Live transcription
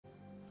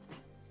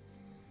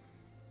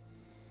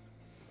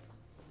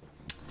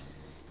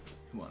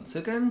1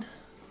 second.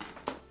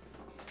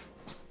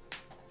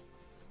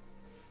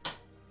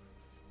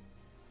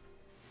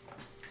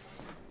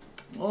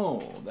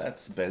 Oh,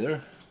 that's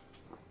better.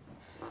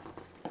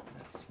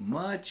 That's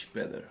much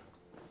better.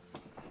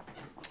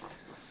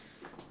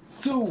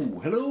 So,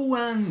 hello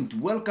and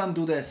welcome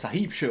to the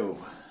Sahiib show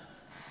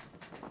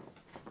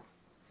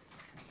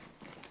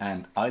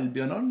and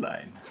Albion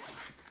Online.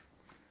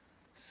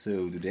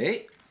 So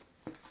today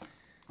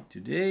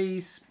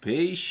is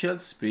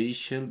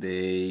special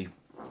day,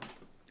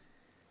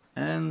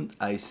 and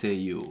I say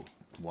you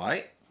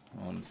why.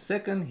 1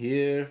 second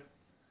here.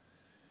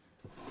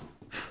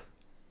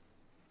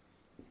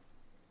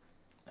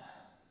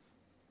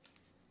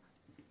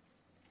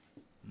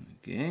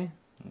 Okay,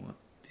 what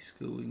is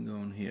going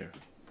on here?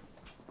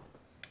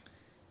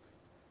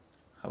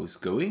 How's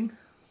going?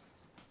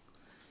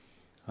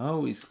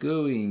 How is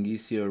going?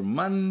 Is your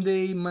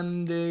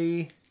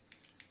Monday?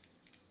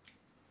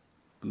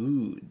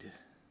 Good.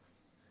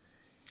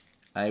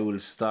 I will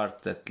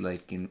start that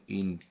like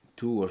in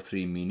 2 or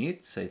 3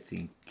 minutes, I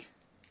think.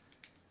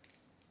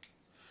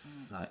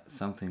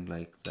 Something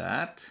like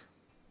that.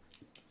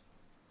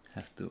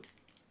 Have to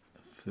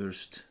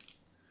first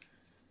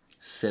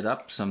set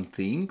up some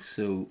things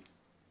so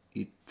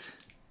it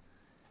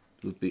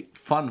would be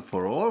fun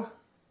for all.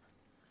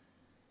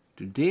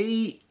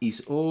 Today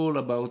is all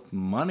about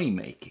money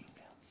making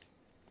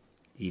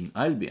in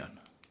Albion.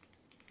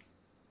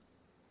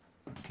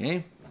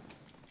 Okay.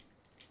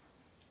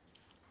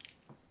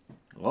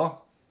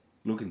 Oh,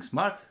 looking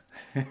smart.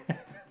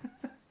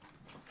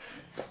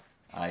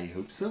 I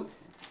hope so.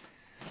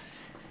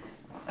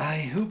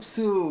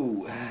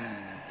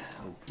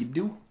 Okie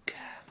doke.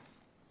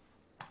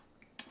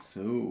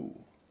 So,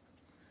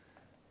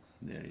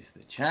 there is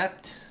the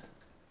chat.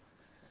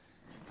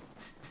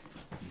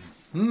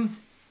 Let's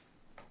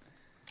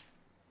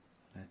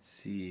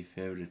see if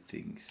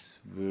everything's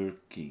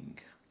working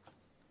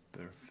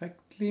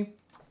perfectly.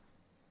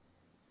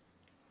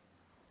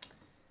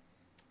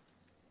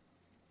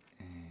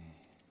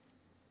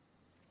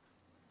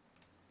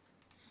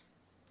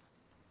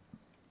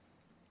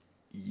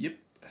 Yep,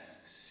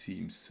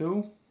 seems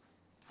so.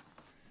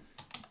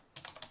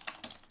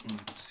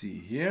 Let's see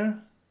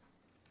here.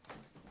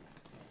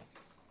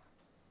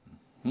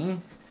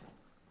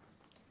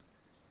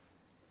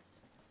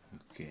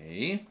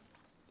 Okay.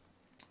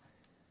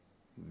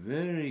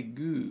 Very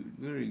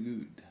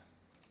good.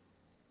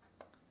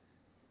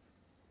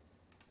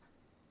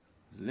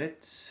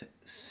 Let's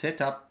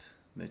set up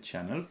the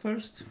channel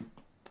first.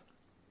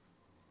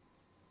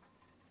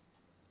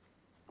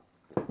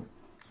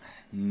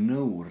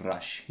 No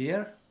rush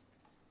here.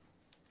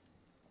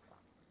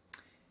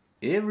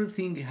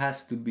 Everything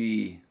has to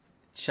be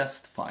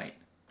just fine.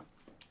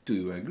 Do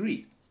you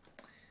agree?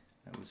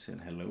 I will say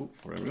hello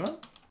for everyone.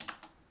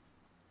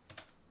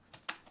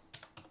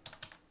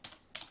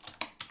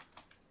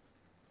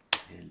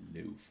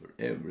 Hello for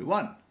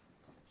everyone.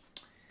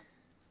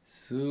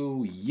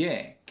 So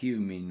yeah, give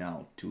me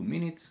now 2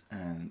 minutes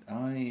and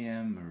I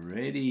am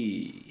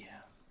ready.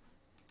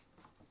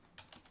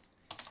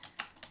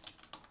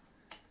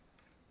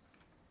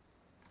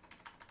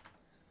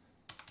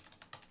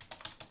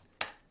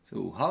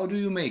 So how do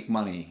you make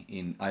money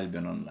in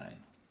Albion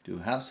Online? Do you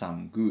have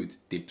some good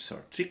tips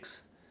or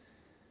tricks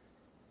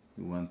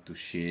you want to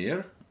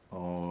share,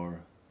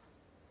 or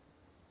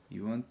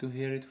you want to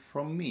hear it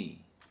from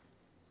me?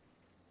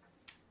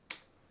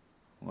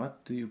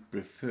 What do you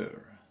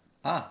prefer?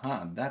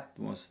 Aha, that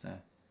was the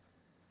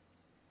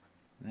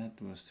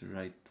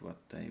right what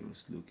I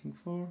was looking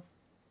for.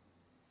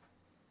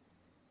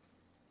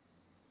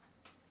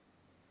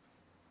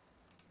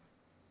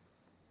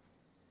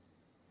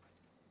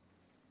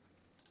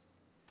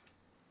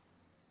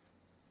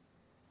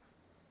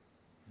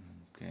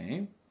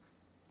 Okay.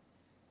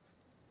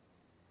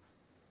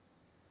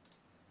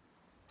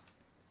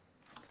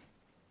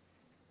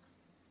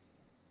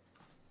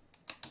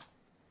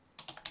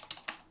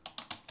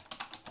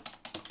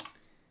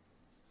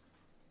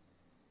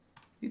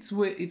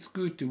 It's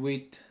good to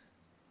wait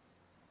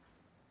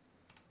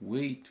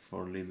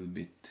for a little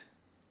bit.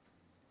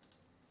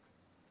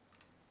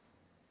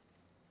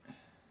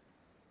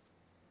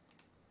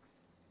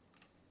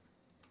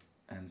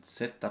 And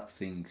set up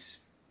things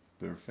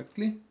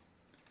perfectly,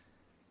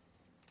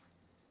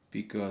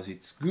 because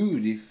it's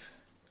good if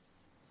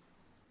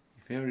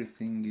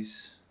everything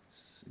is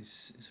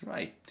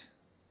right.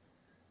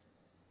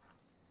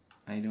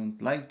 I don't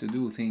like to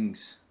do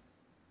things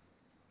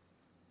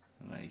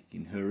like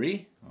in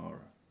hurry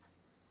or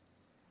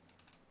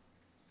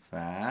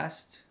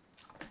fast.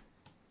 I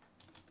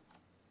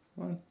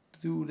want to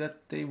do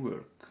that they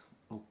work.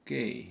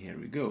 Okay, here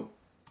we go.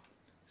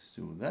 Let's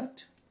do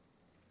that.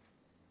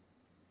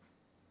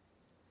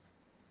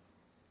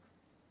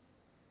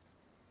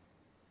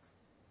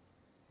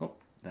 Oh,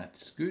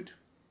 that's good.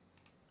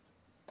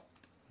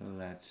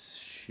 Let's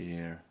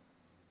share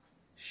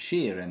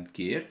and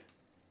care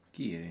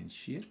and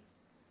share.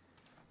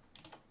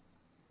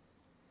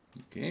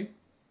 Okay.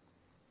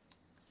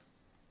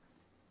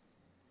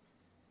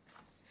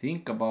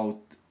 Think about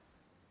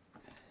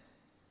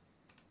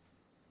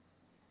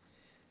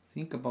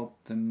think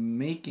about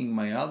making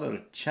my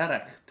other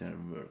character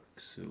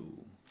work.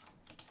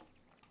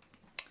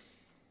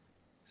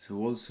 So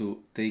also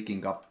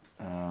taking up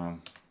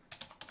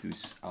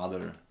this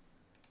other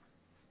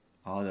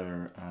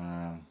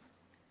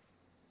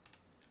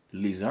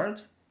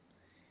lizard,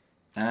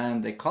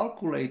 and I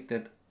calculate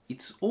that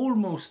it's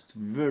almost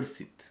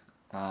worth it.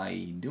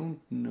 I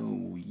don't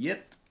know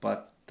yet,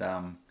 but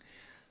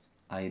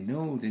I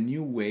know the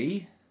new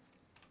way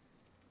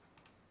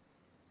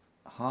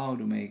how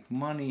to make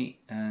money,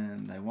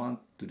 and I want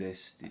to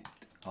test it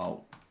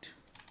out.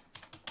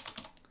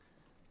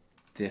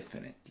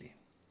 Definitely.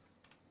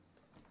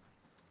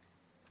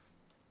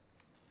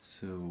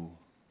 So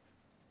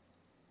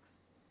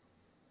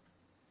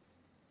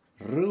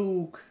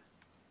Rogue,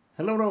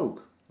 hello Rogue,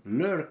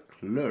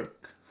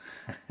 lurk.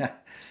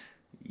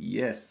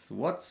 Yes,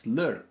 what's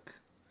lurk?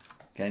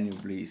 Can you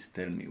please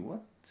tell me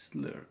what's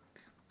lurk?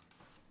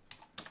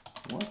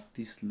 What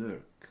is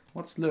lurk?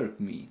 What's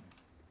lurk mean?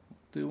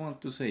 What do you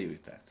want to say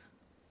with that?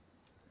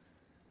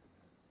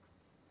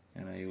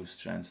 Can I use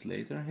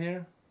translator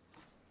here?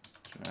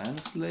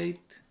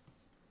 Translate.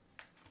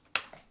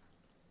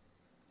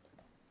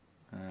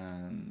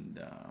 And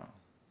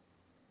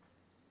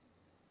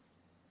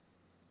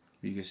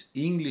because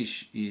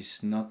English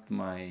is not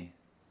my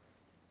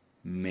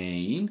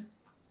main,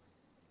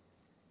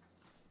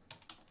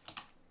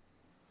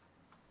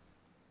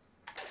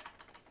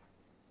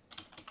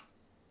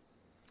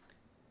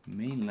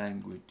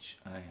 language,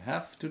 I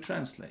have to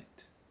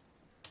translate.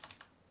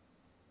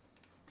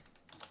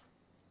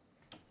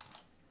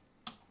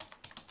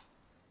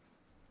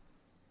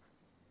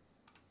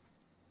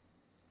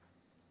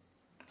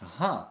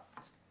 Aha,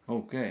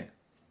 okay,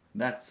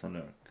 that's a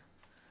lurk.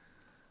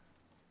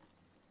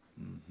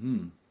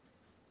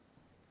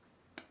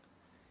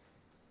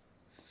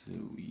 So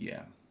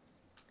yeah,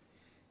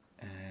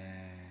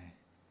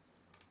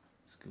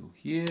 let's go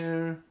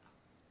here.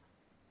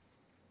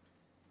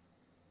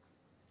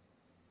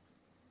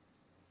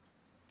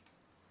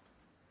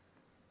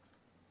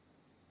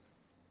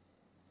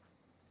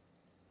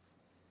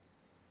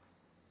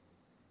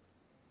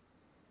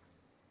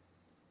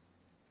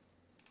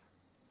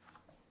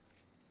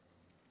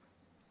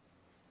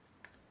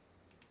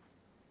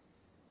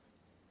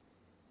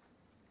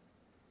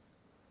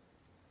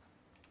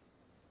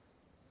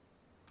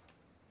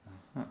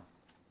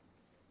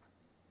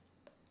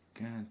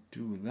 Can't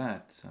do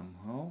that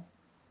somehow.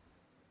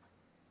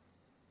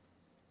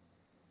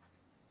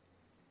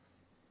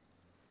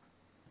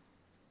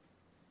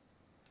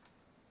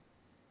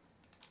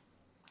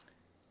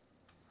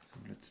 So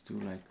let's do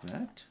like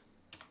that.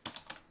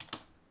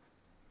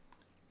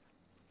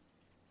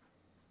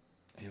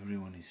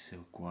 Everyone is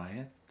so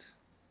quiet,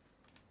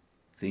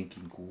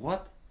 thinking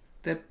what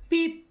the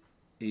beep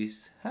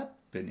is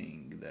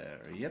happening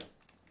there. Yep.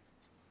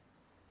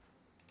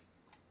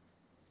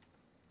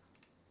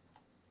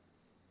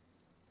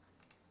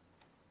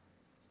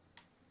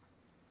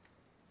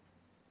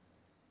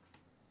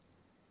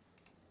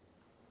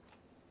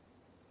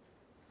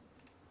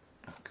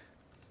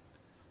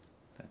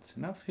 That's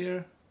enough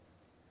here.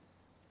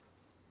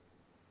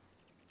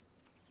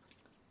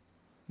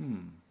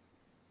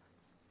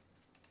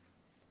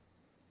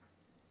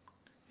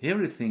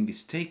 Everything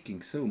is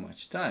taking so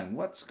much time.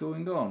 What's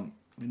going on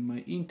with my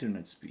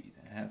internet speed?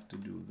 I have to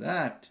do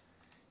that.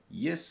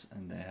 Yes,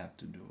 and I have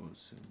to do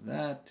also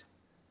that.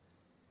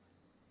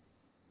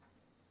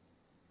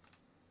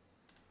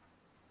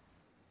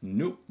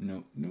 Nope.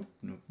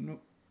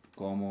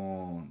 Come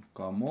on.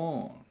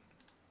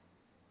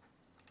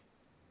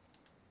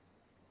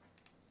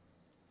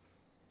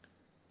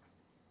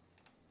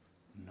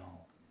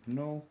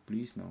 No,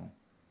 please no.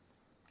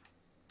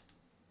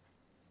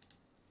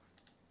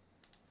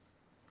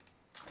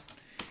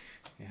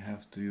 You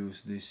have to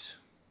use this.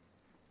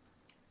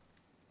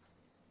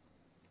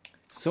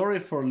 Sorry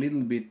for a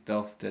little bit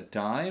of the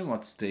time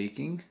what's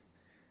taking,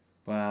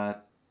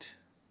 but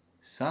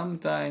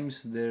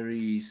sometimes there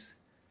is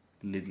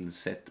little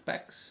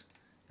setbacks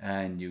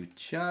and you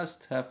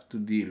just have to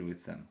deal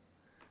with them.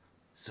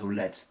 So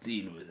let's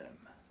deal with them.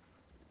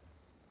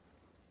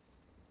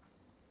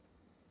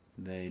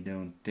 They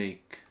don't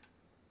take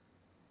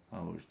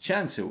our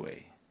chance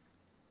away.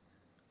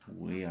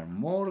 We are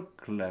more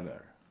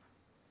clever.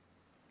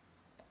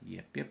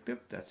 Yep,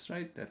 that's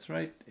right.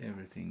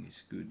 Everything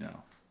is good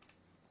now,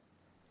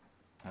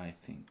 I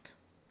think.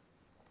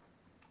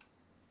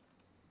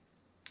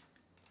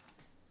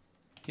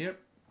 Here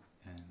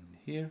and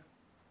here.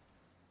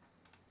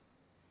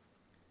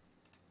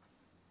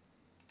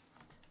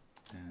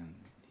 And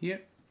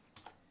here.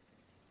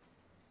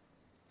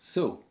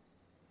 So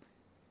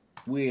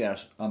we are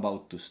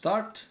about to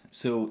start.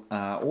 So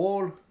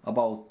all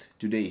about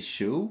today's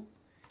show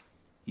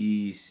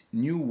is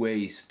new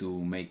ways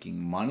to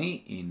making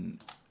money in,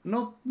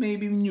 not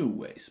maybe new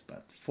ways,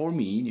 but for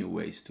me, new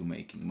ways to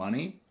making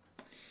money.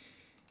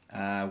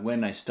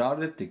 When I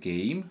started the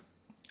game,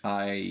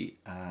 I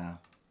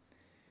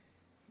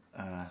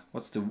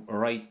what's the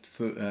right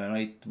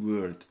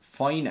word?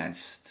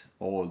 Financed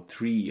all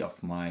three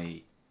of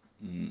my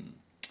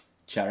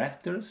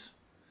characters.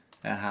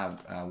 I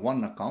have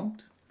one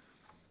account,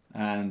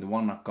 and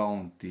one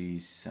account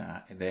is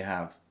they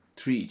have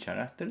 3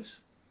 characters.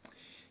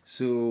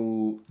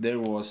 So there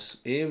was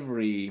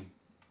every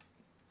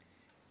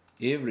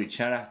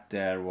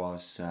character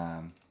was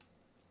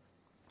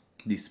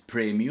this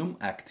premium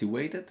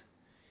activated,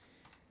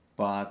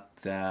 but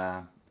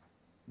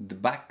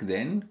back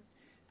then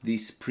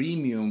this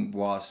premium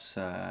was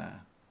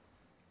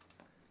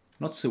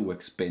not so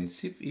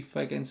expensive, if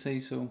I can say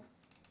so.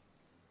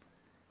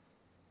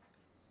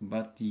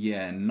 But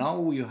yeah,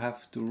 now you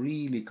have to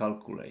really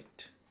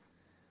calculate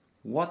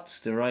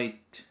what's the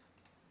right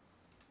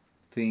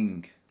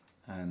thing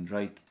and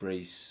right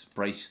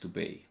price to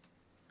pay.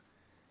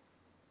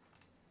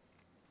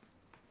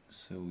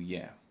 So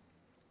yeah,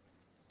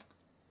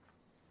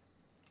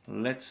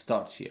 let's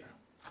start here.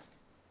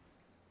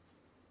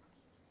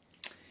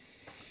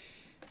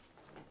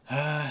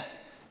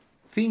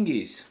 Thing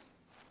is,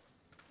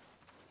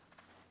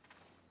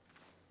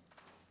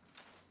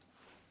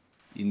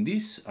 in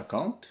this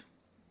account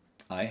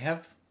I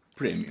have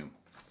premium.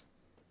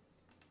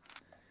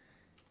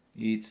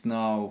 It's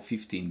now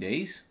 15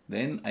 days,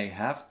 then I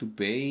have to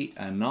pay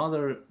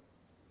another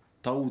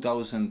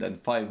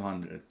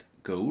 2,500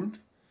 gold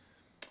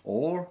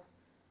or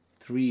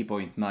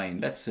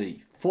 3.9, let's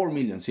say 4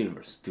 million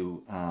silvers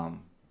to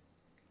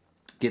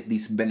get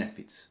these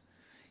benefits.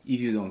 If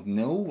you don't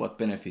know what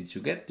benefits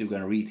you get, you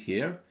can read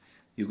here.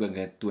 You can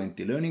get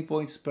 20 learning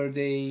points per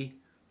day.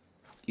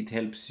 It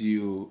helps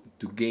you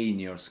to gain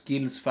your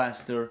skills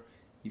faster.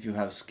 If you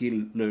have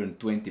skill learned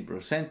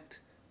 20%,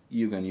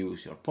 you can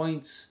use your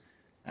points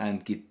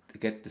and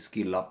get the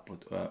skill up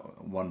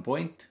at 1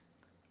 point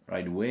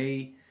right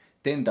away.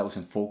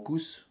 10,000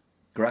 focus.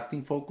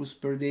 Crafting focus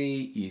per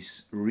day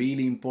is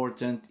really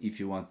important if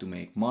you want to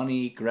make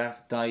money,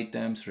 craft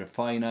items,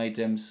 refine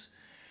items.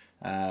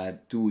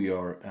 Do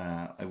your,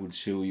 I will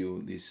show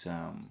you this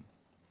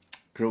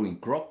growing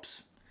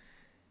crops,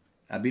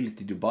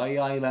 ability to buy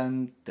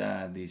island,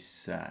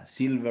 this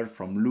silver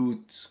from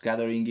loot,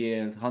 gathering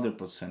yield,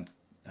 100%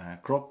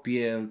 crop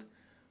yield,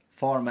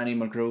 farm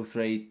animal growth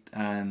rate,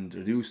 and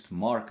reduced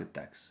market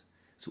tax.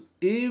 So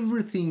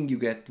everything you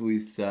get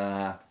with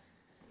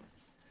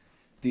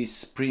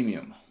this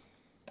premium.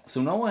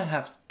 So now I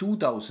have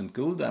 2,000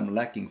 gold, I'm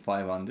lacking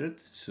 500,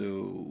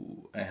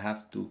 so I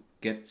have to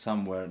get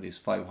somewhere this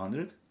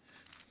 500.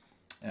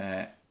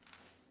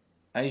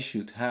 I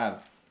should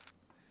have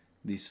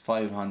this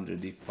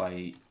 500 if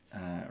I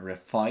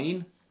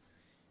refine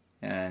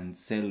and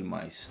sell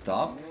my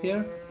stuff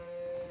here.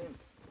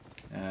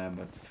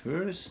 But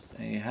first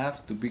I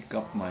have to pick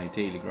up my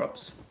daily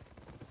crops.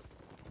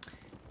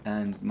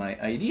 And my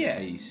idea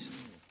is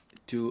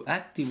to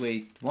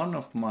activate one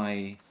of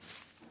my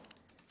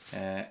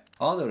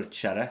other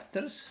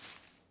characters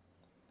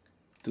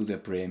to the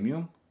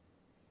premium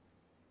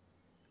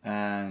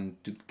and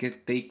to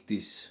take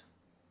this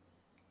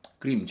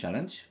Grim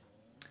Challenge,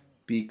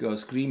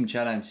 because Grim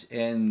Challenge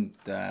ends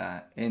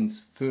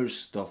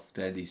 1st of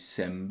the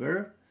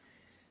December.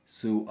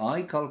 So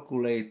I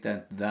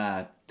calculated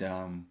that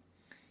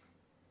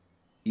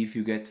if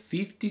you get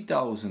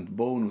 50,000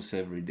 bonus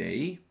every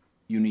day,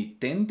 you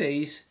need 10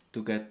 days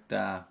to get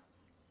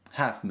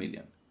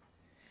 500,000.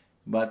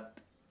 But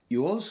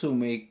you also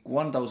make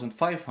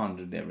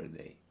 1,500 every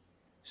day.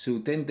 So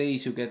 10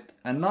 days you get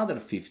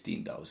another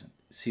 15,000.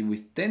 See,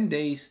 with 10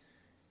 days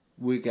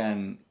we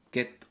can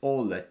get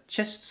all the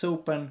chests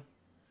open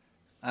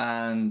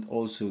and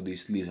also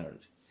this lizard.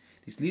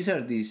 This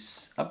lizard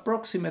is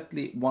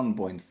approximately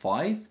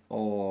 1.5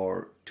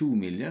 or 2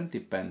 million,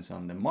 depends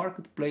on the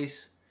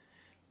marketplace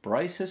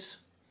prices.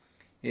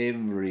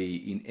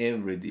 In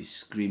every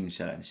this Grim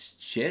Challenge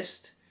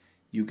chest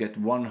you get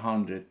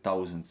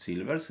 100,000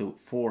 silver, so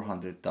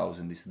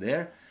 400,000 is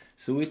there.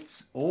 So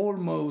it's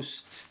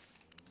almost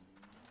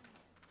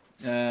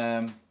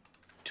 2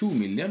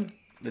 million.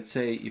 Let's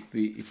say if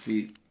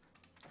we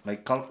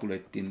like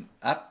calculate in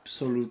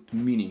absolute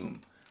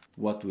minimum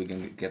what we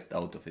can get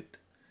out of it.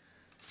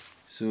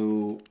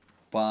 So,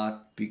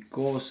 but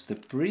because the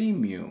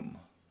premium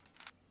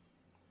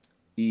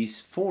is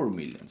 4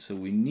 million, so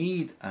we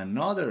need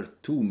another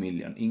 2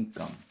 million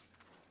income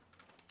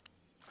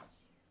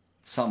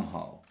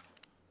somehow,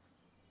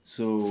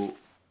 so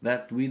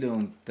that we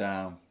don't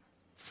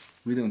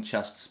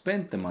just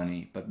spend the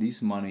money, but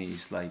this money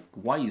is like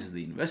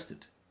wisely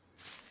invested.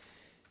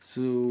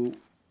 So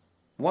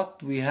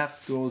what we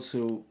have to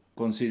also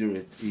consider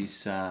it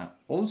is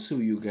also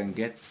you can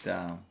get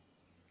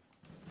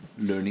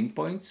learning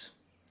points,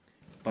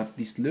 but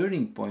these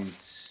learning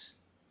points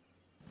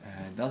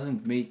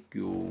doesn't make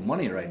you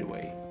money right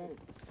away.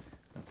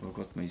 I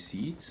forgot my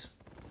seeds.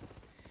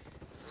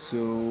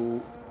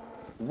 So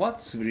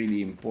what's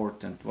really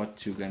important,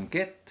 what you can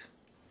get,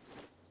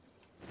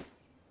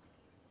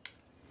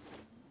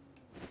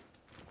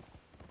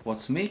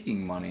 what's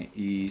making money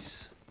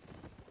is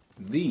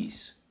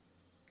these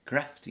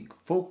crafting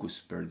focus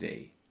per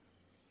day.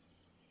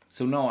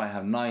 So now I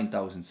have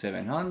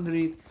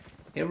 9,700.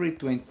 Every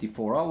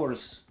 24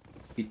 hours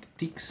it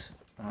ticks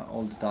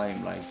all the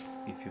time. Like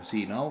if you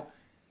see now,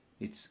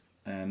 it's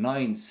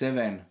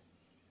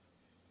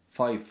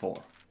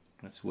 9754.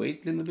 Let's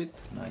wait a little bit.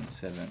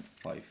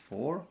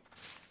 9754.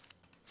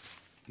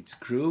 It's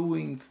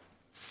growing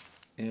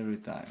every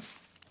time,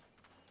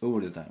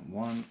 over the time.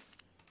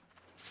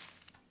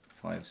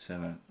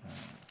 157.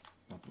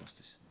 What was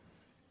this?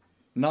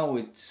 Now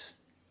it's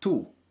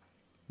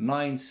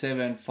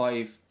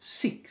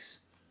 29756.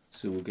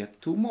 So we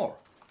get 2 more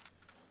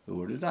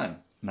over the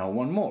time. Now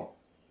 1 more.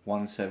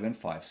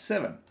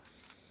 1757.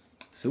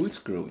 So it's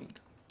growing.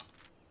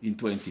 In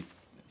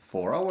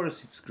 24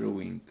 hours it's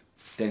growing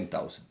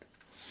 10,000.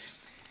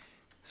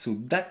 So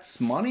that's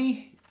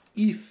money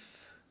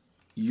if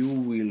you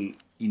will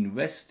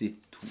invest it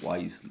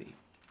wisely.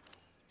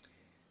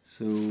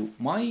 So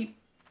my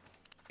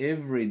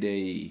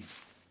everyday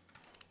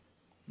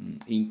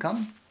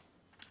income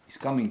is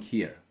coming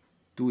here,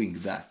 doing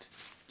that.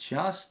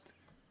 Just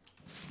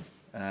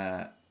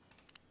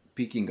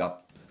picking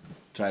up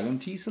dragon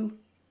teasel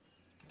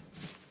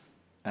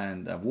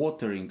and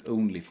watering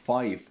only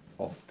 5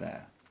 of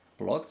the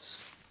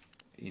plots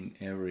in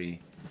every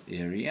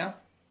area.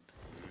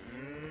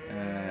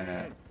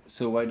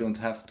 So I don't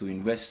have to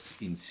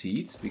invest in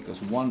seeds, because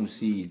 1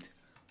 seed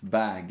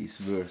bag is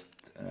worth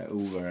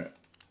over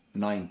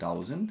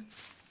 9,000.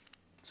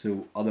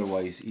 So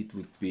otherwise it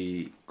would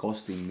be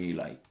costing me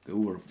like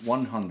over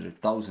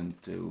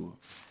 100,000 to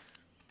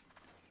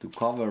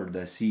cover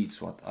the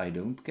seeds what I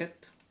don't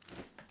get.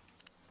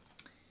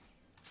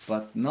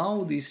 But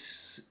now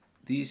this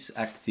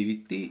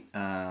activity,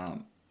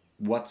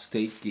 what's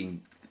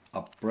taking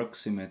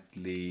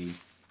approximately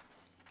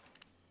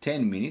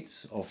 10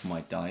 minutes of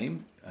my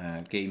time,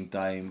 game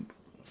time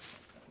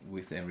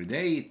with every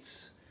day,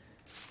 it's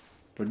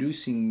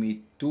producing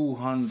me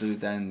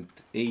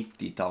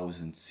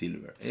 280,000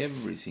 silver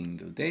every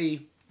single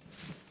day.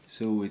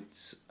 So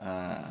it's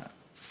a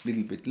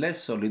little bit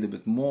less or a little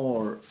bit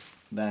more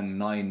than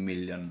 9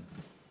 million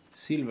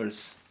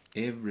silvers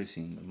every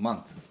single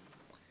month.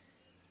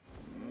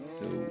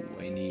 So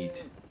I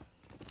need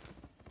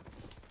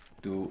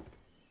to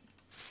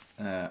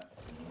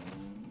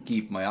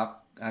keep my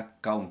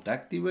account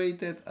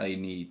activated. I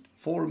need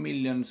 4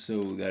 million,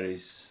 so there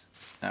is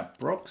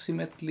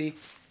approximately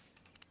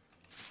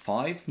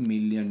 5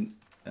 million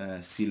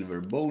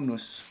silver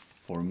bonus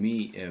for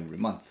me every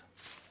month,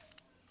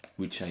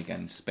 which I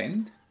can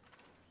spend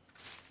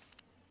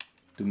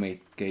to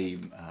make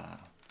game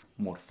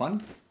more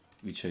fun,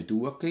 which I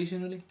do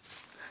occasionally.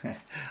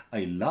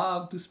 I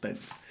love to spend.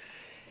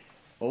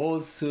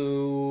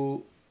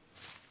 Also,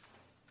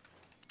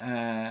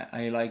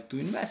 I like to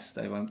invest.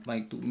 I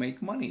like to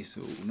make money.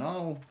 So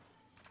now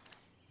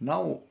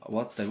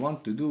what I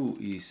want to do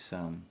is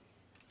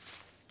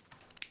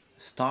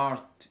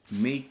start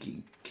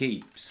making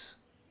capes.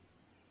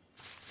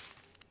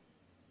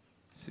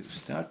 So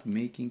start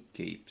making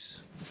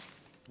capes.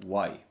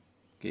 Why?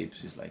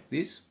 Capes is like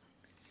this.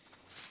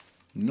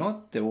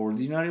 Not the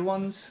ordinary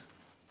ones,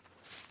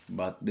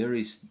 but there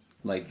is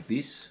like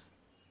this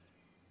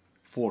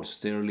 4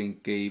 sterling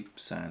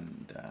capes,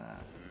 and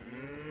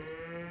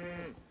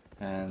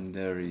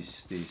there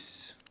is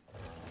this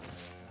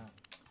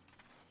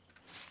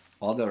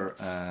other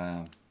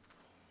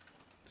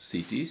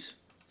cities.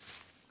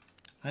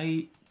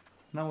 I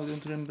now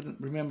don't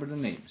remember the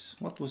names.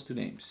 What was the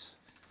names?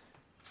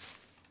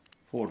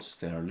 4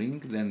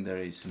 sterling. Then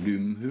there is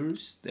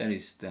Lumhurst. There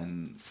is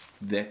then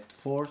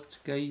Deptford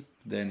Cape.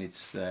 Then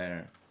it's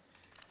there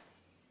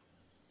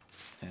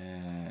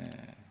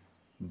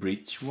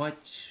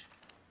Bridgewatch.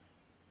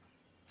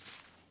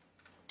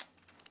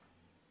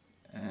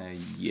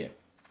 Yep.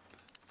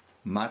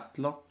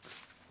 Matlock.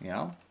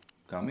 Yeah,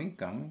 coming.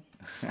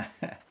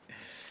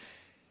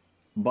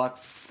 But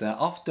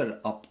after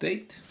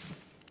update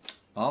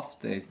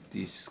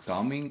is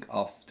coming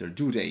after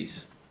 2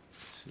 days.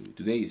 So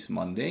today is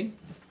Monday,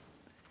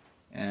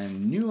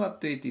 and new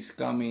update is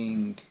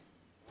coming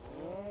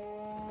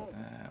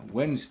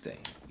Wednesday.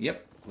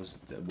 Yep, was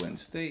the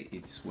Wednesday.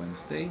 It's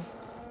Wednesday.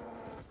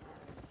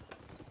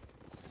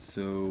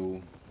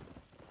 So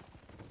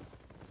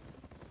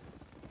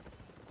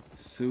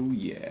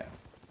yeah.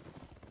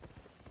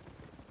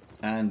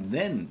 And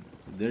then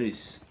there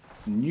is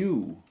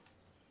new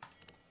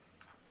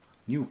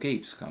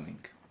capes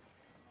coming.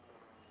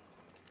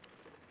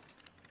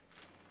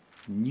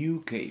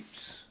 New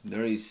capes.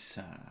 There is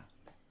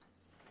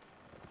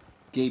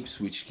capes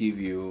which give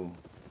you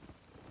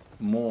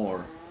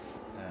more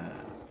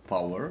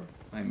power.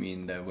 I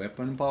mean the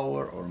weapon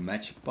power or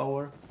magic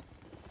power.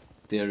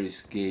 There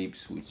is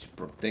capes which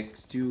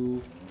protect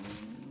you.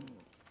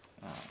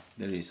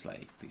 There is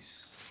like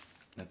this,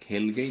 like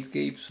Hellgate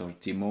capes or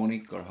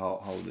Timonic or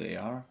how they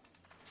are.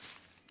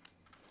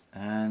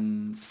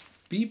 And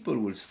people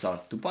will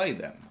start to buy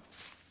them.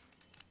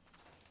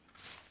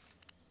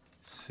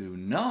 So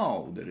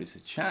now there is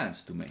a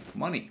chance to make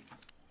money.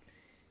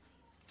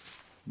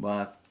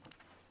 But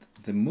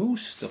the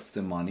most of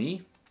the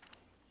money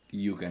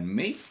you can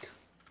make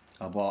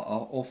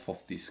off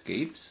of these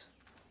capes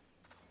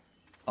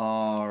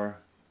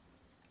are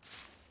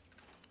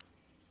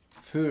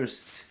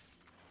first,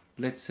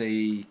 let's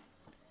say,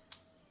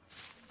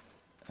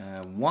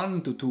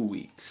 1 to 2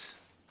 weeks.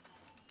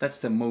 That's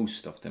the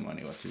most of the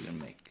money what you can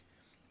make.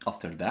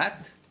 After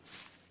that,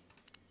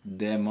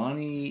 the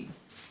money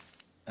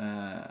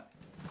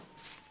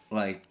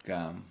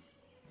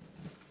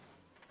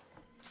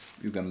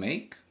you can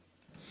make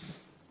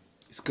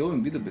is going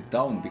a little bit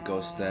down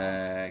because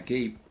the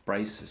game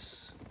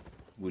prices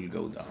will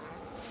go down.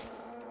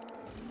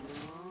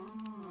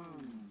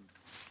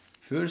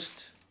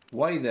 First,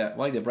 why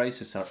the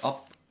prices are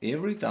up?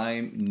 Every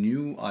time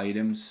new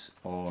items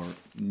or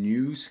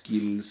new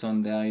skills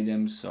on the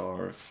items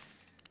or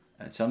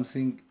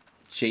something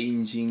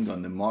changing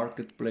on the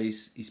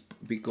marketplace is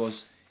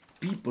because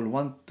people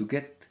want to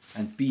get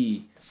and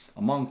be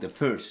among the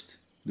first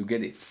to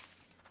get it.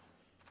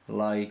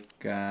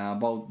 Like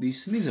about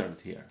this lizard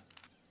here.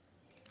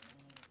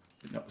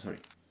 No, sorry,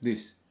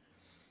 this.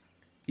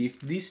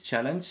 If this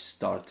challenge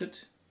started,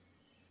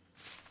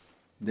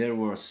 there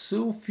were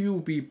so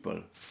few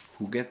people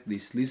who get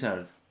this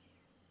lizard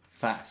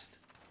fast,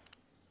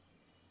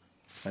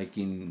 like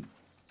in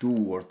 2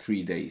 or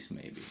 3 days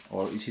maybe,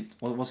 or is it,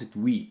 what was it,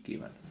 week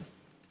even?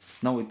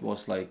 Now it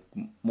was like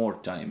more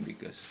time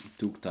because it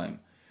took time,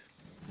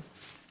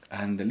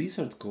 and the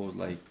lizard cost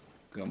like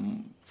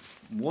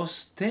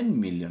was 10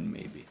 million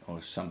maybe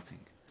or something.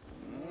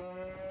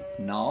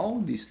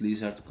 Now this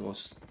lizard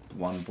costs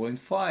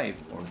 1.5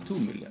 or 2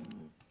 million.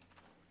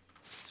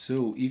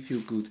 So if you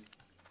could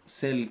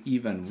sell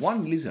even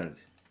one lizard,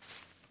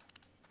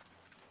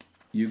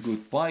 you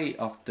could buy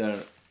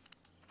after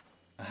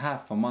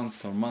half a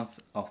month or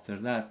month after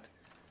that,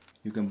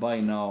 you can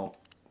buy now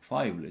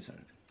 5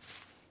 lizards.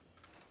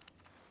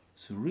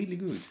 So really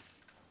good.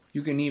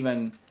 You can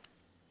even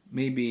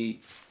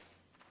maybe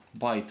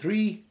buy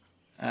 3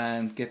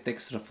 and get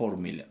extra 4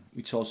 million,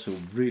 which also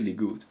really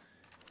good.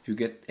 If you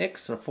get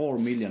extra 4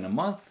 million a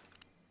month,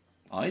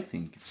 I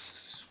think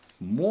it's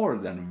more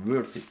than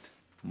worth it.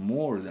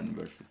 More than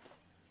worth it.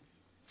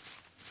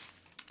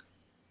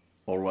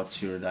 Or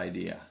what's your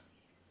idea?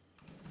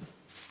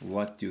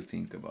 What do you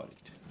think about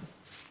it?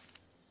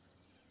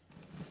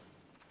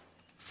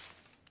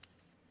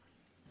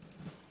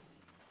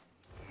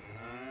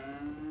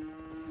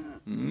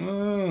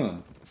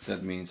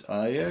 That means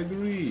I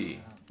agree.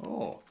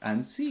 Oh,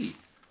 and see,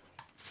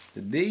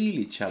 the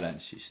daily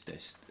challenges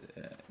test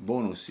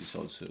bonus is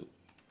also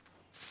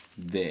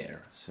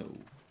there. So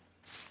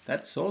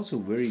that's also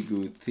very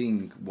good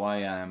thing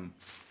why I'm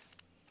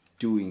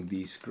doing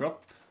this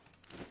crop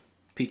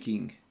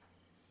picking,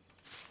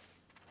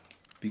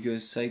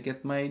 because I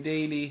get my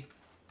daily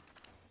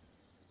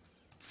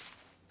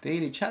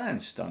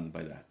challenge done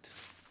by that.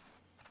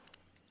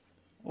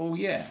 Oh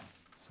yeah,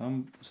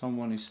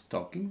 someone is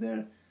talking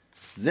there.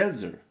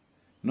 Zelzer,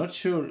 not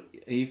sure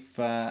if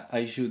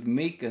I should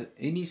make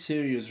any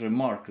serious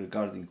remark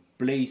regarding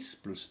plate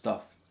plus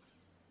stuff.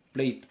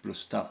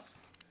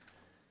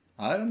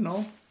 I don't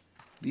know.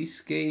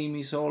 This game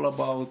is all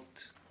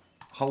about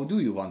how do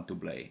you want to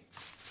play.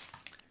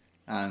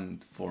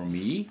 And for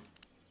me,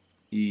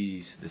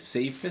 is the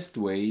safest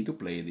way to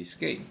play this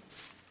game.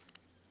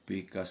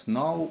 Because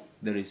now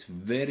there is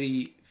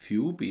very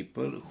few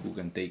people who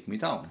can take me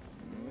down.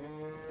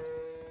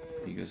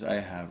 Because I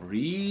have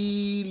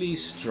really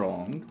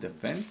strong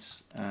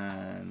defense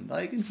and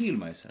I can heal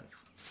myself.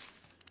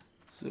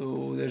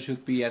 So there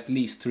should be at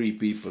least 3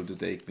 people to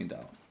take me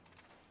down.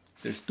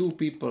 There's 2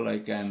 people I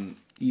can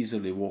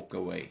easily walk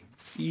away.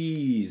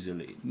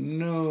 Easily.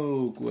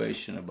 No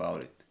question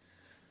about it.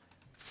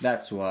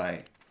 That's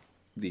why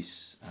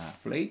this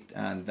plate,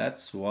 and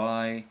that's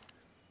why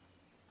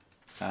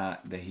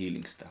the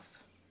healing stuff.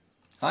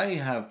 I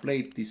have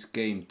played this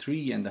game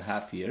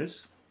 3.5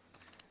 years.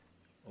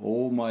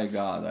 Oh my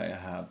god, I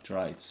have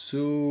tried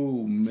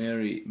so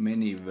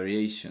many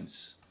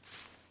variations.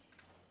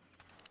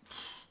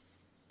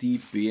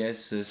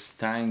 DPSs,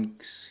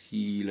 tanks,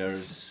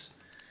 healers,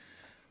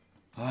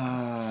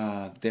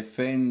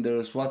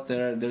 defenders, what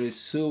there is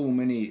so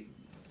many.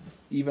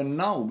 Even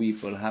now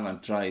people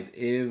haven't tried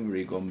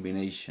every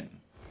combination.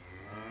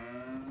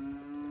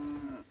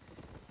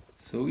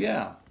 So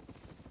yeah.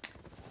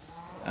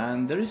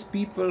 And there is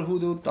people who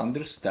don't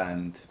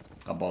understand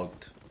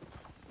about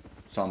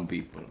some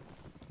people.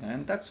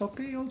 And that's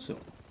okay also.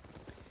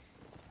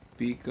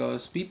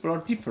 Because people are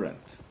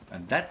different.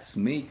 And that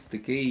makes the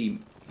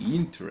game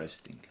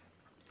interesting.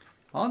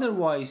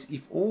 Otherwise,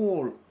 if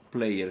all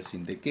players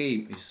in the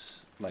game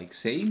is like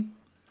same,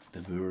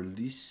 the world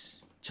is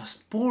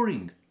just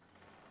boring.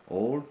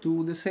 All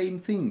do the same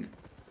thing.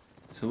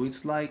 So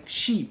it's like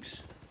sheep.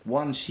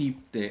 One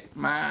sheep, the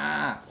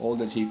ma, all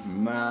the sheep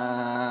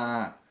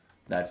ma.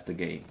 That's the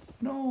game.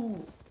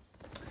 No,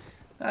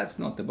 that's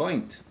not the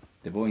point.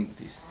 The point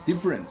is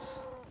difference.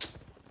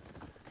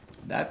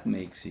 That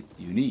makes it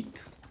unique.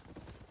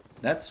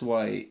 That's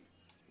why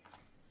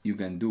you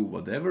can do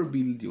whatever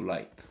build you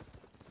like.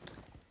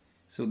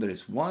 So there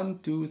is 1,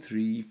 2,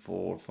 3,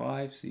 4,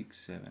 5, 6,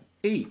 7,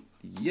 8.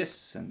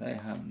 Yes, and I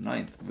have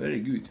 9th.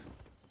 Very good.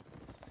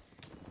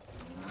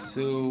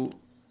 So,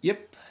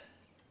 yep.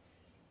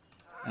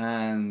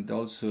 And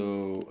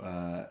also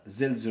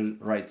Zelzel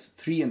writes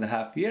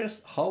 3.5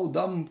 years. How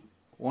dumb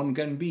one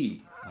can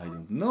be. I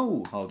don't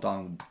know how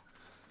dumb.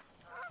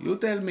 You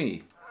tell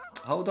me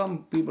how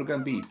dumb people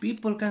can be.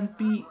 People can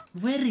be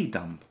very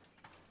dumb.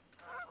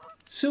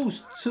 So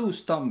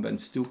dumb and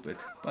stupid.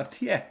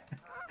 But yeah,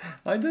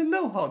 I don't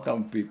know how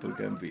dumb people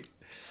can be.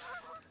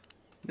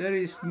 There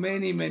is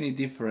many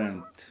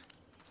different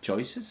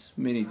choices,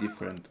 many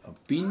different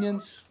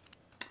opinions,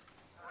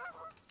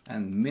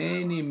 and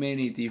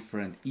many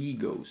different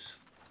egos.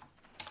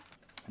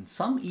 And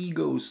some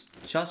egos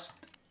just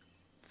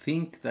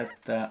think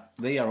that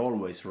they are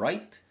always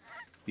right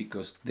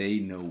because they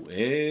know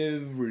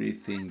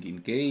everything in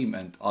game,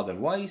 and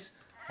otherwise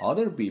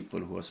other people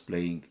who are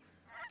playing,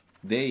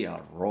 they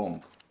are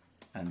wrong.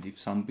 And if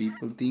some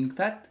people think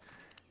that,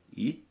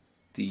 it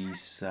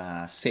is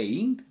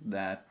saying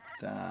that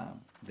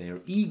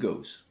their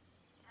egos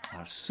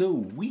are so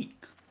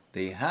weak,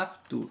 they have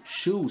to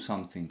show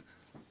something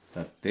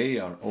that they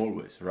are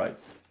always right,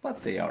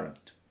 but they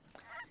aren't.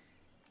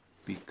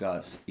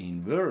 Because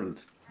in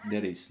world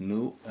there is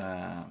no,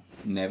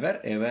 never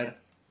ever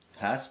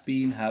has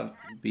been, have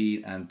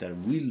been, and there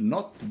will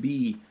not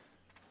be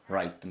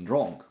right and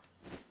wrong.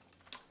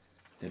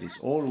 There is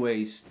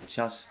always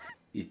just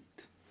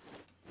it.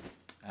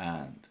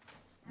 And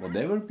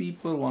whatever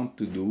people want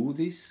to do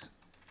this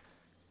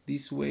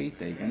way,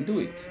 they can do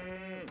it.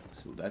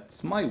 So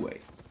that's my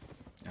way.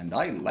 And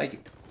I like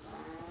it.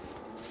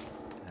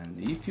 And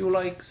if you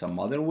like some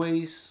other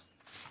ways,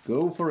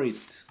 go for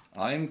it.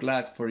 I'm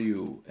glad for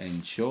you.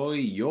 Enjoy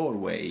your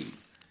way.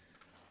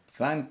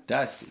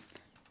 Fantastic.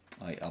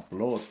 I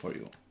applaud for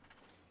you.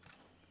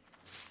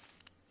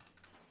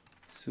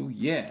 So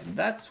yeah,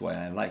 that's why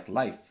I like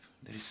life.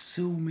 There is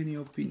so many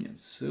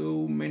opinions,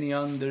 so many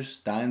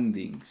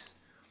understandings.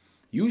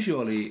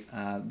 Usually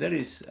there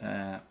is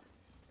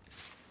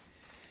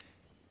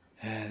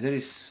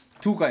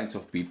two kinds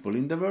of people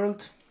in the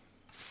world.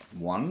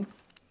 One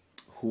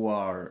who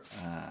are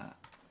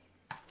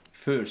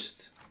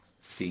first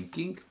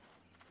thinking,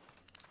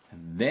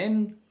 and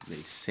then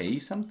they say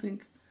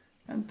something,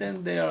 and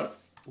then they are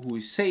who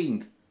is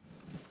saying,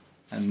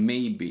 and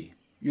maybe,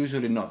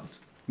 usually not,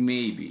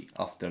 maybe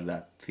after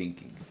that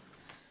thinking.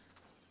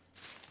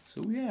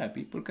 So yeah,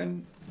 people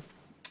can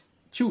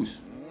choose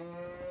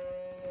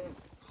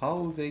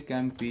how they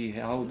can be,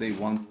 how they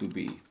want to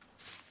be.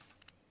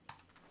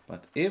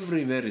 But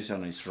every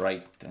version is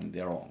right and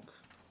wrong.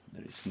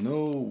 There is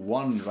no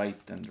one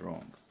right and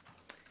wrong.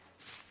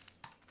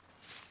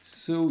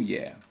 So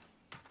yeah,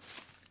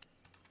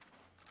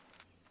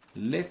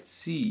 let's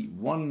see,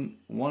 one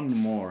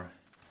more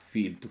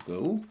field to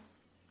go,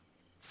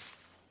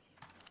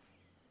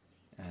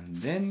 and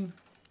then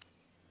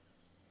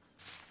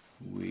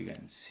we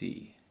can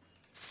see.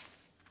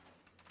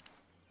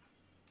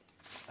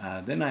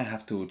 Then I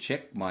have to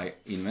check my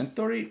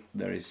inventory.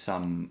 There is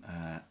some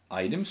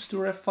items to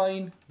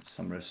refine,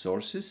 some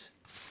resources.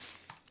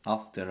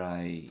 After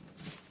I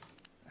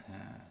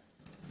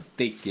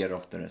take care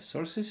of the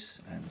resources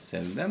and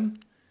sell them,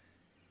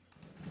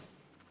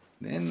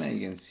 then I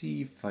can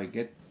see if I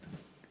get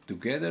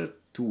together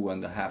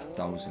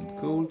 2,500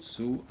 gold,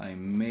 so I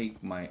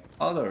make my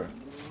other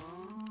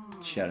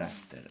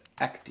character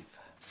active.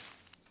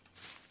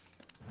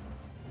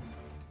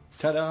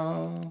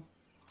 Ta-da!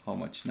 How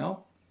much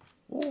now?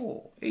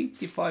 Oh,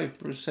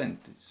 85%.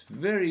 It's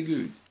very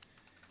good.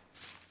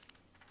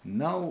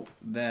 Now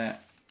the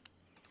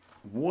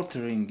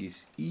watering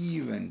is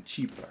even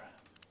cheaper.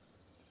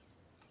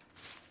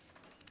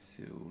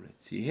 So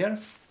let's see here.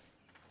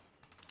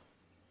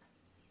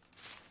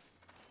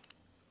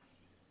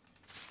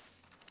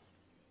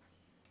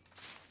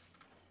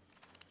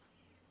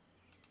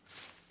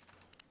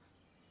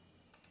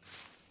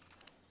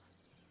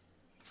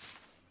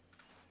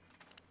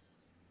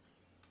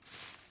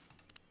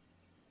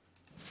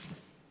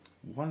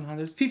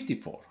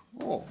 $154.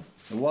 Oh,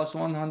 it was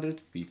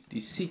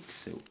 156.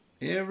 So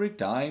every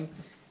time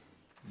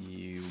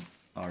you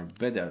are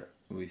better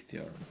with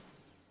your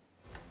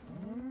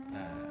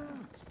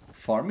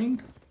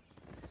farming,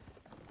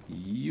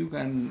 you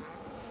can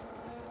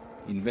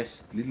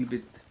invest a little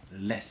bit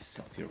less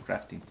of your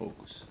crafting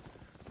focus.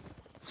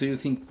 So you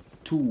think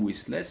 2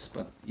 is less,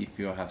 but if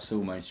you have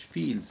so much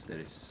fields, there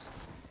is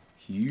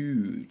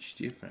huge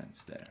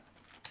difference there.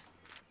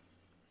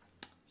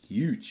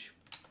 Huge.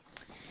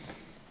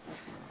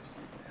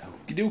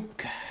 Okie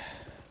doke.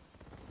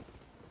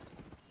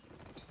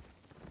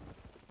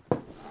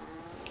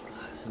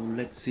 So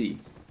let's see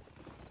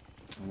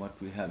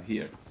what we have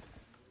here.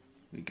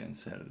 We can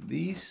sell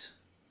these.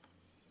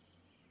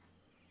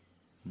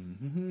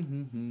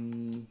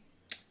 We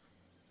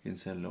can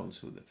sell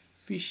also the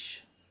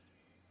fish.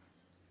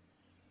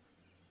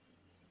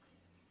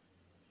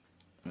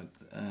 But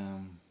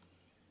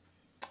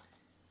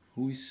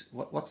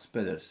what's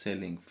better,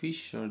 selling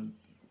fish or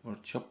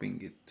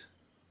chopping it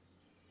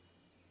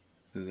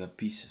to the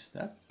pieces?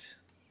 That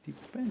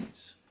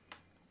depends.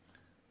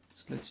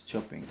 So let's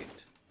chopping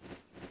it.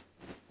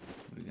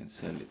 We can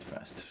sell it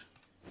faster.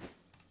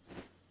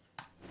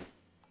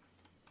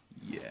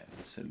 Yeah,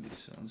 let's sell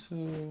this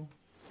also.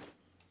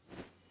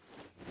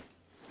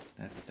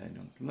 That I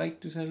don't like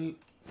to sell.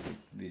 Put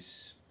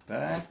this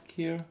back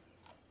here.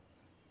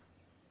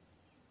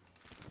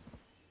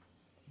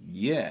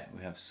 Yeah,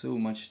 we have so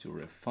much to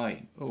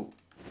refine. Oh,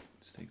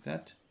 let's take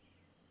that.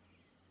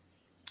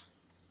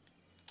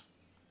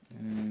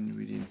 And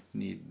we didn't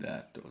need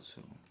that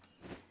also.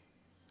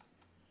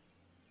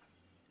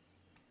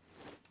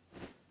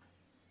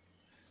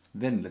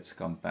 Then let's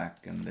come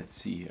back and let's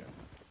see here.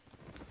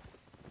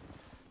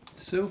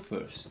 So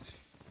first,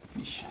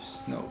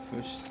 fishes. No,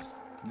 first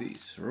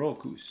these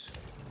rokus.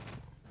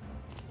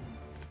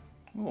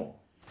 Oh,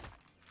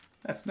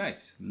 that's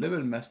nice.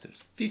 Level masters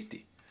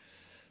 50.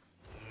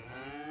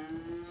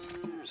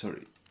 Oh,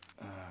 sorry,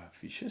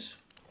 fishes.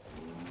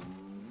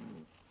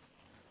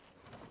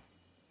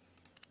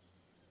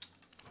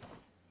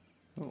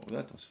 Oh,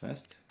 that was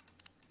fast.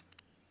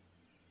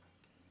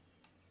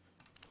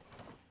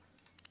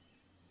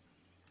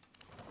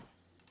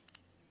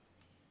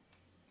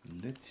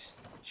 Let's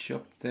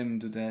chop them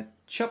to that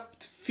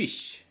chopped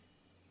fish.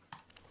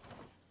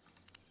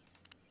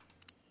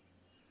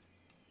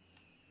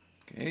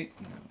 Okay,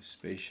 now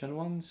special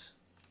ones.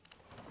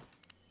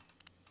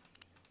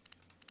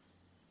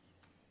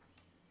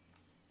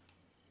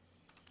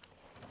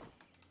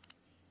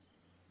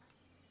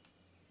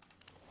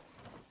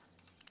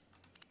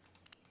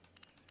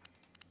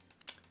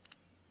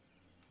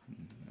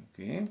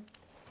 Okay.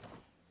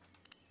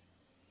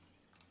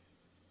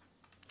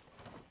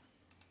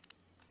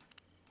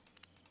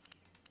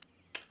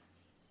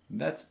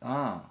 That's,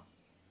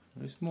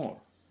 there's more.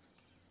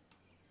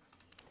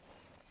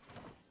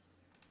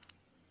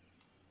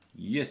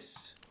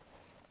 Yes.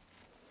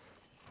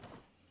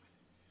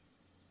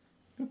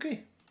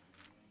 Okay.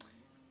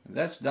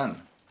 That's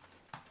done.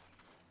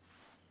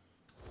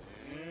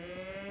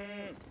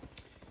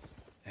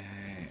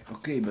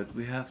 Okay, but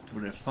we have to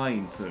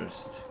refine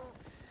first.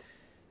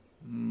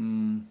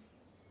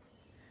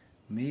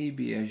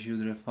 Maybe I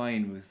should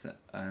refine with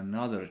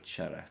another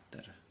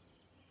character.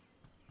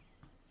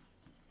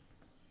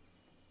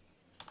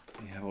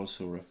 We have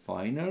also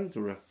refiner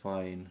to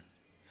refine,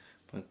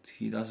 but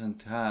he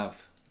doesn't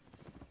have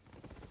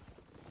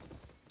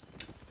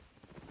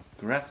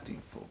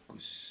crafting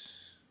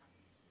focus.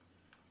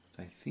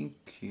 I think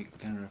he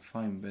can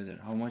refine better.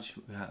 How much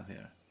we have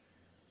here?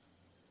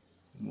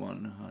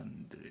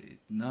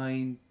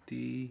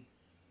 190.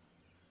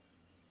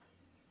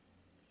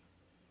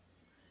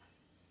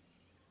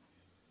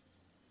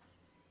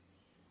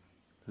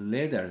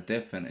 Leather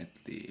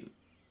definitely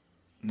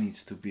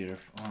needs to be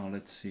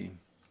let's see.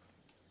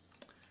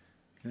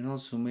 You can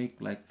also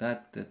make like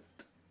that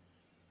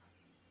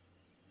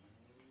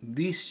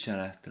this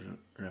character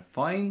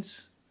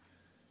refines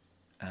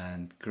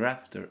and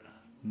crafter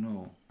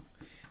no.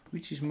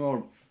 Which is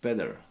more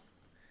better?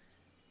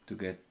 To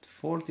get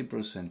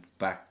 40%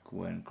 back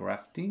when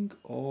crafting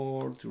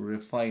or to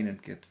refine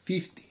and get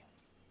 50?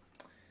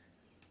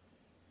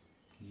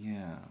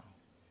 Yeah.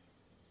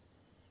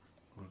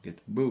 Or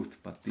get both,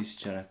 but this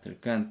character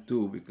can't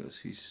do because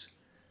he's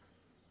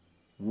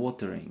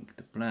watering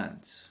the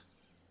plants.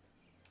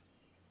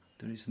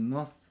 There is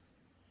not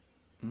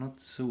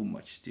so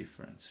much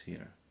difference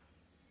here.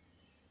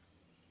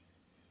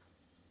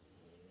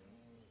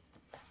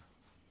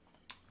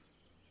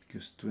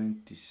 Because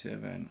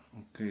 27,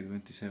 okay,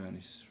 27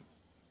 is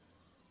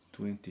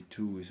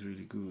 22 is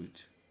really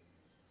good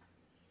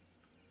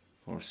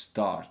for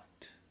start.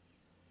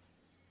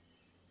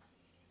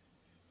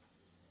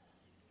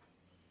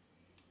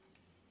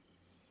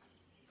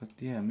 But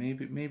yeah,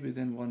 maybe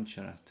then one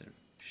character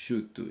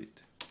should do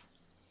it.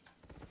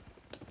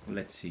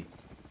 Let's see.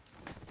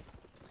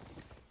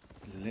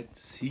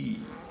 Let's see.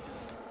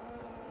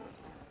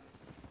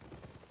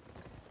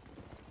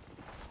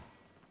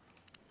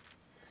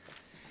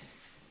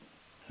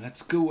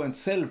 Let's go and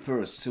sell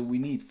first, so we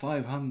need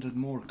 500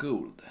 more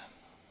gold.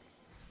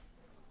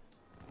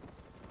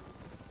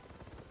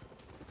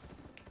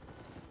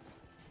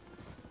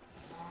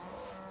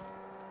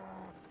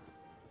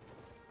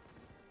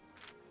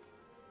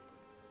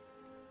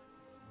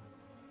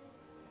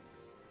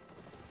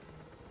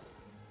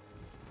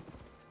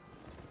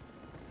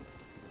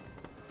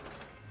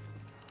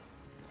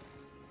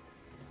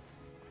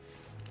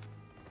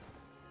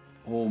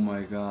 Oh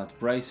my god,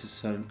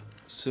 prices are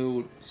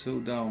so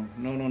down.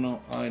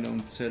 No, I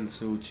don't sell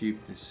so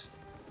cheap this.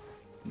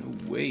 No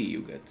way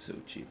you get so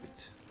cheap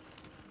it.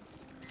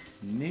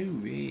 No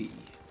way.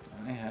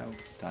 I have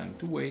time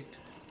to wait.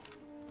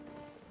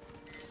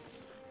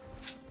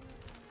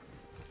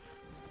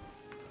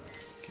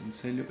 Can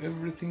sell you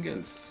everything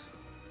else.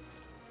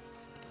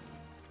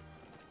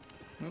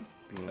 Nope,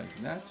 like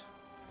that.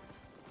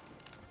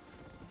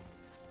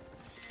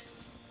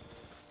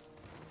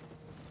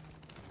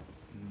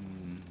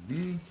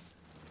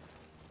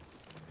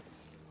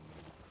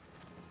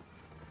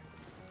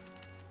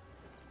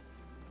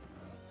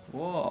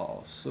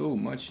 Wow, so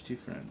much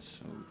difference.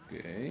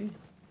 Okay.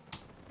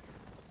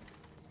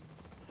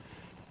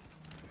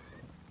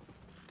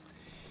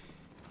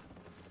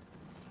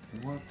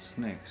 What's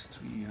next?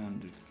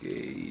 300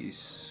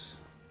 Ks.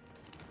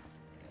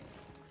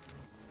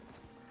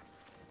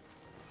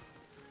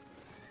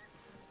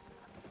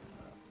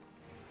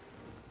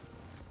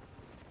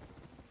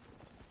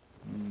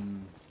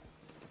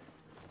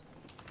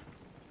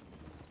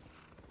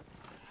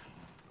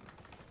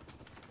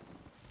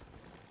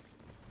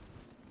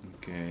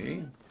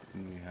 Okay,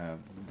 we have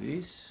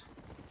this.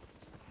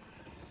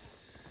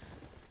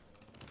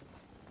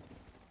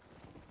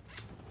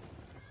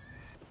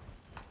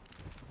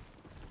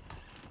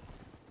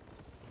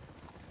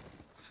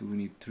 So we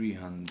need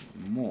 300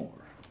 more.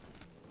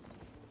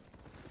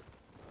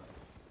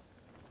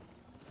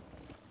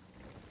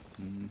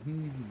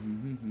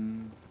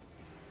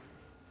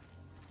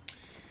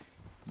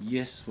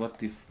 Yes,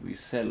 what if we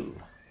sell?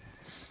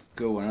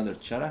 Go another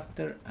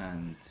character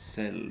and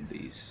sell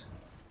these.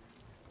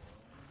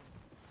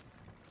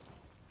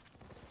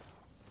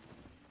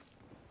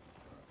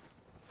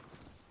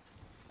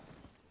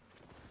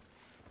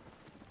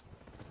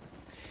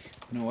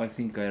 No, I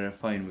think I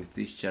refine with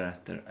this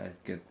character. I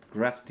get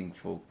crafting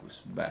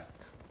focus back.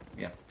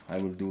 Yep, I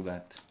will do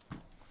that.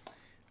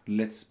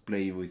 Let's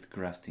play with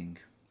crafting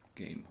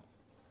game.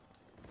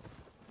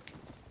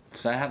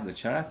 Because I have the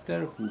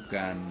character who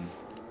can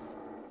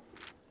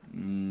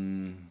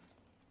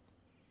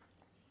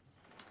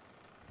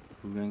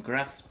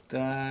craft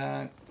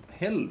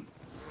helm,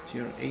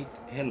 tier 8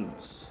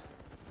 helms.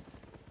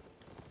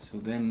 So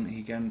then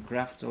he can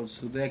craft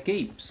also the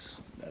capes.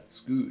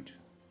 That's good.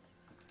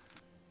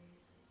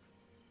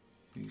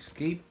 His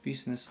cape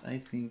business, I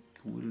think,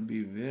 will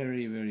be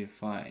very, very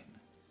fine.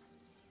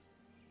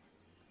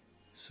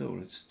 So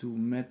let's do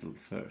metal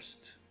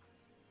first.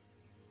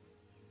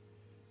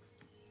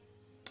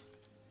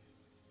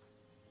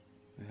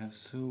 We have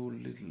so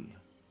little,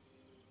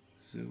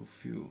 so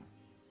few.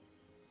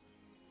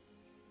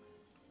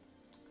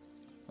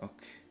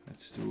 Okay,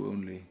 let's do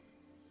only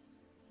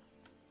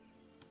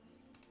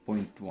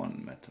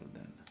 0.1 metal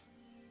then.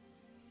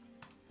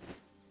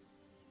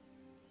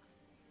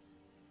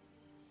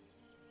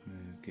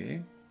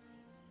 Okay.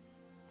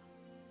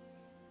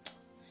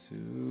 So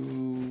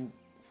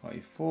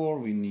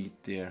 5-4, we need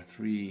tier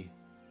 3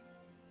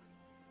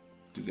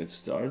 to get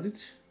started.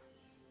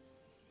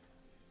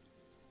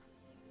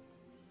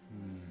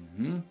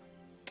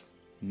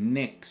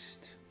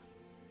 Next,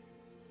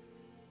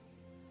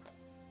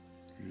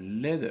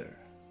 leather.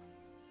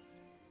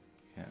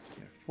 We have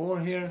tier 4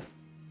 here.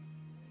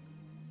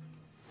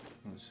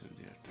 Also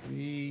tier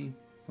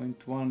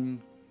 3.1.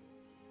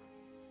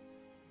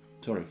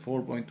 Sorry,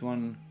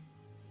 4.1,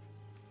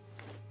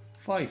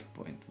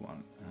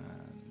 5.1,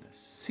 and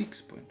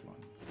 6.1.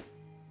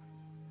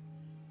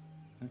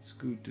 That's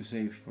good to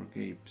save for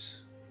capes.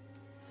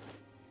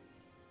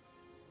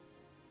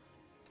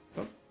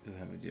 Oh, do we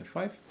have a tier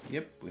 5?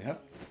 Yep, we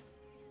have.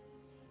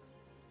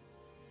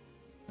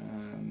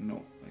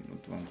 No, I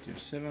don't want tier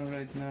 7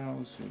 right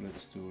now, so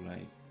let's do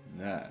like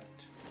that.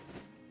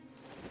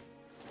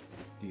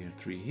 Tier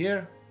 3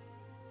 here.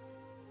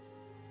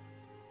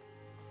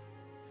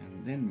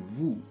 And then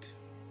wood.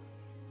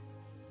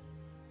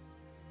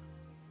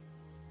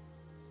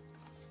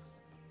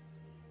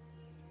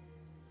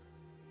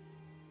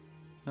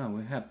 Now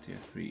we have tier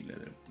 3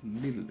 leather, a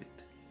little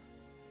bit.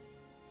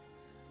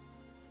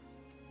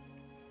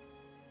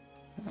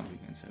 Now we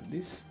can sell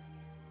this.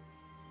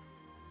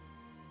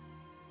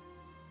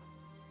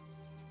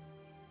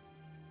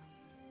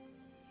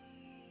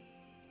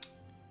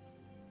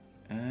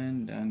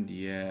 And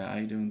yeah,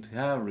 I don't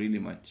have really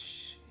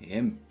much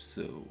hemp,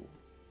 so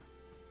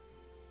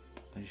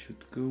I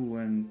should go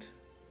and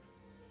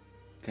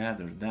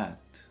gather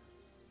that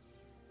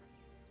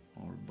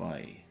or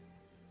buy.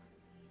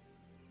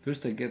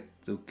 First I get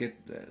to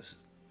get this,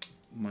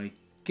 my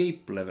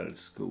cape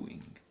levels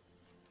going.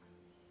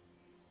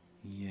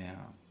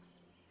 Yeah.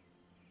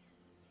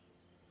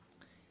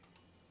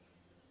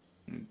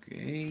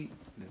 Okay,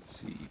 let's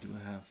see, do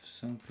I have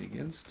something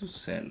else to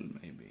sell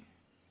maybe?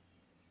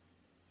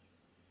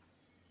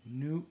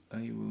 No,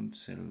 I won't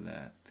sell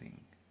that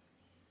thing.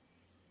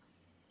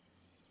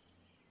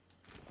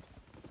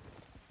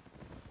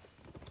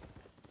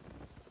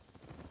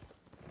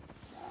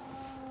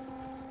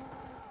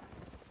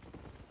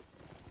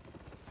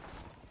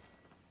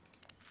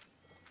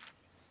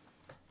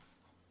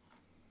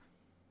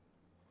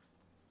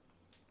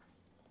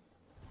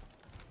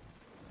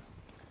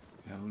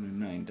 We have only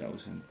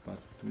 9,000,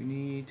 but we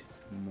need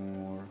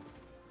more.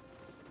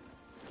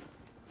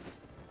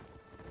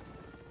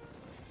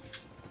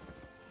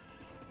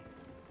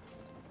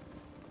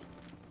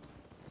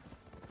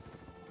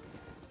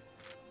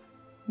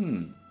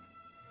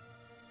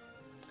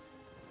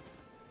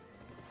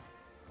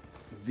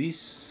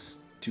 This,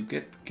 to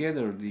get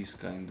together this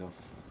kind of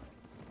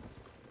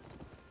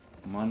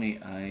money,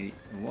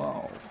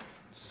 wow,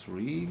 it's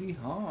really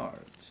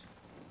hard.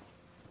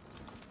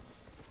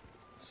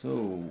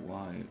 So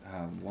I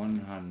have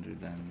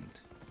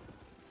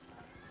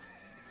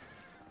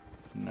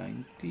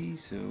 190,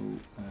 so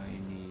I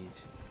need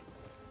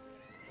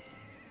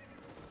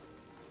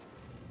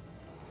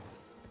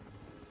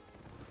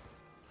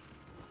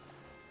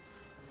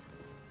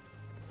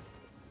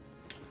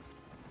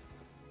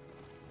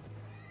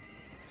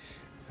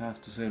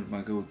Have to sell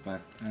my gold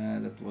back.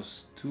 That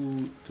was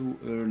too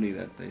early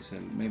that I sell.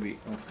 Maybe,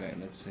 okay,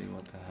 let's see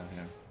what I have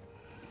here.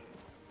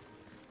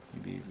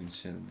 Maybe you can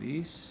sell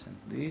this and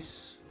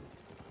this.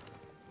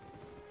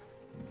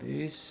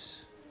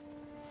 This.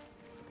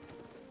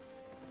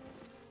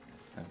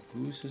 Have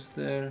gooses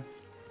there.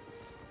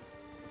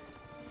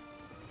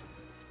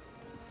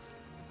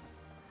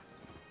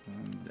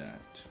 And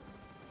that.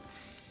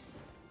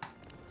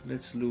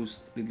 Let's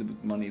lose a little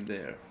bit money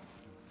there.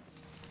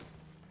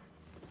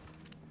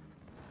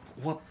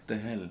 What the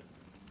hell?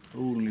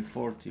 Only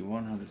 40,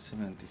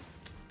 170.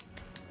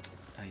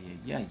 Ay,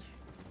 ay, ay.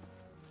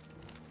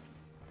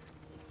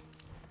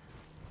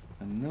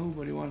 And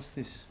nobody wants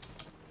this.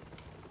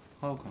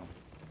 How come?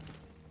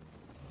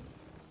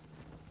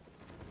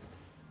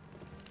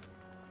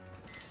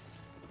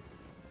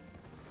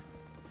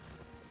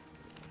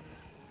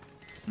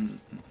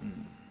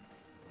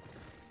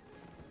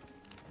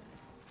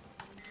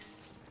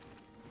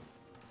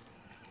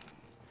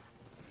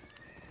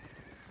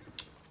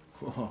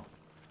 Whoa.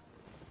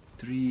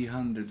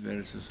 300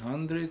 versus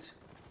 100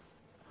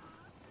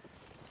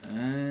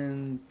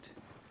 and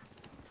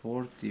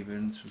 40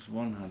 versus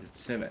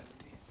 170.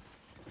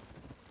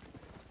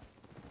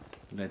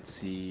 Let's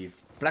see if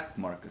black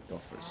market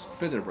offers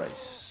better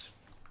price.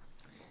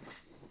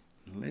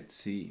 Let's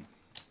see.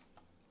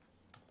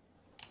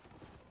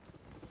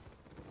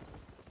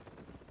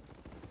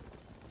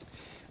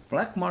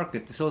 Black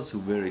market is also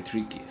very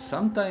tricky.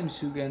 Sometimes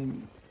you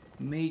can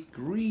make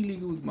really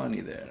good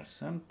money there,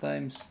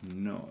 sometimes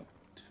not.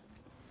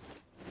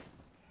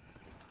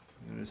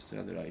 Where is the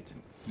other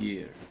item?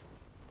 Here.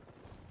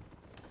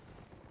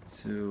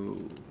 So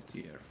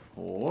tier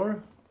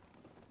 4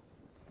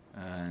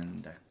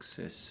 and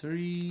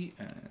accessory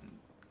and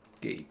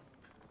cape.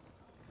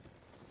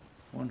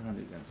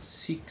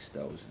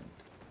 106,000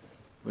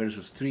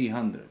 versus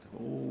 300.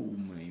 Oh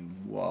my,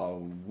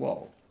 wow,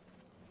 wow.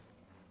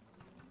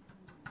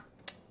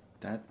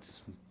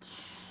 That's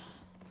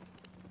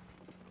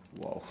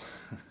wow.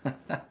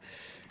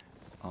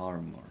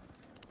 Armor.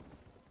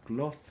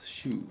 Cloth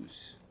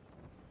shoes.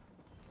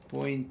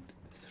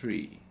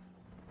 0.3.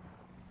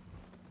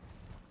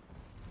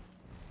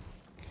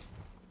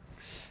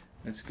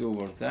 Let's go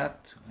over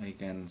that. I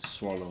can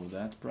swallow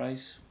that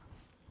price.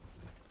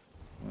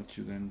 What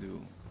you can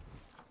do?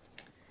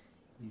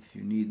 If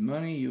you need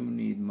money, you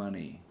need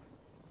money.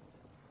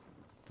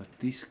 But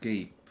this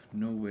cape,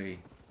 no way.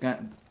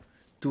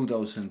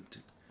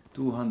 2,000,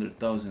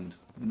 200,000.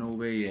 No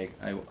way.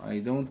 I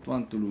don't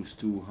want to lose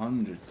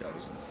 200,000.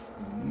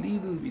 A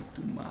little bit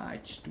too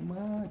much. Too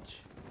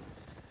much.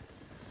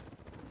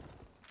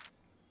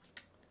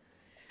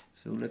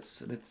 So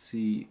let's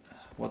see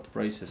what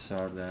prices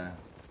are the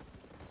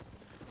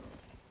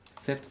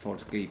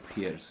Thetford cape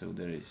here. So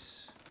there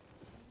is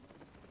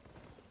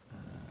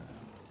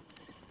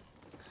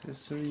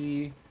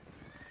accessory,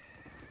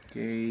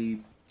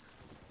 cape,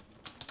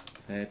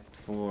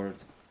 Thetford.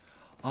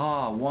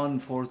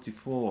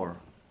 144.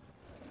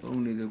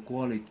 Only the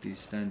quality is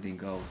standing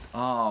out.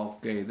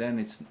 Okay, then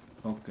it's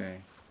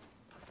okay.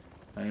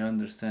 I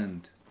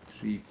understand.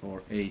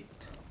 348.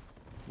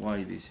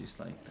 Why this is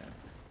like that.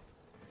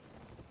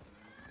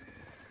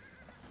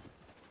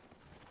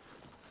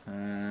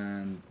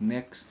 And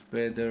next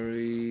better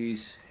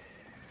is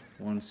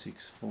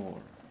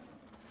 164.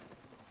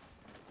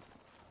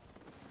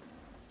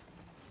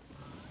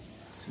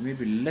 So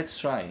maybe let's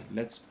try.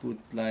 Let's put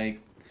like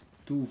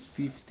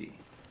 250.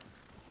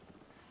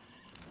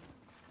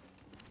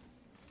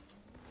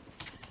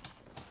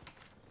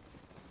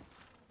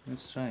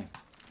 Let's try.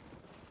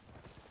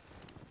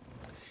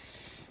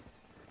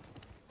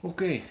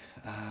 Okay.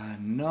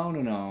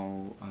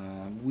 No.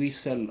 We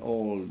sell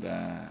all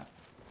the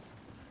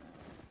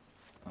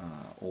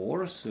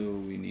ore, so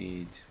we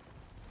need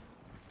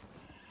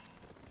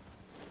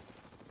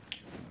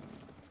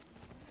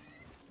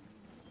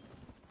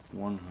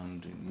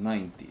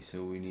 190,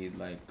 so we need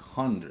like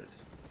 100.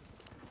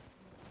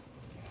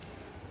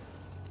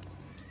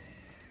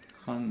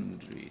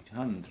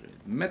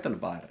 100 metal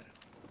bar.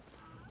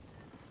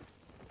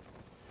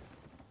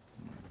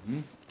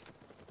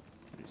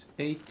 There's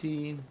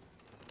 18,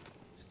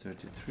 it's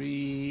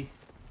 33,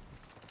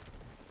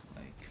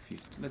 like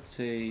 50. Let's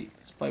say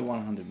let's buy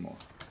 100 more.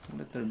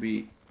 Let there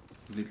be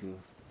a little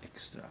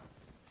extra.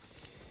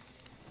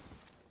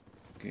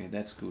 Okay,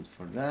 that's good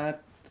for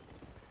that.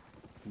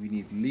 We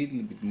need a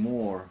little bit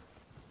more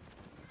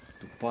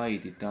to buy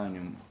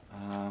titanium,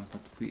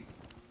 but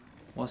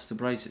what's the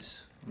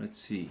prices? Let's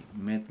see.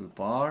 Metal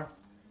bar,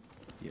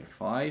 tier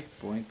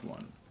 5.1,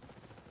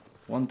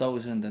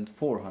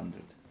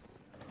 1,400.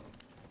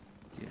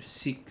 Tier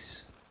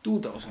 6,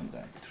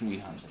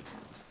 2,300.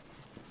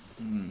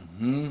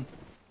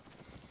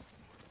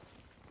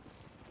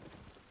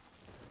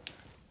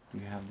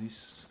 We have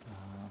this.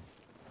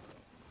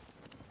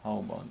 How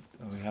about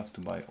we have to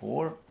buy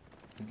ore?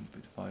 A little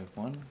bit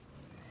 5.1.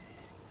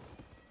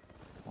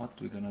 What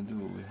we're gonna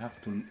do? We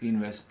have to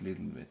invest a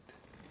little bit.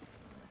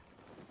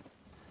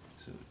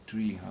 So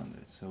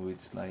 300. So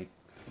it's like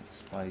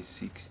let's buy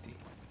 60.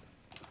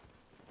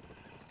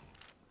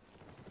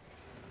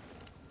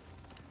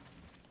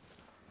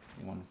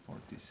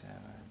 57.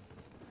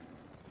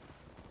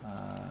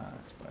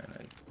 Let's buy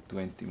like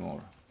 20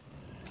 more.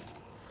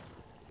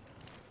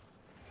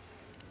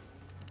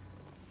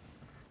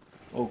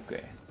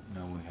 Okay,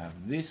 now we have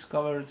this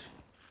covered.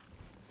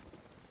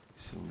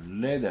 So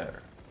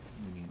leather,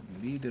 we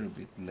need a little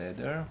bit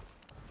leather.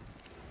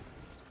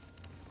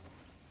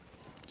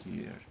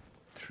 Tier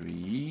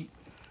 3.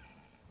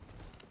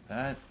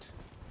 That.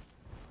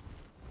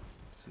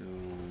 So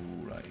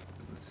like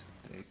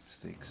let's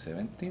take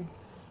 70.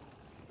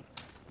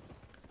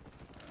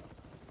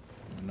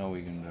 Now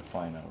we can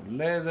refine our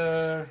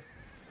leather.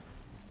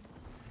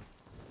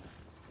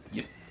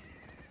 Yep.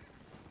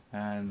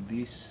 And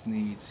this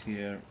needs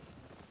here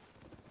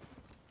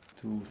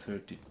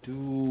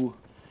 232.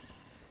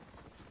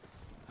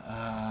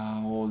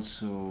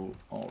 Also,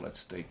 oh,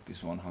 let's take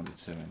this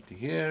 170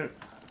 here.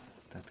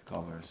 That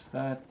covers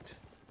that.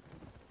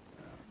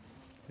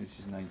 This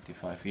is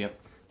 95. Yep.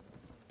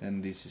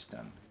 Then this is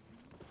done.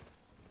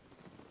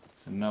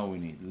 So now we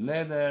need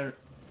leather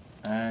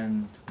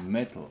and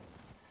metal.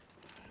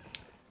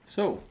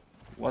 So,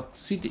 what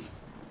city?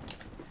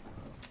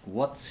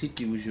 What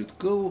city we should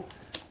go?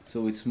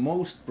 So it's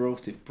most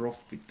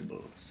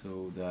profitable.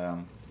 So the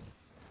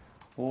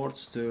Port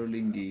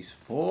Sterling is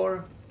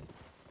for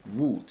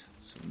wood,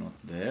 so not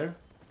there.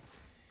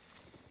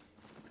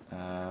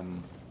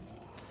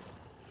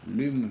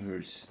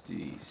 Lyndhurst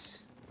is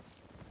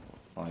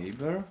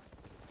fiber.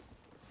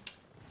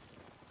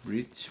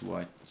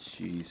 Bridgewatch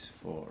is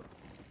for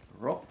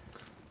rock.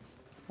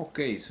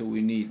 Okay, so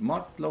we need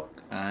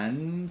Matlock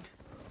and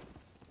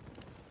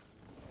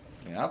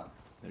yep,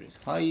 there is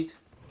Hyde,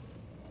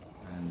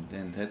 and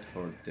then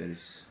Thetford there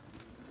is,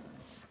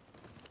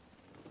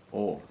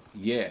 oh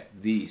yeah,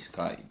 these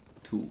guy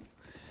too.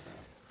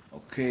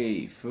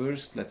 Okay,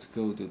 first let's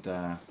go to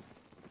the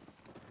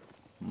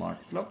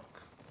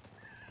Matlock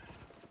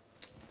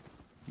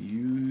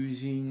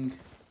using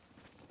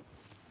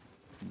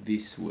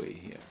this way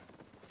here.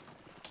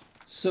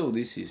 So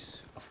this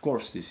is, of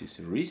course, this is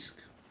a risk.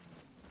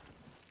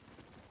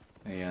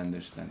 I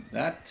understand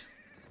that.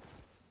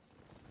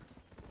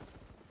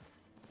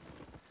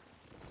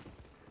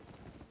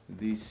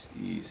 This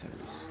is a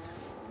risk.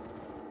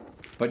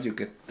 But you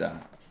get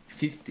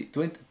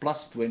 20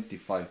 plus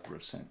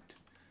 25%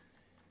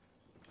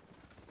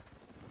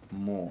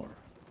 more.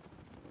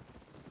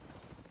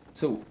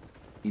 So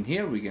in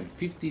here we get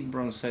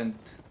 15%,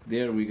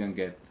 there we can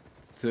get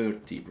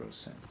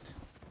 30%.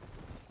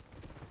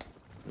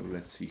 So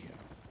let's see here.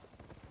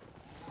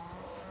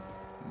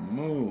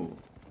 Move.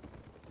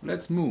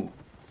 Let's move.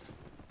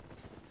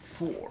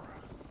 4.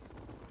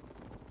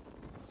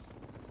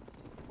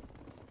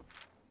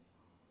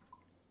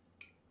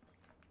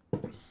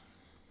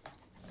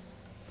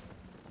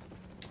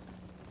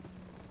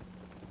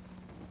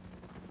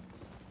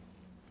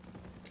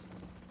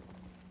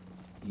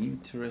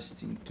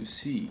 Interesting to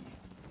see.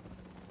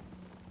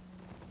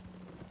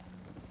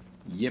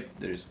 Yep,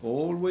 there is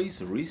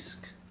always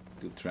risk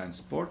to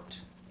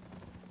transport.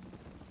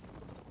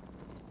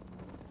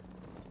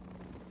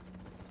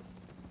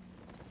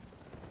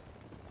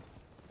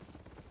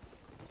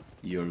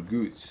 Your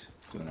goods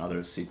to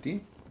another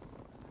city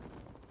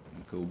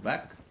and go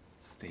back,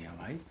 stay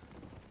alive.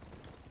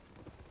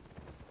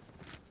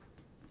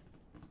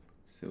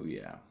 So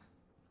yeah.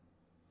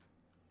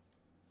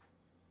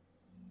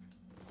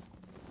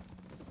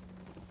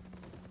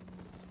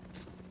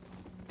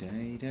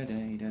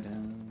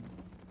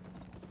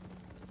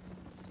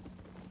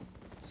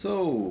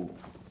 So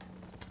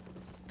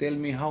tell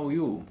me how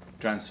you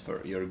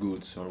transfer your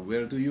goods, or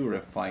where do you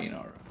refine,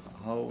 or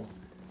how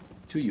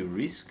do you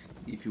risk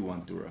if you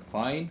want to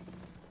refine,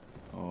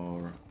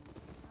 or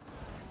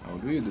how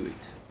do you do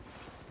it?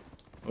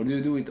 Or do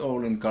you do it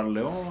all in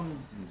Carleon,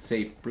 in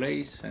safe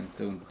place, and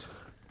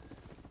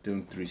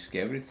don't risk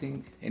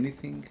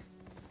anything?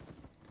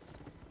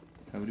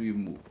 How do you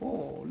move?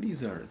 Oh,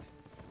 lizard.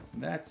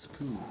 That's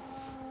cool.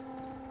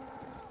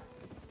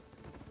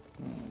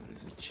 Oh,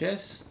 there's a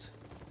chest.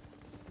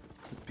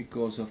 But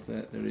because of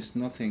that, there is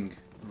nothing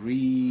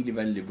really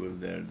valuable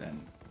there,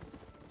 then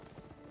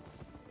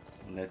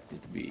let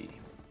it be.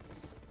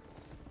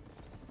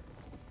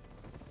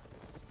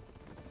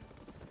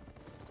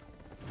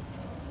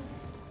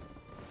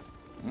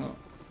 Oh,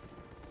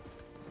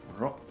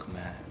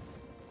 Rockman.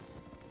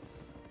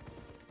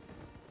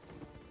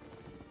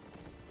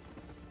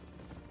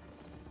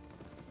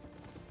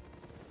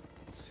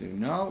 So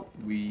now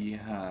we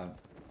have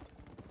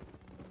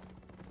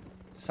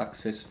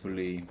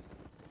successfully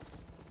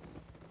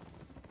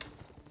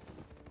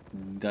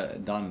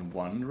done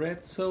one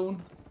red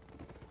zone.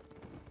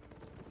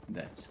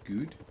 That's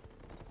good.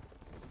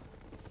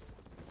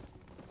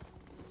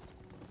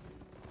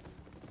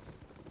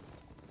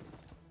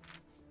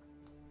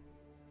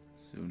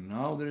 So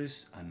now there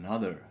is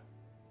another,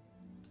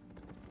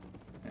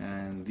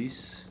 and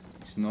this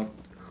is not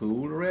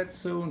whole red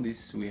zone.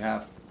 This we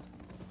have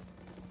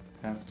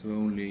to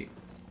only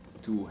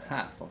do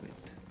half of it.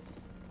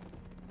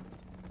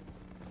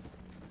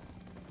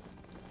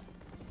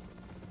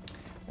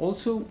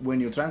 Also, when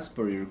you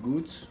transfer your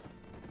goods,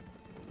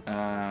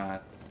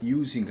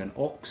 using an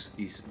ox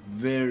is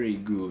very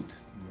good,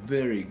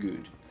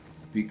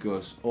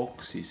 because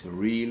ox is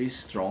really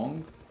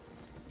strong,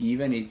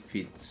 even if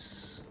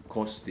it's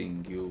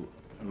costing you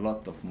a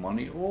lot of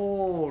money.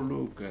 Oh,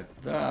 look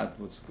at that,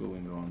 what's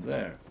going on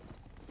there.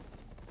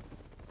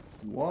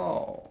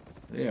 Wow,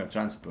 they are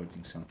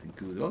transporting something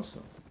good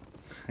also.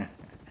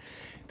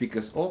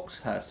 Because ox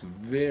has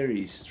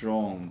very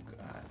strong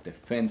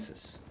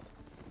defenses.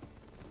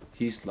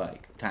 He's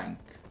like tank.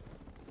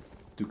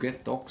 To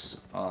get ox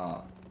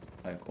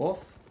like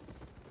off,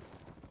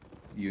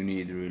 you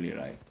need really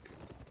like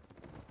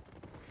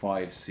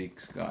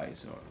 5-6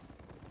 guys or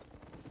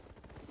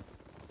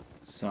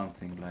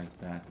something like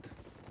that.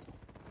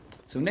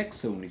 So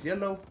next zone is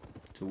yellow.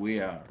 So we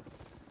are,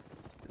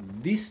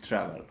 this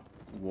travel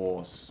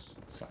was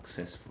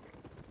successful.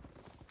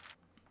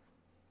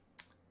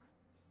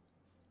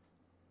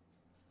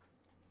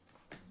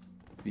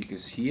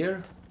 Because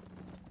here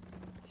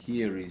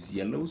is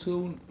yellow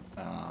zone.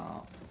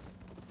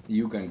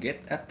 You can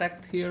get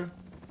attacked here,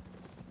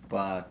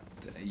 but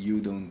you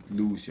don't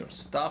lose your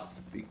stuff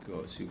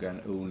because you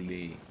can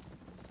only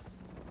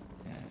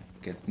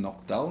get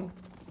knocked down.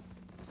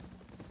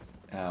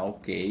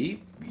 Okay,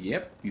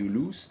 yep, you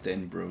lose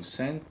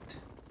 10%.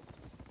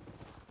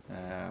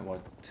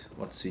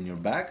 What's in your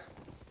bag?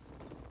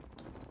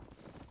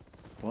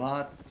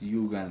 But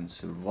you can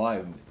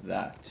survive with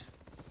that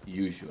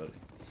usually.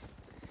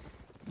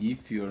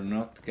 If you're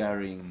not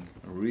carrying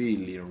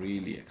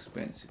really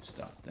expensive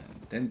stuff, then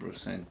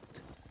 10%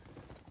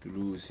 to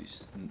lose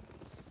is,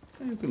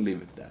 you can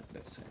live with that,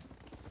 let's say.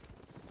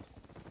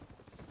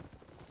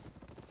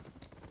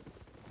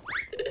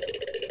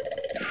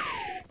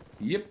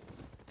 Yep,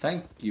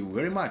 thank you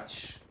very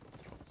much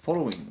for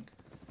following.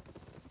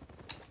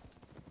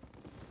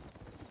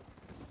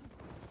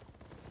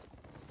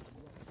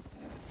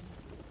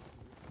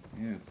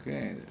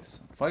 Okay, there's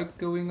some fight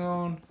going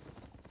on.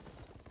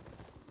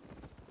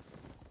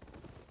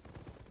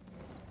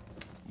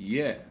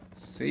 Yeah,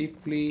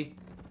 safely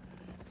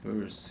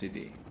first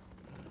city.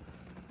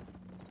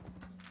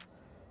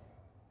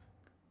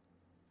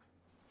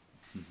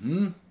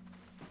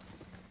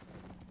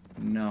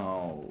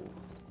 Now,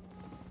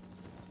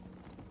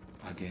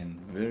 again,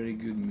 very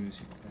good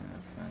music,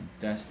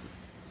 fantastic.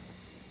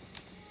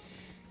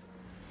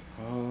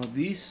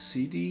 This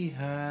city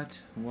had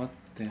what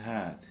they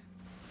had.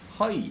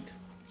 Hide.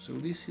 So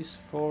this is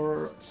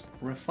for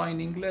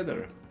refining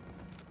leather.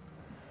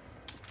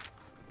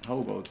 How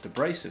about the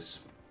prices?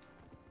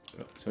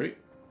 Oh, sorry.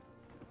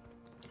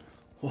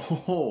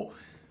 Oh,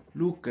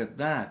 look at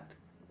that.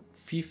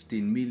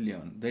 15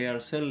 million. They are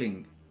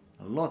selling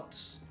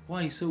lots.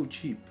 Why so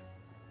cheap?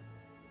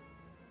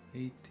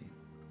 18.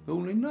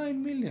 Only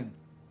 9 million.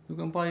 You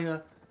can buy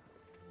a...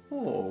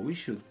 Oh, we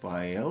should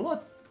buy a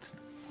lot.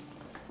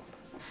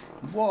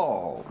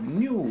 Wow,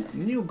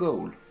 new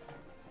goal.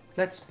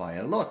 Let's buy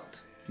a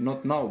lot.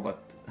 Not now,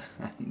 but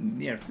in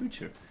near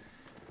future.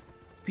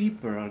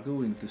 People are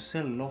going to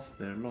sell off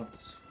their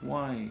lots.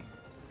 Why?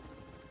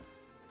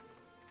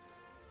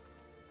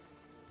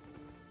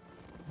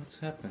 What's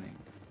happening?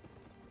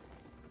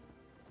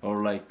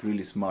 Or like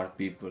really smart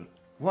people.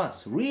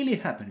 What's really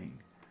happening?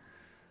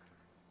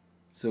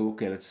 So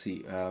okay, let's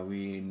see.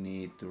 We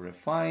need to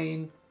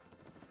refine.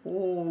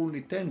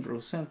 Only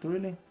 10%,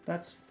 really?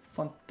 That's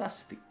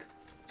fantastic.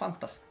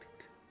 Fantastic.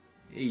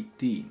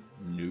 18.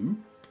 Nope.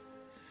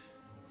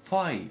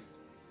 5%.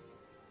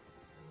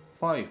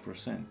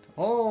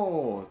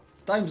 Oh,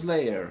 Time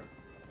Slayer.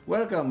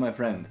 Welcome, my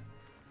friend.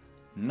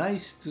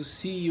 Nice to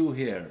see you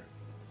here.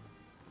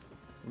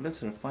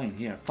 Let's refine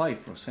here.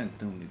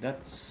 5% only.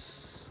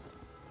 That's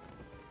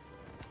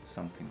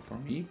something for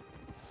me.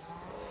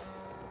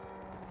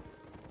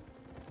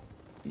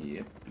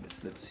 Yep.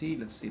 Let's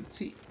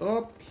see.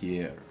 Up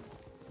here.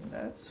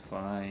 That's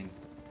fine.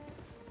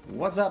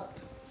 What's up?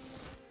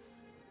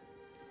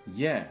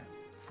 Yeah.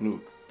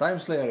 Look, Time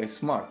Slayer is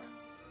smart.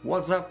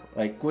 What's up?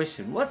 Like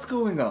question. What's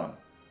going on?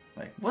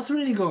 Like what's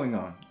really going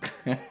on?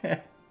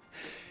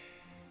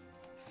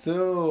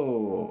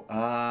 So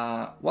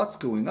what's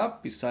going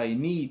up is I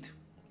need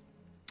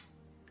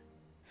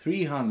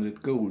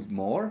 300 gold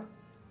more,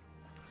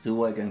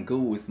 so I can go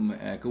with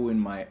go in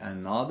my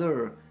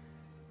another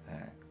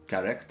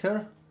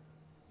character,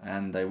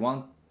 and I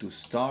want to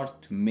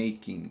start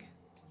making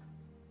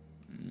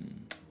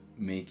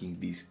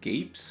these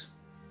capes,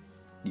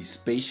 these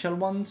special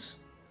ones,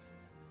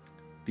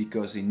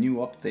 because in new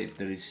update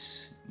there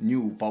is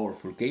new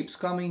powerful capes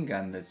coming,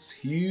 and that's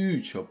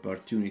huge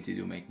opportunity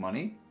to make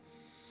money.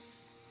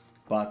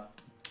 But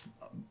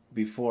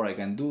before I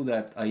can do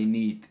that, I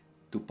need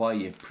to buy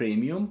a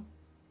premium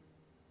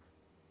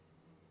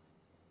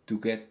to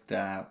get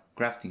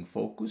crafting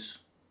focus.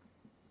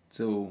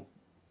 So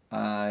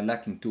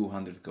lacking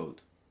 200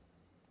 gold.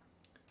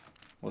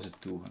 Was it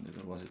 200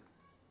 or was it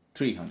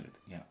 300?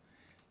 Yeah.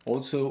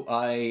 Also,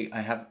 I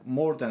have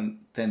more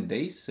than 10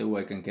 days, so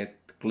I can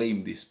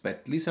claim this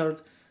pet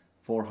lizard,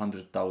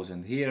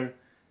 400,000 here.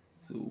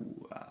 So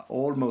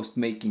almost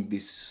making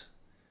this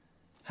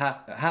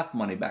half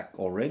money back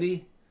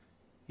already.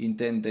 in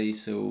 10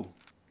 days, so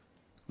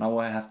now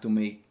I have to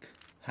make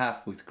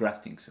half with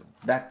crafting, so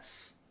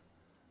that's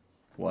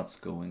what's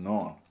going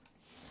on.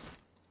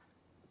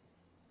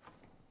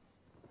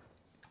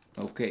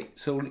 Okay,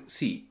 so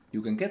see,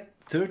 you can get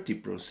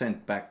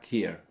 30% back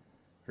here,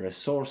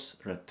 resource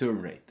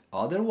return rate.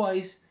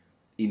 Otherwise,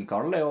 in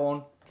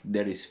Carleon,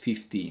 there is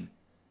 15.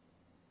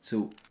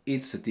 So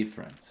it's a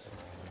difference.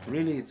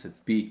 Really, it's a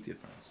big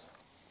difference.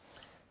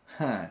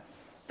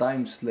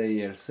 Time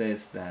Slayer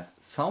says that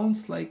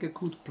sounds like a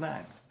good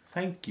plan.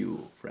 Thank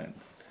you, friend.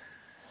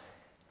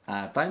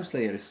 Time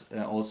Slayer is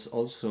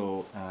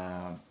also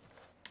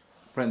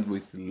friend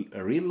with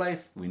real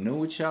life. We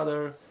know each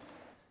other.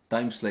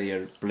 Time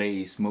Slayer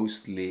plays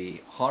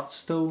mostly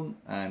Hearthstone,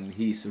 and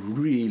he's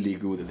really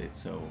good at it.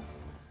 So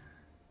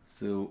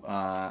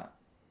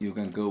you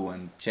can go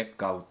and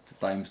check out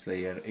Time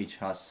Slayer. H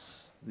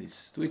has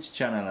this Twitch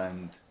channel,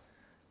 and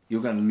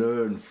you can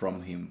learn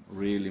from him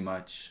really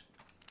much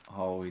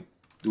how it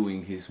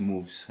doing his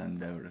moves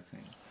and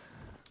everything.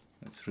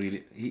 It's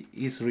really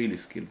he's really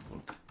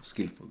skillful.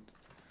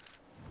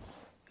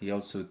 He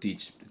also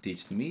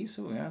teached me,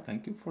 so yeah,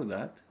 thank you for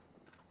that.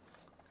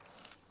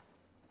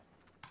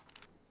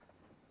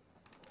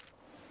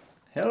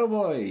 Hello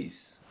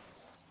boys!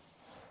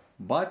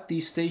 Batty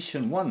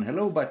Station 1.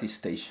 Hello Batty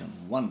Station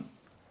 1.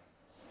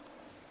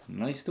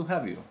 Nice to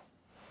have you.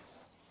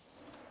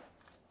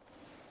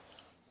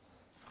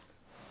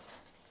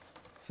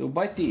 So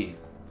Batty,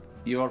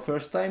 your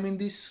first time in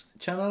this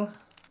channel?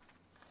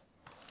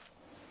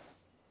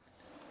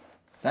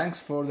 Thanks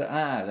for the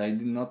ad. I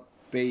did not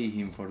pay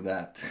him for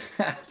that.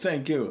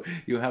 Thank you.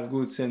 You have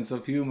good sense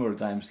of humor,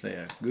 Time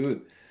Slayer.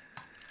 Good.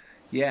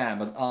 Yeah,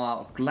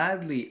 but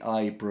gladly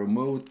I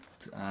promote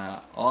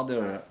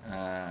other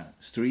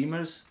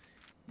streamers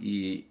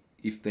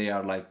if they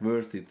are like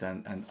worth it,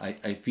 and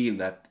I feel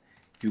that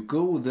if you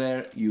go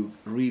there you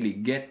really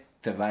get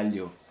the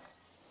value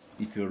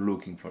if you're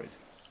looking for it.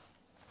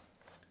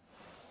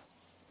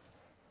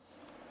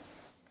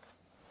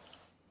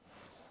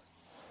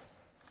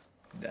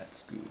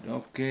 That's good.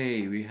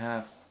 Okay, we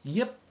have,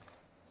 yep,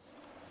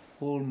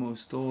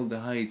 almost all the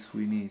heights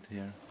we need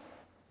here.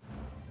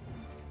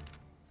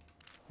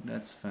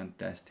 That's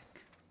fantastic.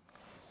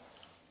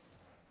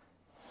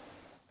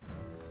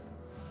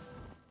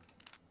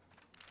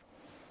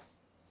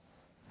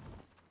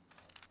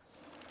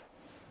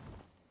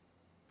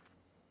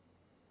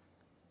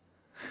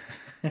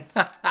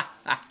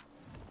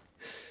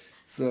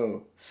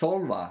 So,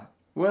 Solva,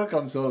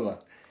 welcome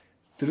Solva.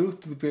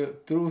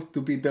 Truth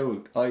to be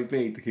told, I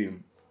paid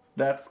him.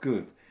 That's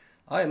good.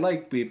 I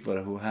like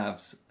people who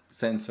have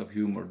sense of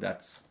humor.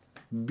 That's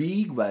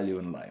big value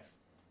in life.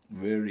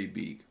 Very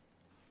big.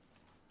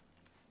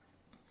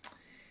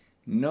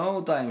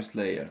 No, Time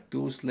Slayer. 2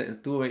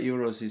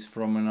 euros is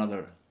from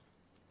another.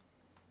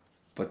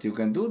 But you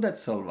can do that,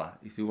 Solva,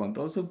 if you want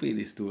also be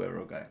this 2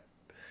 euro guy.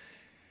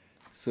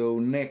 So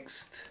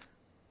next,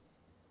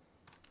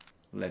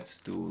 let's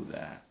do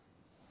the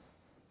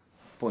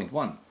point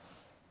 1.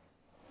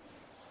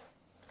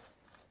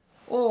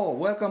 Oh,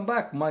 welcome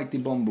back, Mighty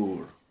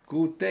Bombour.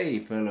 Good day,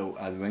 fellow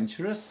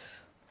adventurers.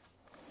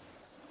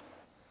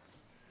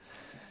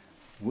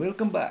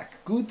 Welcome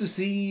back. Good to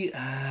see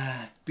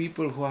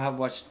people who have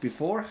watched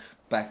before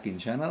back in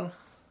channel.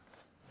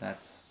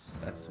 That's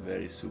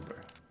very super.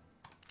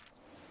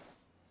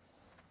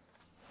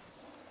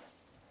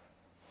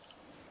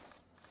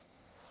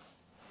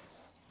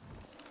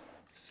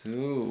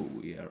 So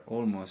we are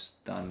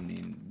almost done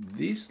in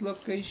this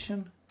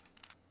location.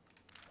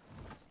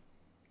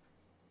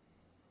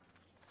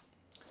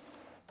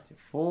 Tier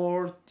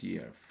 4,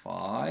 tier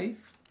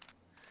 5.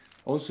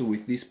 Also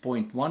with this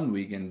point 1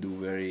 we can do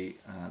very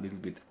little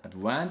bit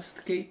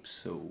advanced capes,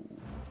 so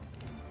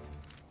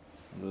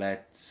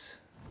let's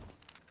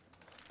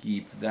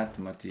keep that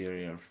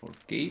material for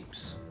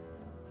capes,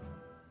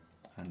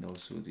 and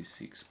also this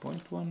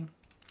 6.1.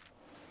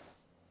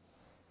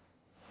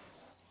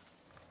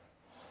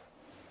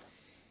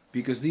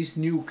 Because these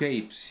new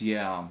capes,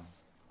 yeah,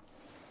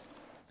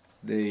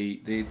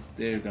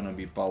 they're gonna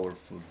be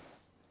powerful,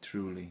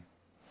 truly.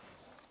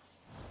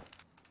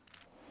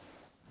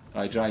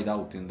 I tried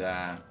out in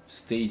the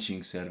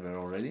staging server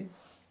already.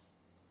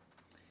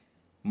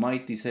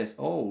 Mighty says,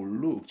 "Oh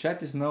look,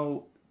 chat is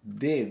now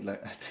dead."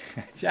 Like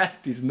chat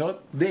is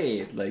not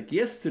dead like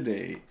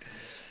yesterday.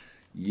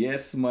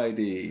 Yes,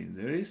 Mighty,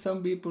 there is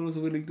some people who's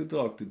willing to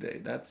talk today.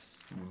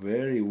 That's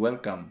very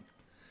welcome.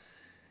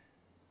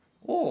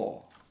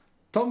 Oh,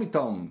 Tommy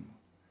Tom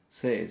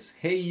says,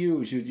 "Hey,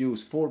 you should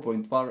use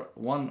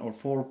 4.1 or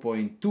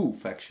 4.2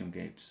 faction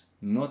capes,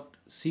 not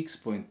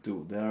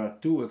 6.2. They are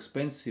too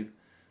expensive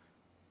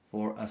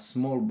for a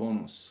small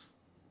bonus."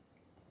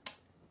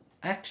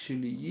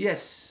 Actually,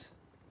 yes,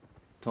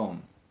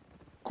 Tom.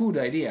 Good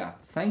idea.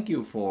 Thank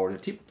you for the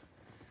tip.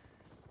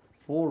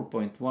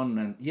 4.1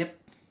 and yep,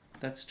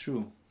 that's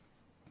true.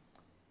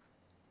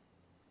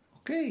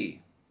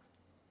 Okay.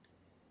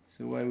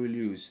 So I will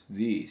use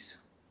these.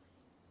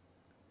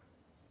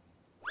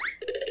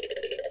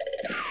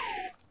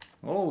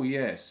 Oh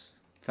yes,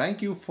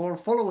 Thank you for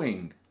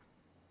following.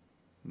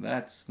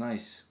 That's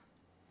nice.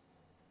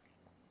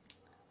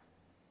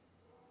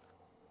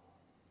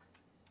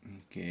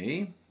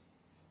 Okay.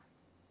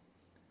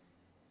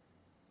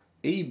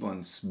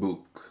 Avon's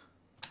book.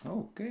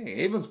 Okay,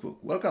 Avon's book.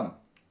 Welcome.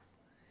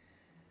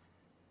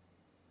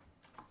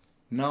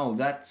 Now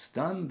that's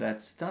done,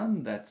 that's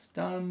done, that's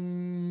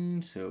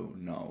done. So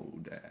now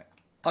the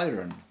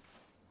iron.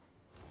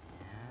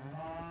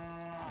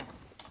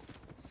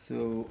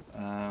 So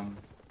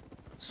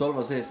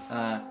Solva says,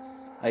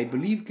 I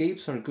believe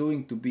capes are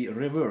going to be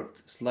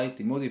reworked,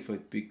 slightly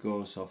modified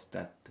because of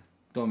that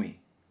Tommy.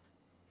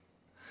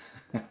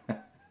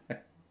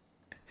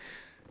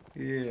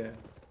 Yeah.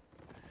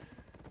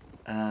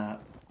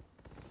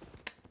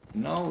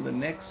 Now the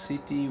next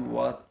city,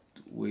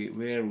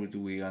 where would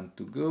we want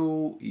to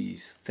go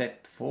is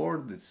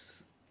Thetford.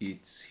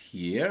 It's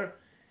here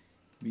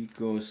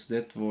because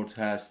Thetford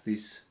has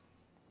this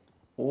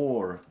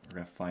ore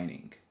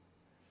refining.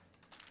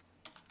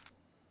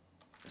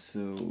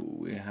 So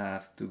we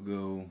have to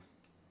go.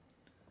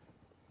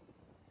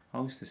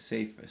 How's the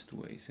safest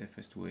way?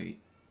 Safest way,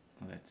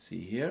 let's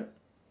see here.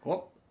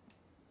 Oh,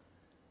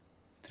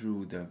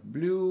 through the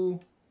blue,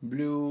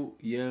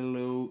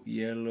 yellow,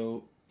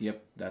 yellow.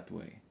 Yep, that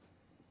way.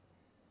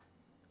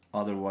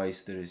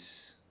 Otherwise there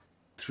is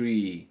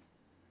 3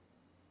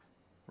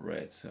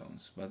 red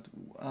zones. But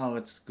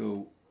let's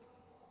go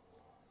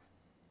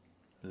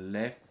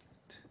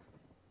left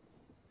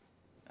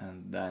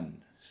and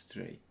then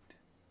straight.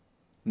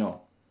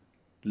 No,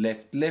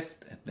 left,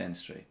 and then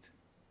straight.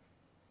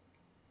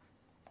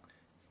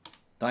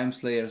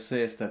 Timeslayer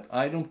says that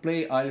I don't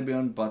play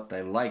Albion, but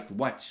I like to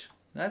watch.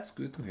 That's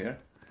good to hear.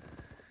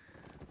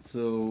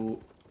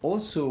 So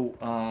also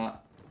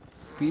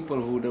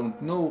people who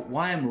don't know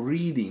why I'm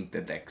reading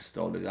the text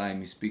all the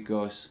time is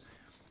because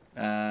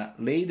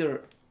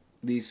later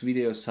these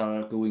videos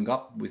are going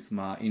up with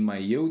in my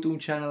YouTube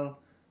channel,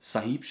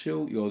 Sahiib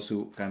Show. You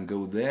also can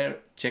go there,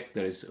 check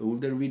there is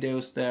older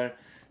videos there.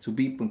 So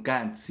people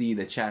can't see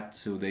the chat,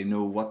 so they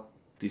know what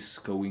is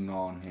going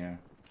on here.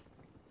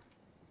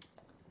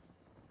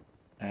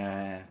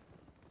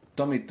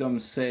 Tommy Tom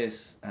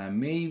says,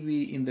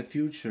 maybe in the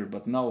future,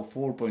 but now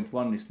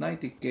 4.1 is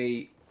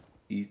 90k.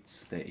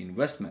 It's the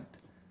investment,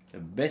 the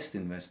best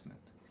investment.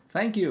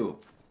 Thank you,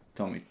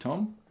 Tommy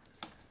Tom.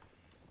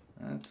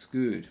 That's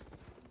good.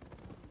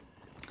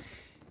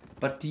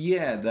 But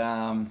yeah,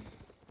 the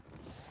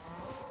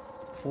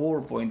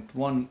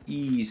 4.1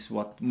 is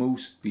what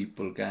most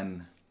people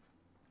can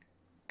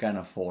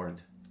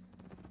afford.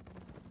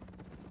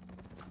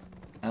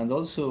 And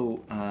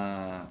also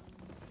I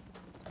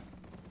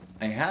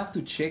have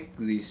to check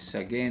this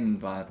again,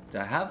 but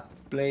I have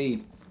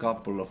played a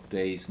couple of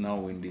days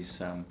now in this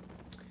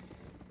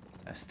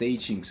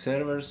staging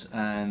servers,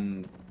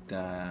 and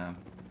the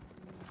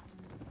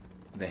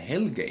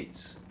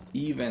Hellgates,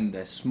 even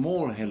the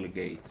small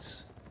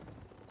Hellgates,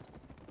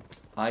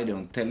 I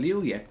don't tell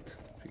you yet,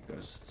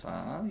 because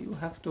you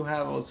have to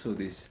have also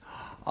this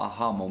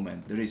aha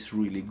moment. There is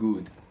really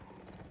good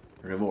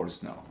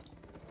rewards now.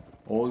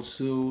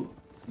 Also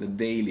the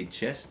daily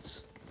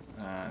chests,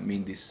 I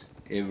mean this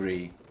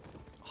every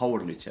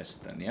hourly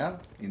chest then, yeah,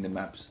 in the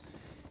maps.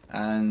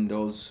 And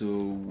also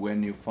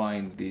when you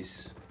find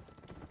these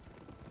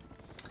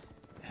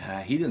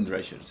hidden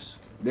treasures,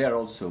 they are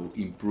also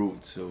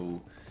improved.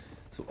 So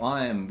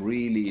I am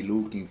really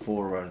looking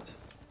forward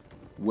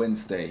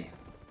Wednesday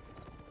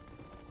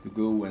to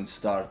go and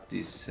start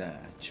this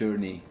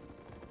journey,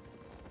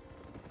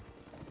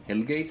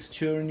 Hellgates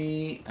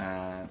journey,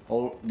 and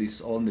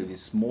only the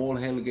small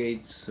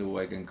Hellgates, so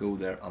I can go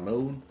there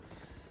alone,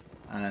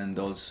 and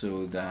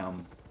also the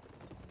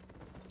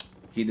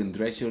hidden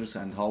treasures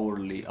and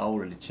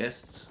hourly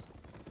chests.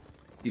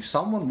 If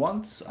someone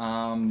wants,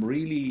 I'm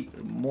really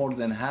more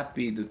than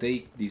happy to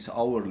take these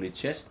hourly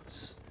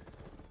chests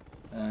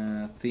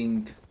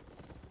thing,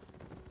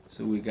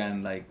 so we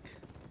can like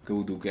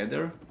go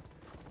together,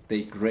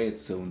 take red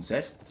zone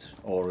chests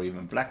or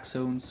even black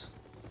zones.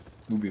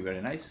 Would be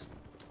very nice.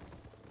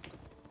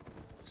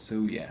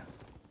 So yeah.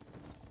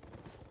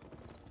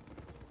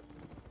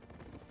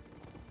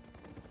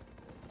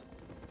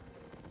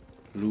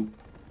 Look,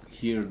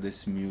 hear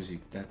this music.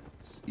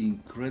 That's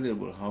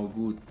incredible how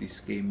good this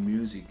game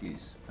music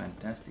is.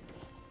 Fantastic.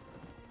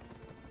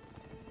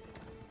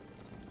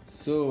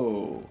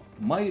 So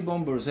Mighty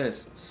Bomber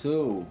says,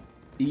 so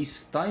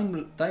is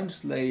Time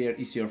Slayer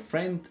is your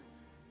friend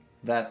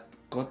that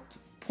got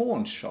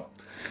pawn shop?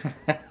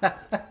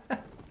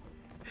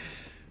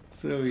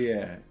 So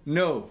yeah,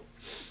 no,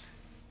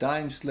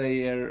 Time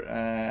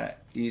Slayer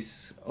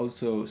is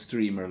also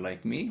streamer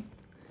like me.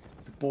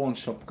 The pawn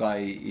shop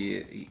guy,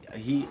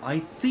 I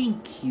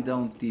think he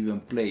don't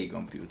even play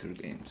computer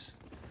games,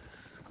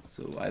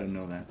 so I don't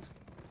know that.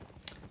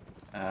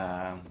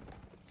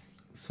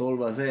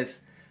 Solva says,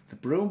 the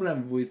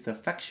problem with the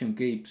faction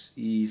capes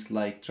is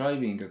like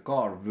driving a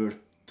car worth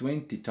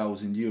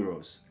 20,000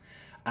 euros.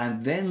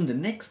 And then the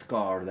next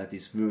car that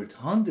is worth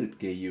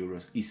 100k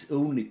euros is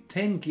only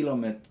 10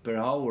 kilometers per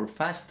hour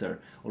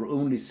faster, or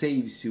only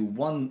saves you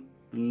 1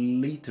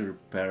 liter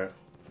per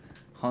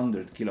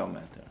 100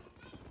 kilometer.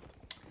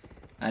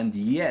 And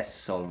yes,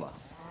 Solva,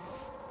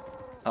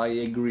 I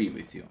agree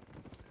with you.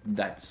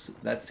 That's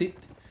it.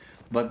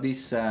 But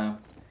this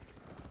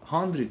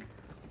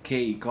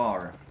 100k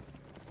car,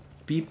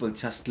 people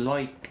just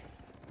like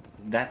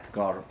that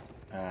car.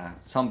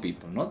 Some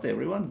people, not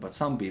everyone, but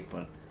some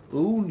people,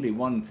 only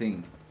one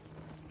thing,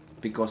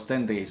 because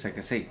then they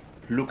can say,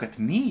 look at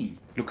me,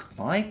 look at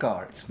my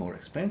car, it's more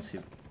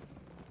expensive.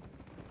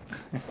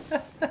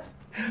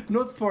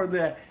 Not for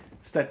the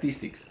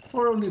statistics,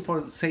 for only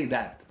for say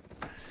that.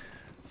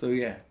 So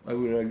yeah, I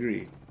will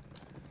agree.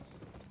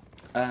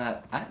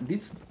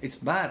 It's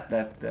bad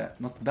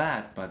that, not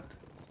bad, but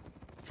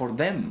for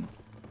them,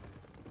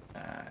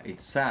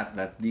 it's sad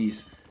that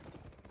these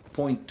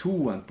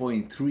 0.2 and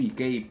 0.3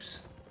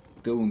 capes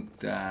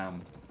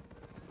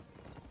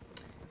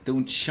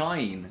don't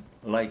shine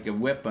like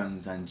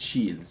weapons and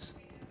shields.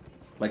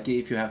 Like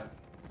if you have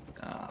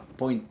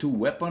 0.2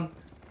 weapon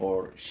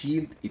or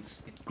shield,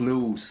 it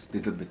glows a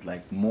little bit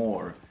like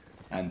more,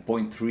 and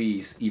 0.3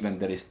 is even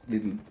there is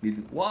little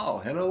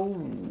wow, hello,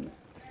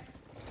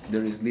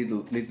 there is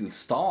little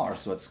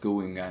stars what's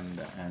going,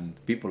 and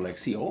people like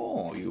see,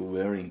 oh, you're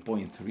wearing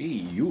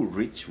 0.3, you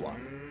rich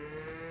one.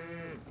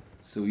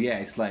 So yeah,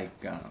 it's like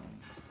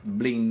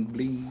bling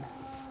bling.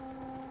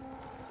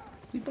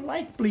 People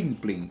like bling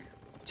bling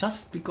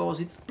just because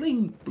it's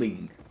bling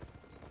bling,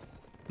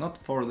 not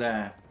for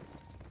the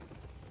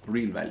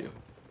real value.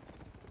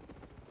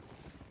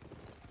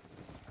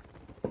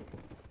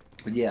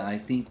 But yeah, I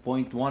think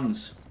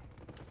 0.1s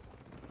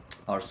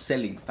are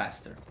selling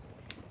faster.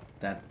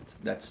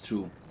 That's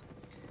true,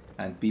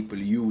 and people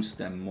use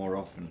them more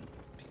often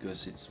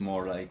because it's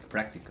more like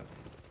practical.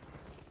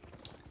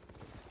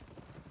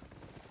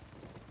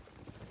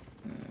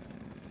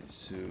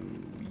 So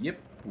yep,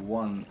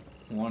 one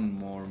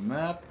more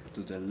map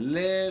to the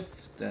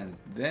left, and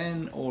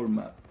then all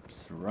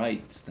maps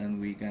right. Then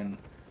we can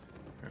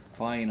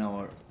refine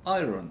our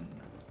iron.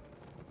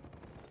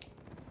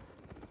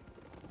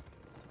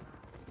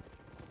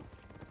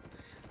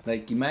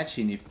 Like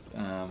imagine if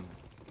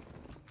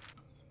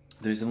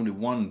there is only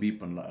one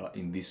weapon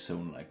in this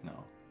zone like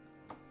now.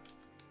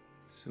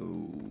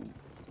 So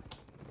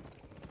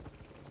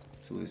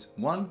it's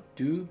 1,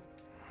 2,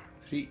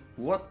 3.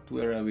 What?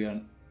 Where are we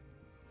on?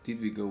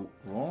 Did we go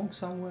wrong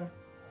somewhere?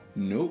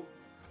 Nope.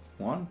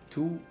 1,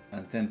 2,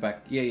 and then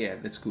back. Yeah,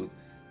 that's good.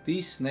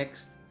 This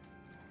next,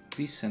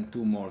 this and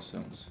 2 more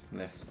zones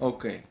left.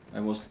 Okay,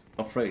 I was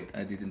afraid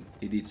I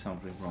did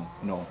something wrong.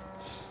 No.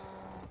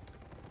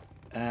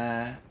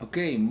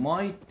 Okay,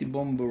 Mighty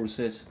Bomber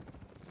says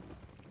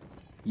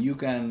you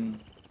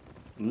can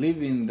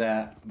live in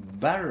the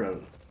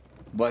barrel,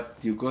 but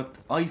you got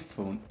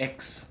iPhone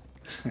X.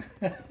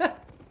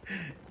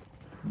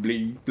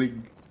 Bling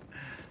bling.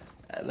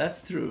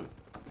 That's true.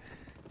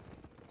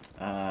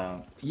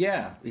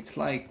 Yeah, it's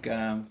like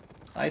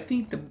I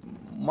think the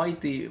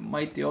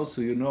mighty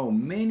also, you know,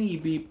 many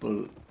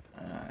people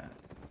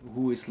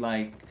who is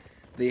like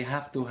they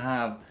have to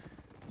have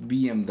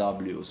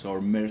BMWs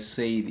or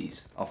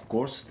Mercedes, of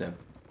course the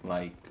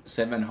like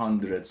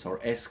 700s or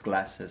S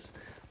classes,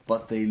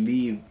 but they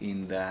live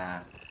in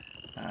the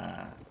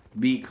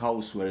big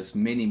house where there's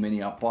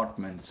many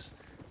apartments,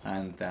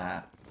 and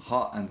the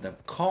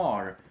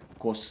car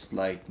costs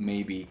like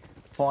maybe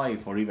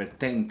 5 or even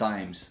 10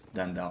 times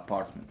than the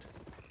apartment.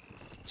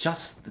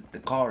 Just that the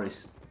car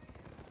is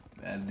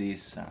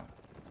this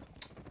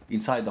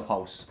inside the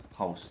house.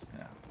 Yeah,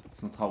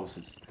 it's not house.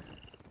 It's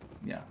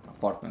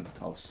apartment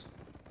house.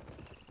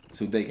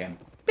 So they can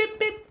beep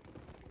beep.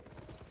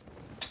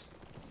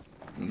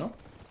 No,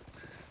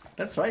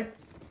 that's right.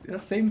 Yeah,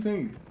 same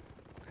thing.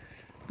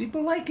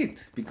 People like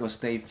it because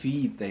they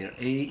feed their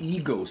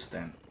egos.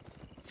 Then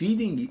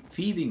feeding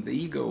the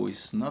ego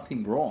is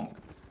nothing wrong.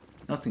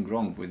 Nothing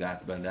wrong with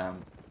that, but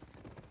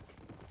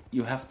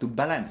you have to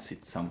balance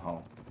it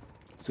somehow,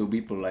 so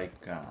people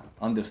like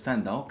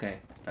understand.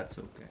 Okay, that's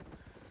okay.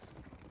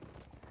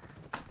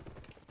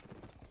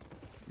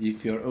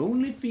 If you're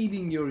only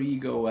feeding your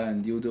ego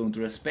and you don't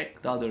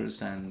respect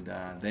others, and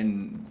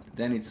then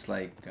it's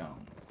like,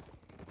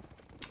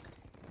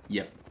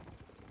 yep.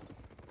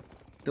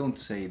 Don't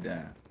say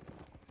the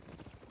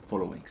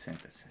following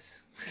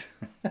sentences.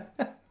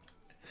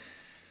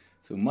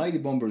 So Mighty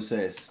Bomber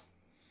says,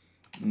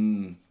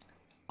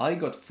 I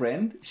got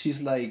friend,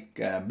 she's like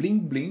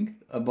bling bling,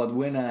 but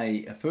when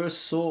I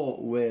first saw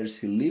where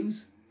she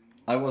lives,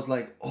 I was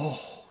like,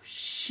 oh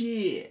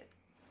shit,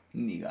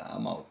 nigga,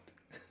 I'm out.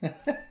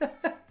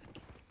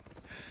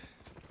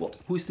 What?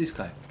 Who is this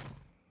guy?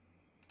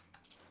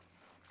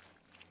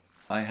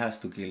 I has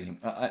to kill him.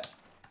 I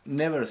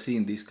never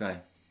seen this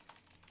guy.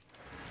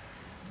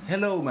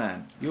 Hello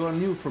man, you are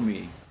new for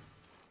me.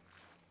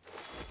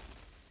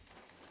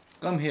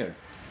 Come here,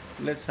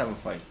 let's have a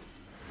fight.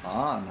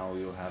 Ah, now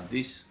you have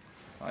this.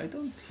 I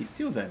don't hit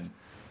you then.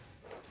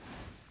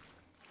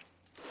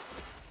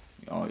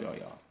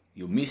 Yeah.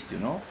 You missed, you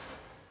know?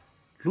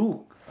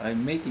 Look,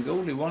 I'm making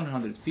only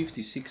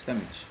 156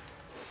 damage.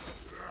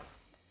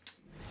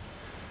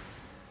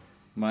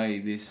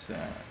 This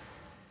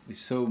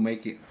so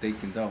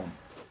taken down.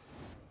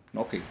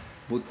 Okay,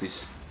 put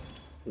this.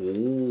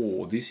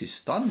 Oh, this is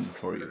stun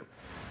for you.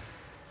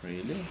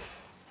 Really?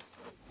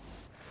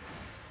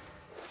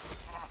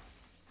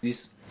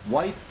 This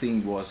white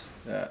thing was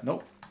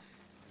no.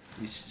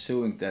 It's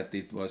showing that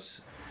it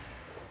was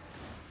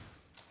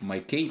my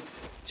cape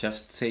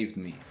just saved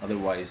me.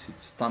 Otherwise,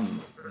 it's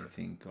stun, I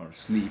think, or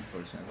sleep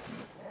or something.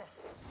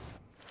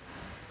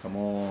 Come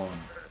on,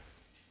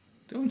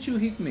 don't you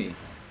hit me?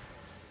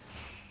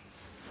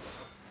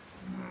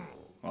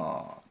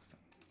 Oh,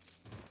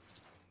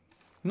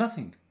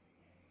 nothing.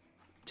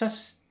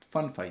 Just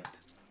fun fight.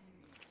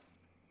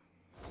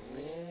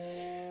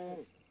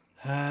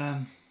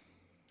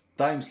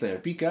 Time Slayer,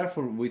 be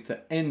careful with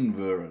the N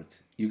word.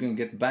 You can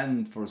get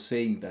banned for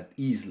saying that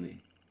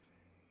easily.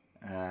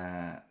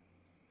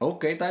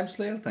 Okay, Time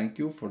Slayer, thank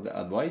you for the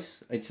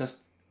advice. I just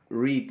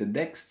read the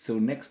text, so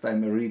next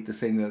time I read the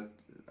same that.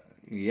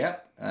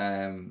 Yep.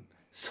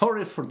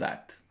 Sorry for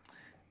that.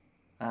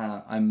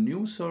 I'm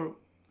new, so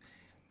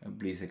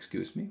please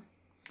excuse me.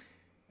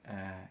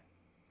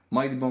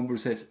 Mighty Bomber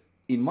says,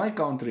 in my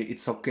country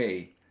it's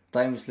okay.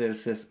 Time Slayer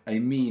says, I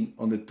mean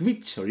on the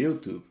Twitch or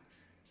YouTube.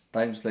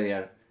 Time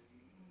Slayer,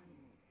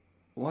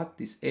 what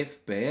is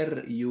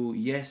FPR? You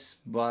yes,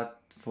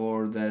 but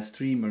for the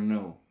streamer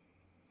no.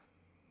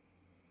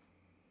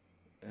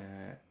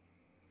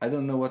 I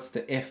don't know what's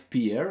the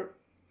FPR.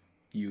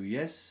 You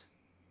yes,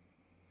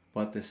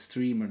 but the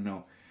streamer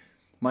no.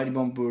 Mighty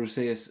Bomber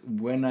says,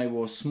 when I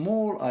was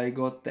small I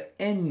got the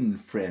N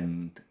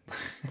friend.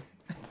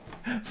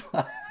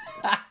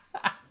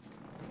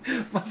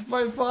 But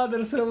my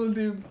father sold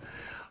him.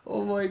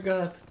 Oh my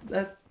god,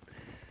 that.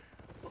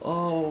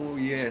 Oh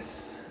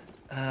yes.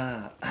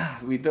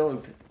 We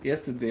don't.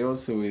 Yesterday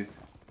also with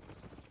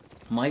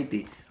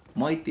Mighty.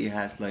 Mighty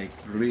has like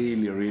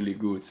really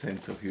good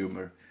sense of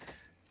humor.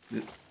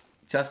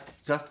 Just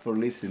for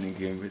listening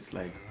him, it's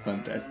like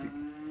fantastic.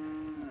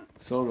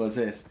 Solva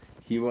says,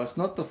 he was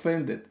not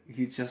offended.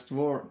 He just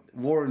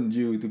warned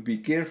you to be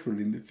careful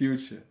in the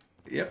future.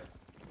 Yep,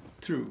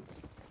 true.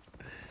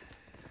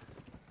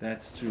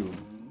 That's true.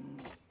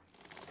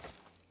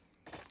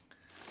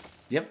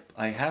 Yep,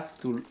 I have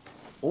to.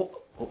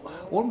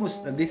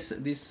 Almost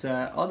this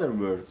other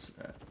words,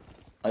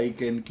 I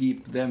can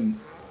keep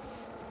them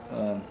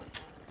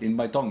in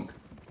my tongue.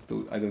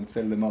 I don't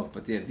sell them out,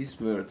 but yeah, this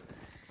word,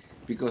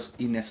 because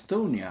in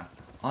Estonia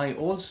I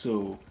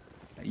also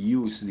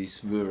use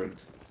this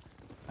word,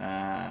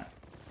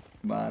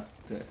 but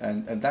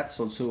and that's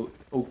also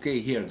okay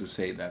here to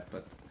say that,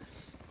 but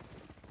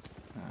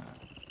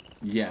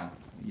yeah,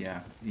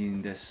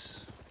 in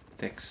this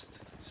text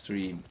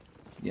stream,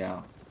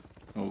 yeah,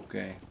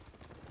 okay.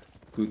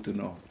 Good to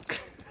know.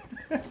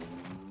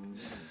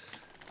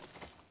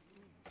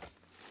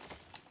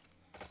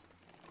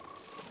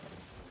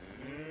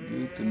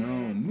 Good to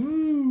know.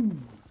 Moo!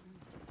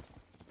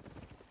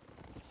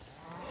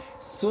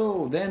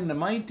 So then,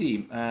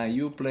 Mighty,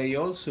 you play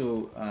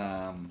also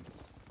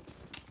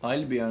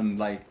Albion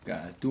like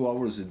 2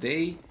 hours a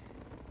day.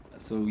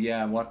 So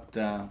yeah, what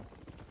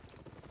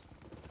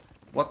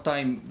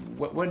time?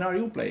 When are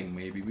you playing?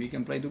 Maybe we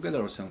can play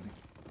together or something.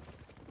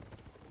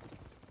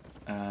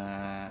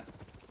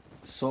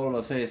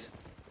 Solva says,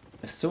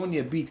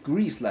 Estonia beat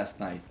Greece last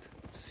night,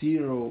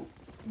 0-1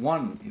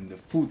 in the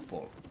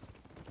football.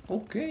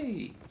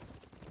 Okay,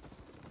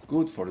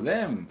 good for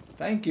them.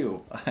 Thank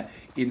you.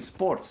 In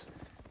sports,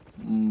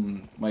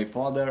 my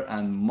father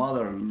and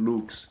mother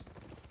looks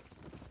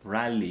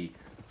rally,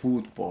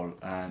 football,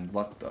 and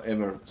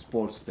whatever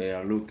sports they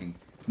are looking.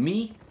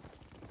 Me,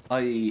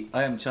 I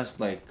am just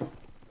like,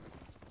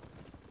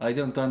 I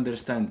don't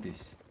understand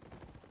this.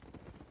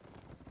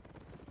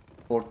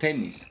 Or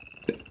tennis.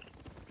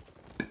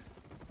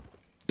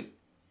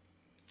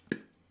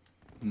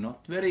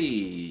 Not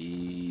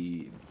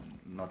very.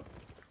 Not.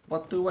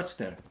 What to watch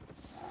there?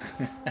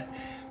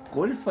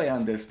 Golf I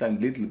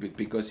understand little bit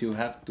because you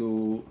have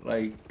to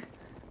like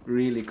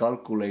really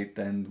calculate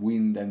and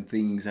wind and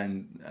things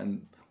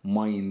and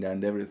mind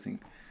and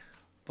everything.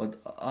 But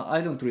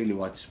I don't really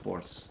watch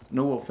sports.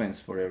 No offense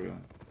for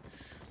everyone.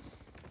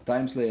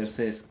 Time Slayer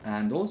says,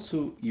 and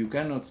also you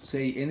cannot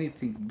say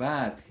anything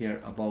bad here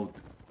about.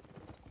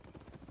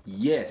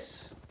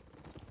 Yes,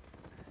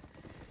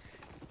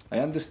 I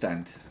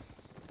understand.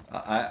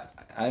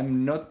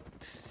 I'm not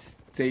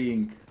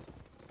saying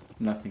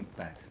nothing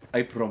bad.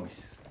 I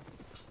promise.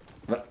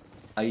 But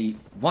I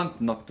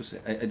want not to say.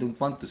 I don't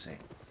want to say.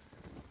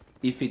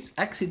 If it's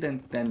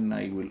accident, then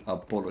I will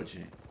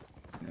apologize.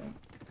 You know.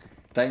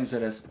 Time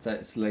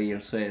Slayer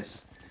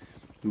says,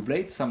 you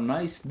played some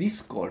nice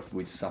disc golf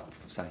with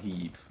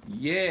Sahiib.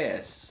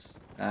 Yes,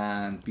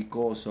 and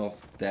because of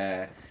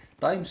the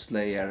Time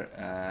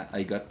Slayer,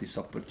 I got this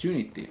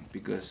opportunity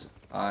because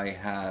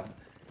I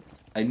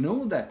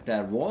know that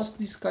there was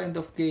this kind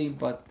of game,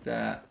 but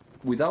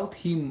without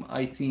him,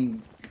 I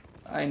think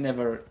I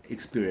never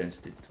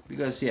experienced it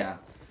because yeah,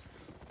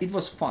 it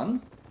was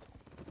fun.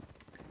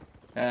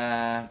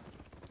 But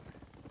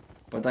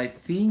I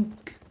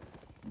think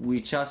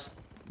we just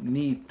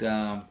need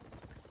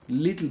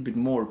little bit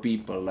more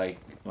people,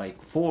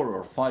 like 4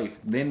 or 5,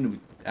 then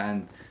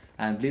and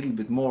little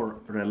bit more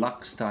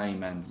relaxed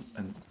time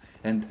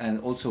and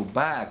also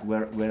bag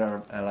where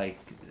are like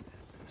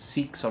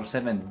 6 or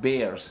 7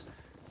 bears,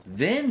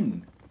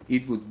 then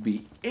it would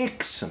be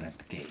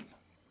excellent game.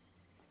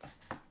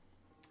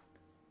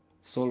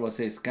 Solva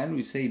says, can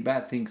we say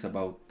bad things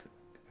about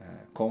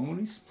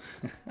communism?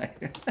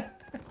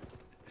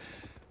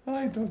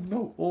 I don't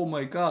know. Oh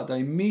my god,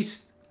 I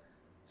missed.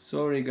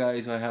 Sorry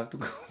guys, I have to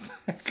go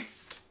back.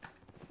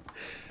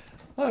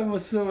 I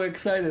was so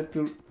excited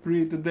to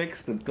read the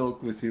text and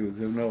talk with you,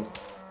 so no.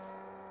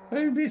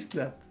 I missed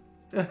that.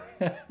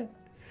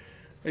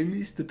 I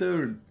missed the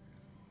turn.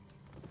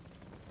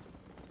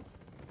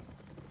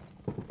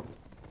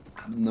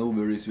 No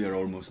worries, we are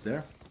almost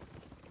there.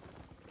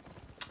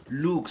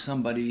 Look,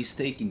 somebody is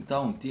taking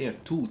down tier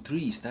 2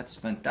 trees. That's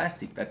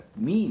fantastic. That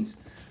means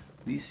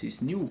this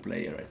is new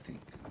player, I think.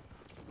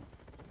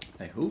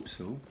 I hope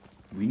so.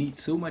 We need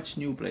so much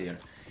new player.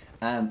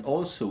 And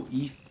also,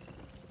 if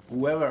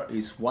whoever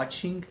is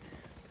watching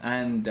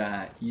and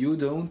you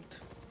don't,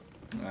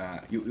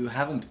 you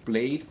haven't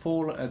played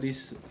for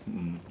this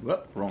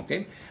wrong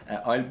game,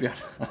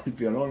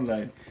 Albion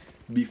Online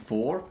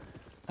before,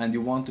 and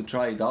you want to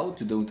try it out,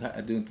 you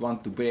don't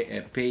want to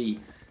pay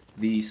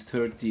these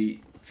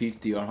 30,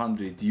 50 or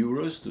 100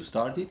 euros to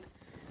start it,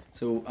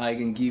 so I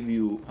can give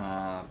you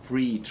a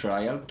free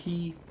trial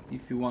key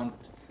if you want,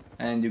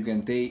 and you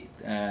can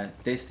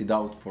test it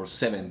out for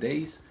 7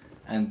 days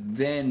and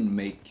then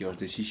make your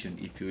decision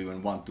if you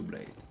even want to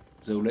play it.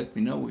 So let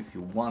me know if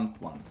you want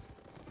one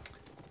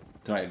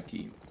trial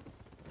key.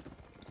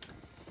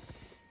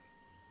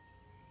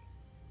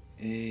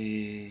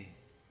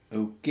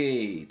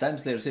 Okay,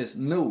 Timeslayer says,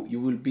 no, you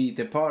will be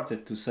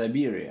departed to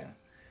Siberia.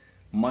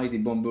 Mighty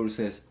Bomber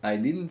says, I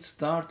didn't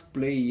start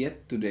play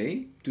yet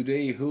today.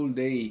 Today whole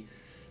day,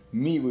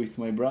 me with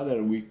my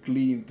brother, we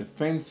cleaned the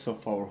fence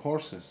of our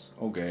horses.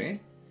 Okay,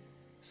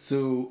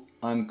 so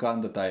I'm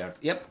kinda tired.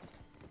 Yep.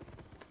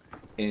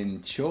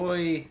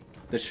 Enjoy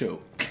the show.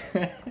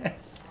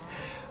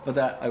 But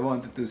I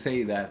wanted to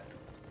say that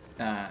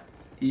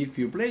if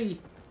you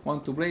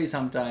want to play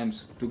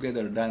sometimes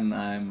together, then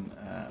I'm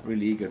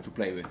really eager to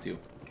play with you.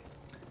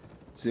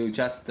 So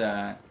just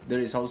there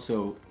is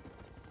also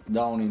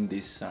down in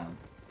this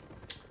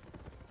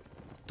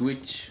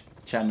Twitch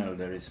channel,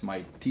 there is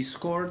my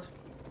Discord,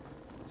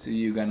 so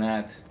you can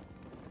add,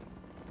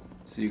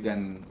 so you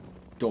can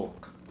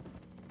talk.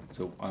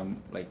 So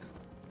I'm like,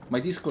 my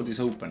Discord is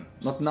open,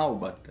 not now,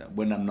 but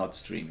when I'm not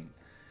streaming,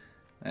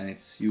 and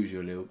it's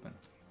usually open.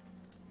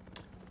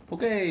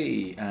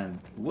 Okay, and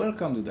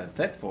welcome to the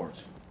Thetford.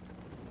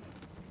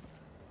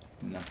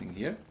 Nothing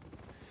here.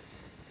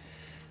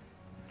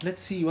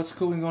 Let's see what's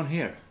going on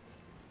here.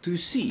 To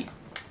see,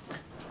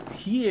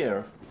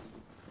 here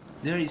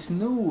there is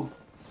no,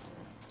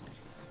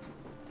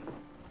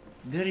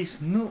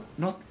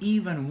 not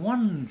even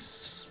one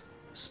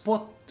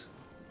spot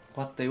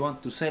what they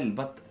want to sell,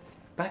 but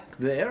back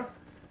there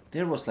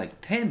was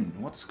like 10.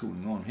 What's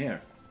going on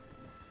here?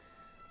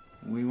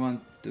 We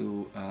want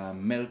to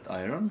melt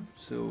iron,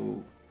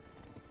 so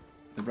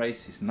the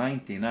price is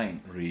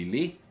 99.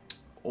 Really?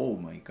 Oh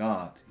my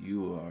god,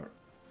 you are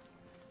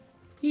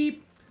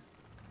beep.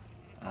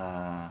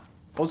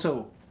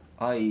 Also,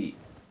 I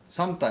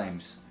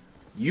sometimes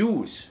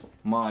use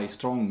my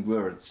strong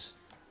words,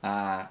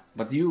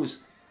 but use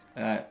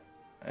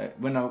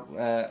when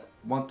I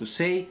want to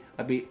say,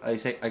 I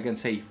can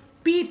say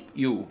beep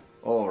you,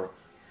 or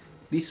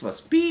this was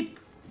beep,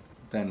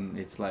 then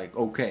it's like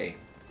okay.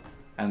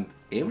 And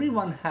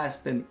everyone has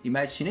the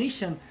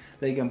imagination,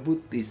 they can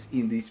put this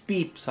in this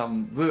beep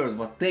some word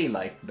what they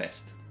like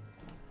best.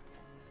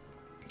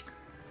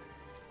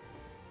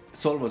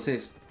 Solvo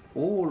says,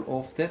 all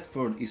of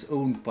Thetford is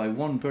owned by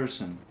one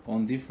person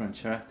on different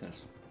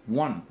characters.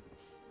 One.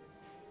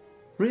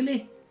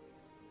 Really?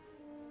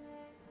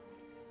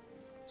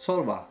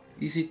 Solva,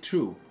 is it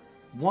true?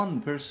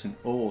 One person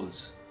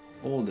owns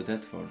all the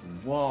Thetford.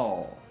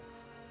 Wow.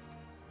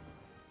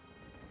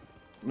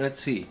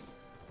 Let's see.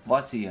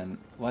 Vasiliska,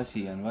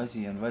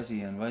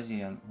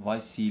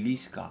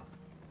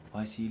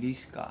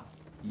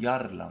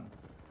 Jarlam,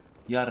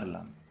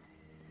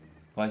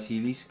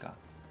 Vasiliska,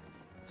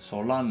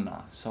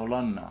 Solanna.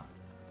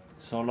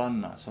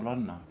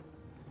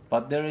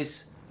 But there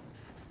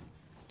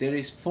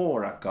is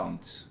 4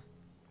 accounts.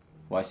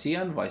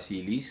 Vasian,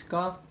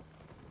 Vasiliska,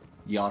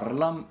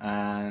 Jarlam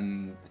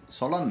and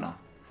Solanna.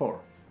 4.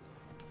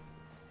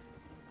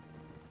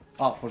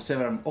 For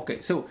several. Okay,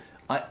 so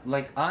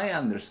I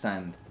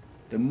understand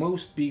the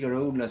most bigger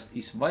oblast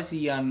is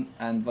Vasian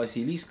and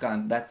Vasiliska,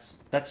 and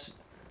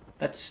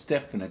that's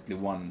definitely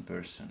one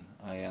person.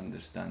 I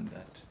understand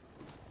that.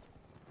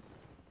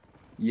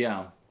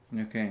 Yeah,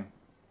 okay.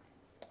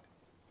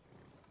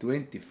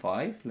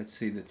 25, let's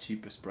say the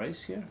cheapest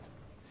price here.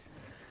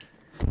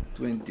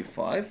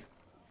 25.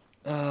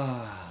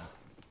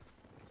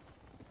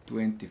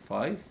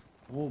 25.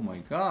 Oh my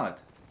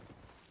god.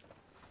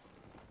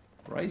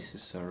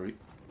 Prices are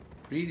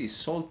pretty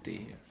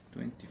salty here.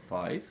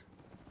 25.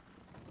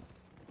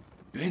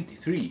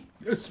 23.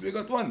 Yes, we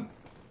got one.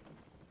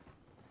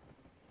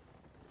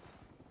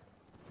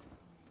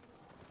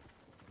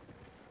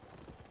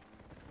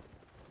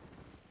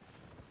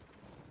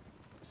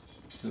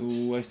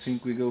 So I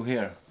think we go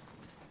here.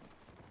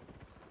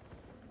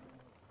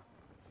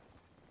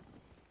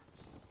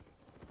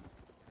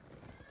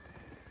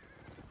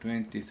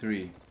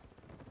 $23.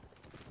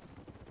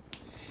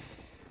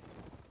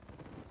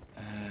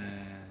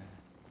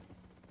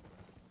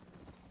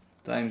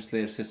 Time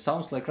Slayer says,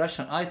 sounds like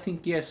Russian. I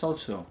think yes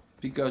also,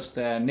 because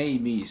the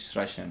name is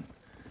Russian.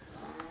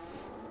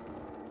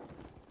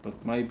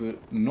 But maybe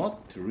not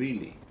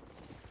really.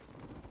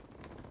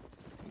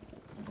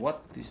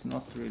 What is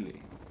not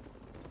really?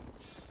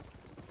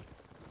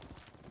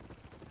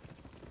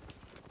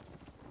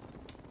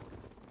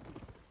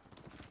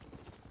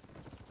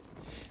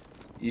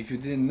 If you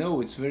didn't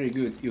know, it's very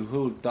good. You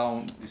hold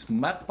down this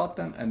map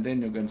button and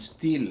then you can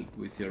still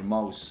with your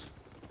mouse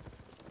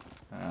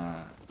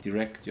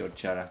direct your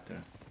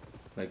character,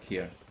 like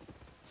here.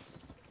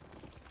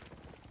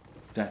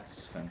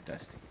 That's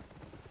fantastic.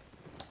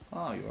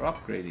 Ah, you're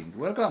upgrading.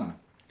 Welcome.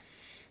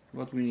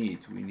 What we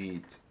need? We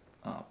need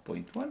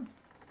 0.1.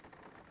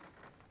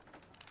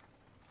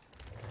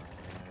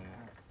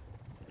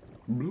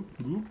 Bloop,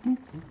 bloop, bloop, bloop.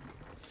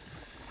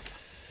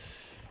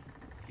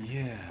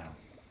 Yeah.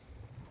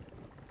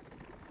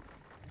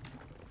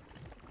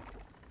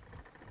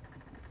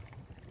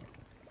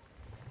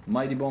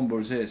 Mighty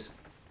Bomber says,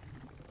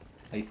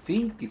 I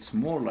think it's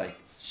more like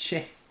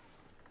Czech.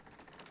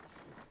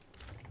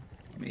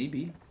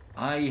 Maybe.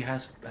 I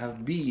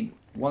have been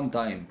one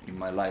time in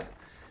my life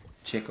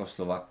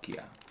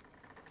Czechoslovakia.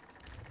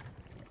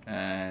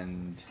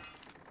 And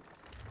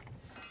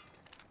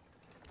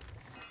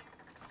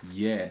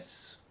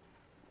yes,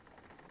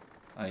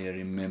 I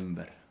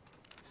remember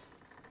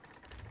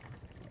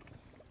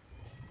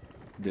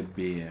the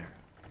beer.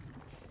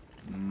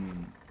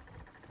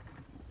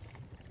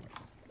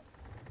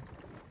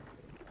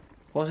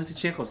 Was it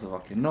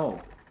Czechoslovakia? No.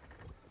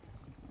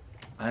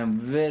 I am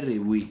very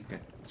weak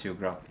at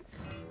geography.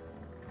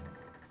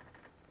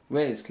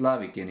 Well,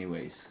 Slavic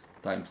anyways.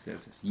 Time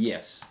says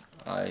yes.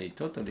 I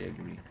totally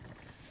agree.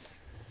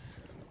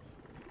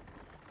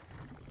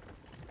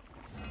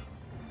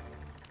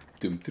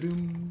 Dum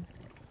dum.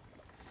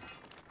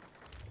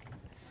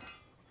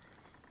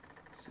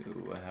 So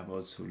I have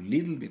also a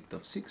little bit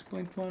of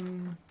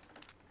 6.1.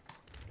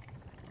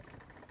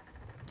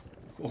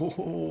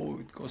 Oh,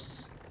 it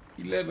costs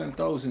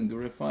 11,000 to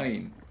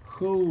refine.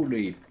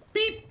 Holy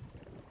beep!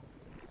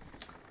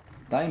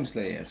 Time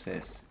Slayer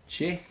says,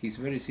 Czech is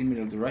very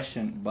similar to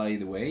Russian, by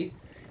the way.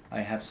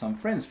 I have some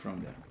friends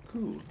from there.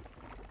 Cool.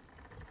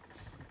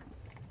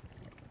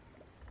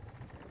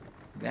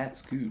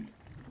 That's good.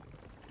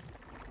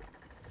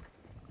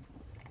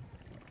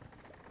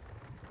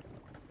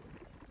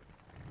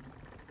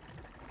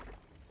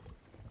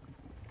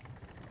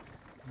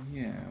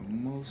 Yeah,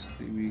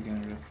 mostly we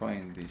can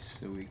refine this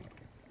so we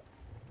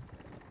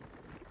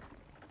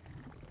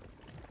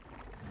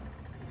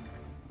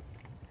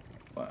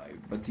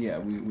but yeah,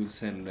 we will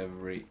sell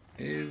every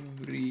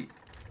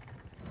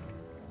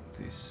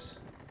this.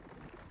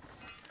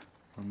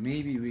 Or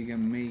maybe we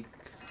can make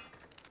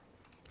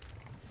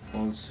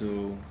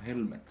also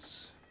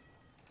helmets.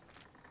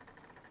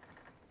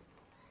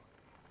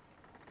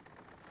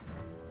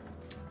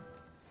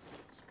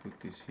 Let's put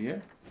this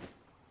here.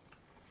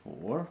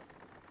 4.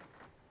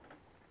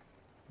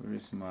 Where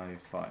is my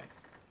 5?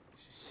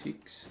 This is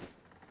 6.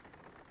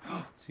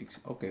 6.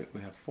 Okay, we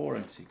have 4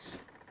 and 6.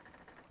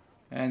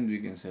 And we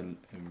can sell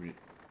every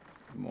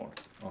more.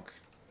 Okay.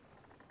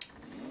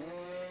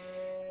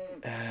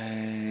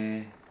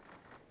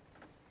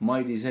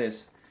 Mighty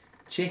says,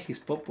 Czech is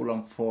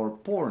popular for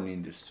porn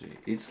industry.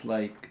 It's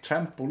like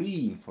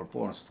trampoline for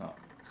porn star.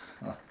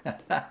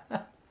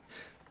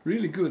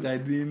 Really good, I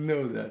didn't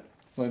know that.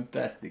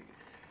 Fantastic.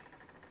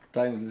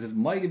 Times says,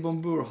 Mighty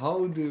Bomber,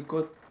 how do you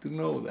got to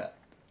know that?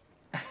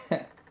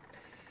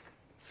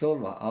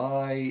 Solva,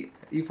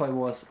 if I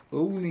was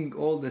owning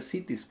all the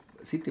city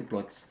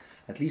plots,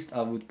 at least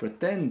I would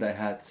pretend I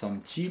had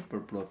some cheaper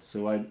plots,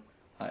 so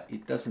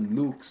it doesn't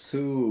look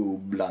so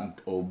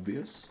blunt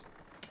obvious.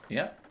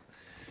 Yep.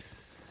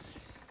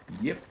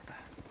 Yep.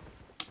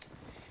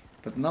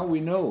 But now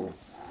we know,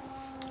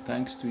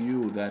 thanks to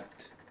you, that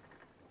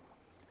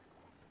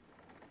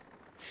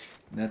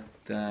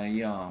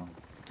yeah,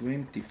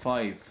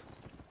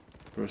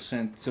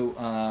 25%. So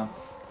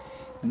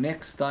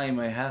next time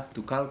I have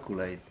to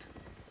calculate.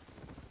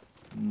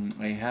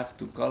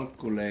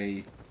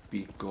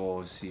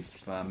 Because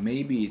if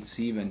maybe it's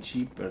even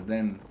cheaper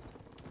then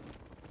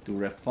to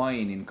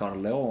refine in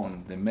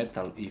Carleon the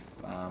metal if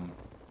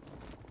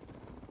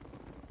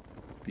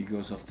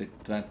because of the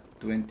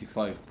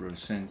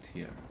 25%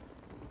 here.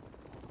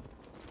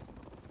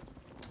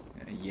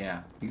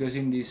 Yeah, because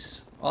in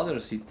this other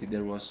city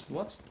there was,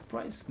 what's the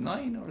price?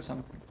 9 or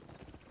something.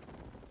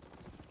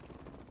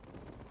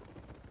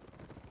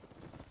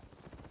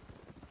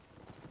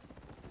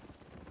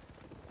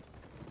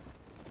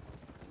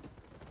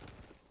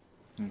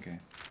 Okay.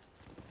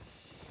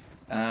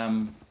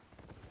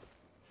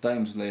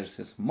 Time Slayer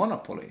says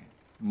Monopoly.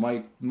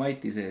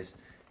 Mighty says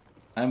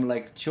I'm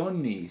like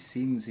Johnny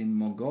sins in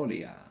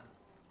Mongolia.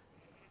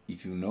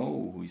 If you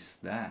know who is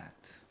that.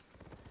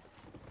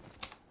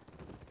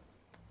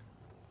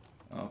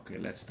 Okay,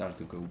 let's start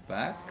to go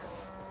back.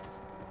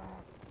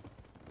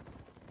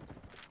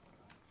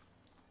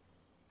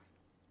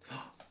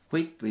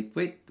 Wait.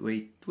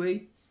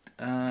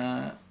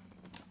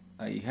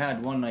 I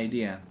had one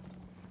idea.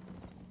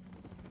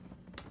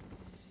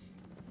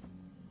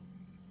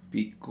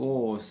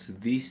 Because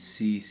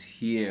this is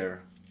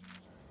here.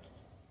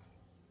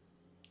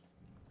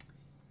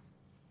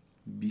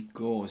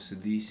 Because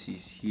this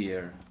is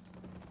here.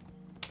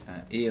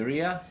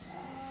 Area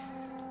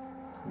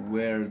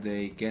where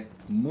they get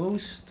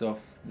most of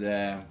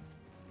the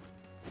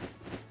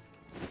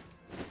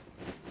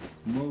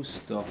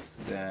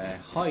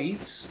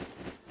hides.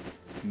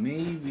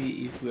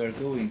 Maybe if we are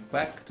going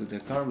back to the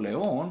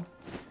Carleon,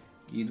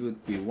 it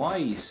would be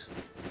wise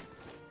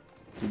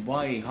to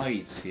buy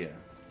hides here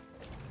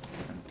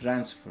and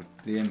transfer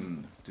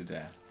them to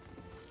the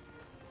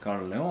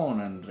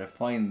Carleon and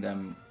refine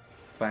them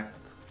back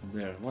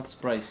there. What's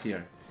price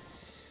here?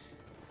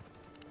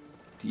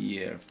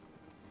 Tier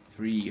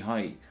 3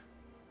 hide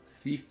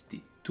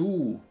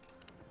 52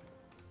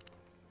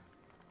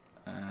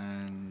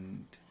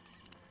 and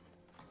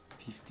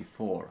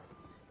 54.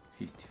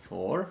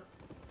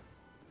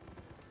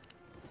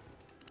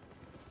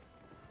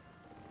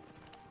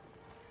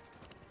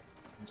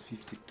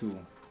 52.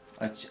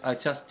 I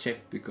just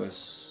checked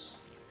because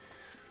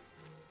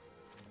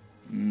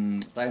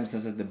Time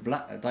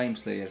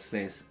Slayer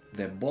says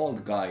the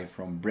bald guy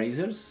from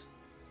Brazers.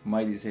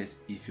 Mighty says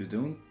if you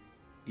don't,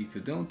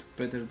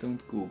 better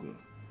don't Google.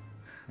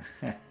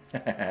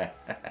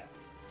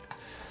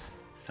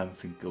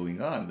 Something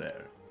going on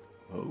there.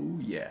 Oh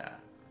yeah.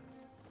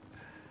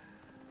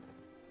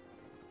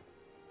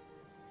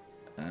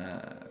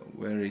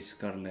 Where is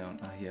Carleon?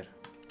 Ah, here.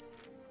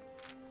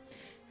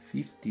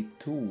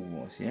 52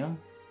 was, yeah.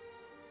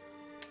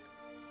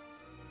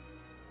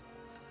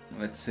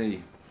 Let's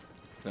see.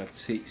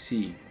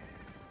 See.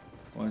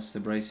 What's the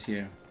price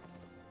here?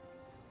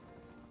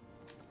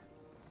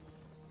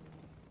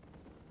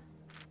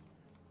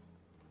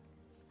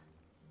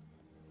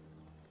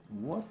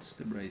 What's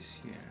the price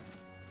here?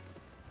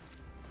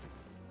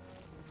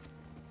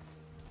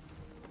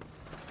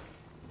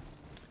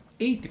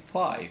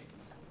 $85.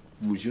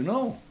 Would you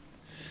know?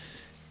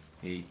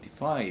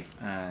 85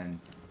 and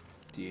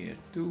tier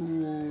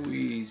 2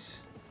 is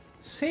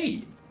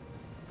same.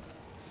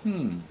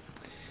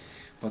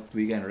 But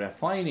we can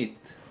refine it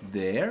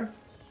there.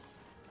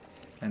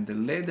 And the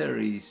leather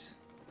is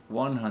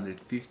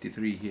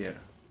 153 here.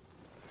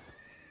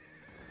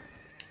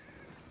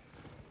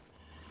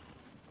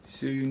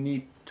 So you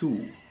need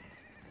 2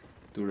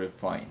 to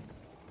refine.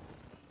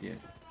 Tier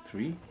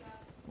 3.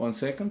 1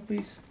 second,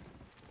 please.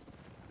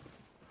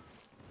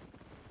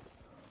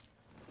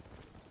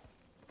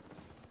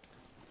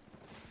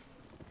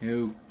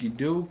 Okie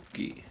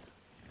dokie.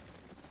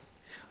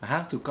 I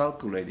have to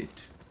calculate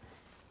it,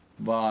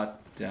 but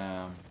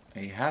I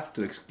have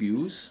to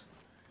excuse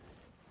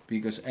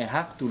because I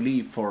have to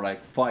leave for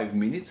like 5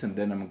 minutes and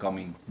then I'm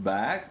coming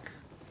back.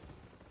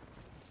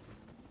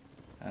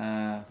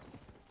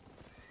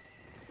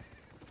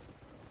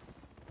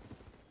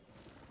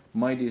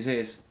 Mighty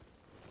says,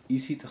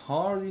 is it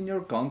hard in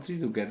your country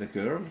to get a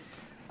girl?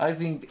 I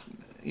think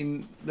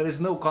there is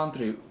no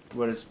country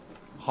where it's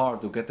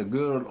hard to get a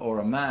girl or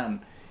a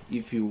man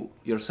if you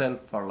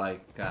yourself are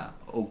like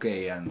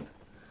okay and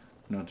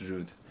not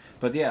rude.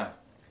 But yeah,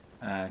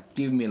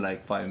 give me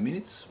like 5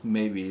 minutes,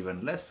 maybe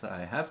even less.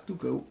 I have to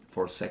go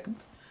for a second.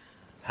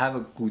 Have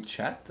a good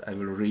chat. I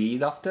will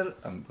read after.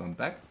 I'm going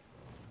back.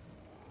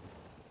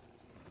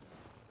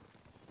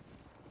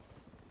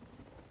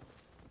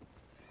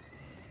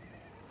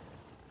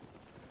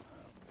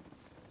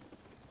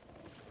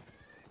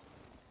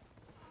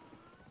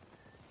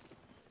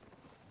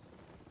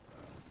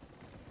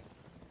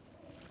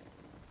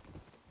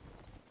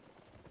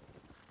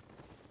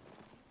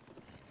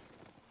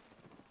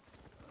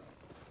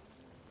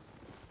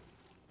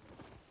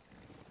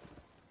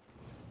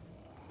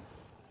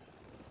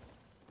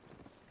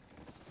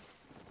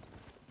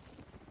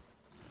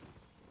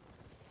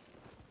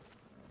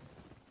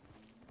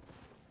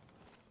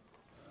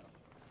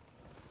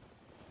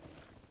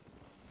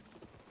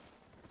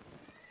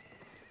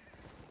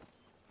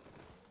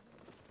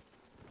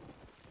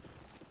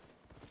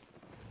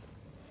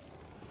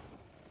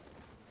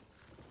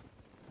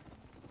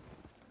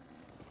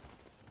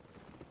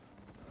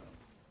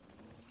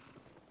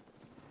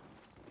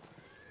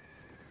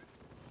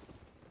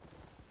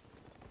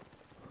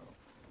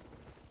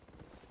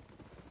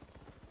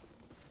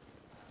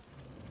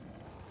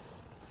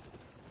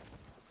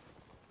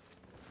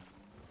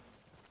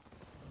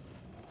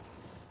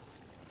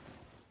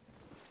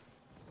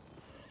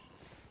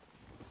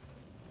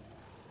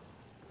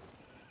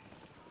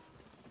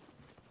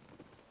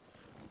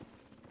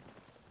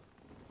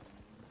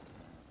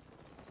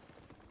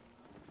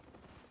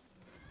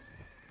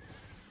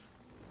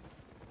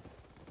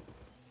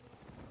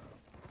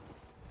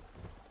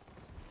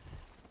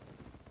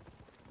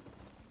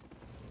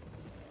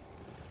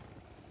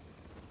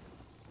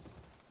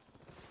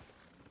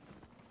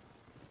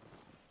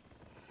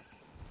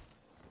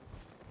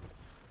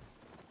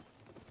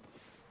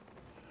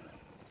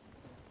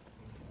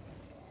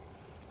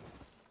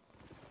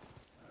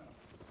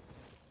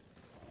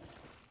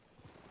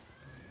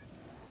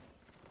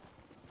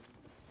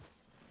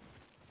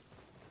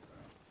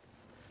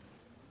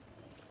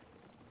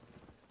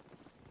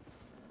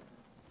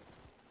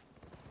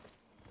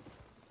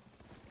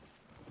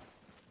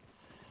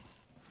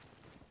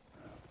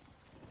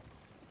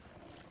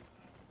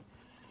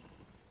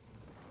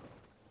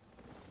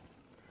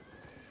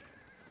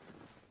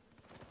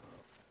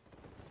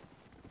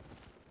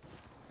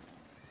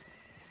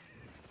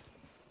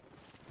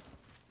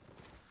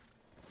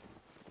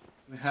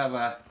 We have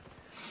a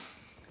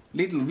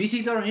little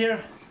visitor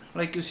here,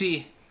 like you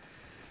see.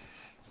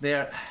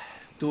 They're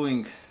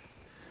doing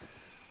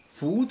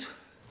food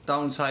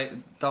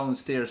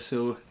downstairs,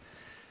 so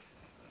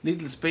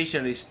little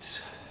specialists.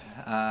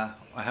 I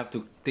have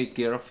to take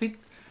care of it.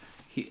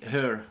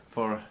 Her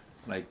for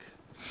like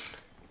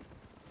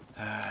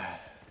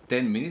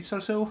 10 minutes or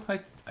so,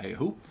 I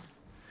hope.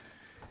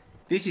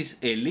 This is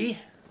Ellie.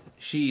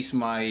 She's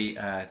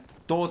my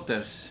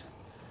daughter's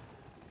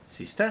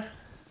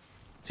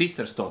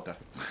sister's daughter.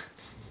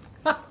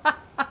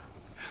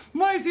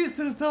 My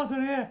sister's daughter,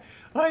 yeah.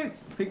 I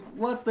think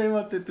what I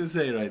wanted to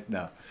say right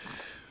now.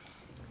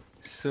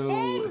 So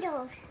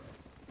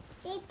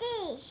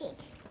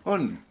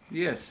on,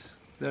 yes,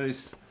 there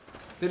is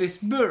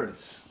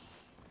birds.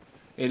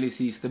 Ellie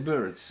sees the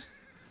birds.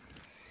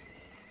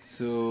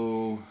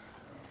 So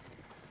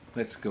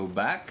let's go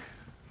back.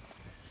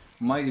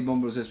 Mighty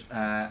Bomber says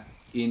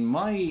in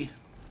my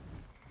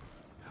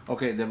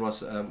okay, there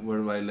was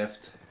where I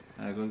left.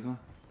 Go.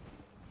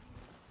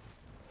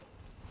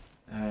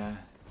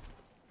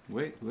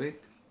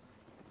 Wait.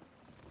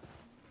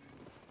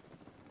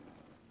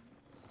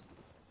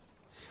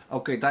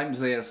 Okay, Time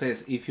Slayer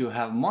says if you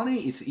have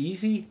money, it's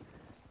easy,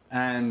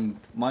 and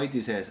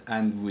Mighty says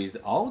and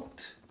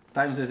without.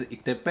 Time says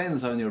it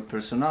depends on your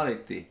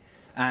personality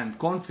and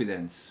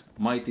confidence.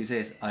 Mighty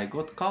says I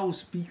got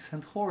cows, pigs,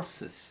 and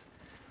horses.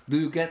 Do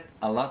you get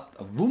a lot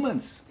of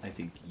women's? I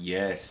think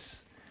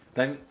yes.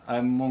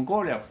 I'm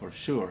Mongolia for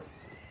sure.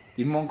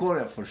 In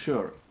Mongolia for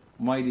sure.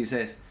 Mighty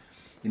says,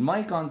 in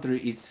my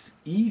country it's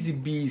easy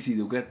peasy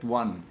to get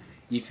one.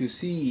 If you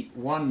see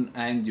one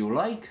and you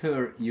like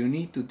her, you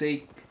need to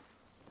take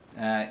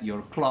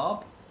your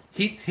club,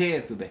 hit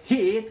her to the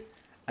head,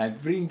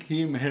 and bring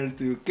her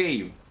to your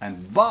cave,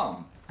 and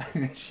bam,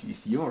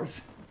 she's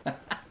yours.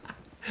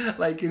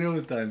 Like in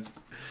old times.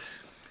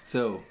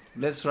 So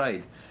let's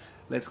ride.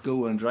 Let's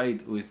go and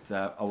ride with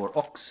our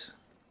ox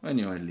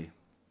manually.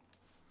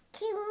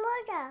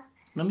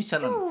 No, mis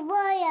seal on?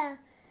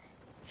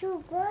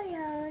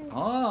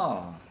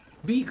 Ah,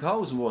 big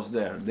house was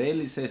there. The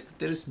Ellie says that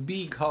there is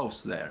big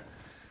house there.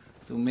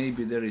 So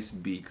maybe there is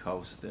big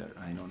house there.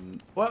 I don't know.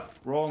 What?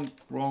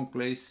 Wrong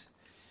place.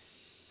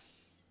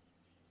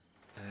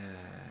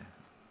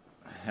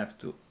 I have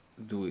to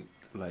do it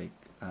like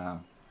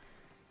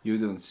you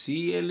don't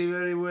see Ellie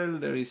very well.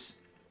 There is.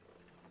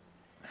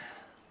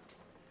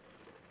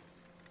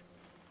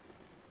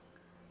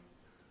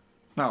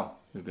 Now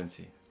you can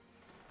see.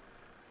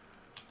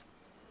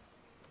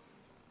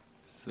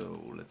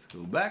 So let's go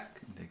back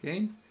in the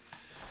game.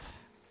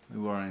 We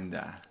were in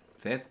the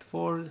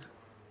Thetford.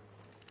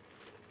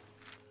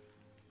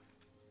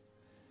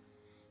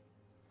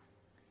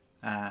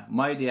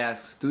 Mighty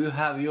asks, do you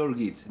have your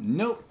kids?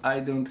 No, I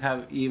don't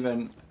have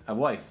even a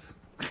wife.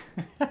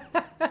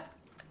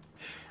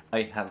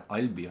 I have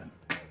Albion.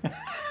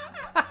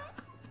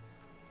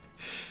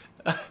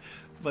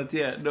 But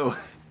yeah, no,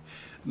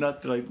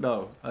 not right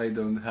now. I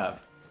don't have.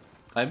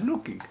 I'm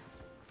looking.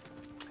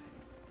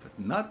 But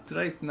not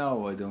right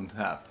now, I don't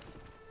have.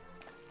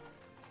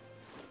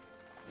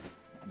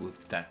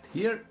 Put that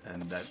here,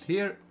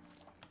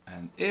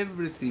 and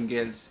everything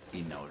else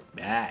in our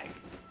bag.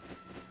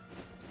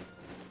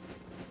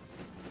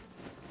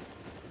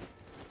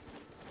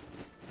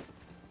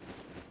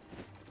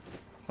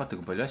 Vaata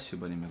kui palju asju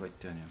panime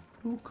kotti on ju.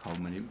 Look how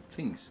many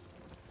things.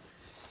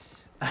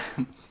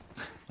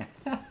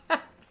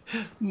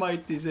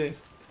 Mighty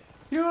says,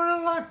 you're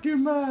a lucky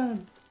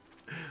man.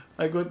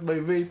 I got my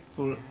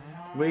weightful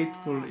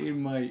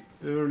in my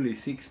early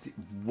 60s.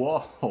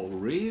 Wow,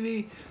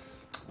 really?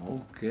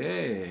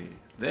 Okay,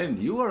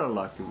 then you are a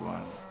lucky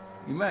one.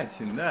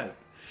 Imagine that.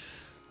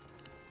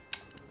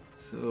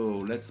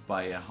 So let's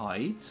buy a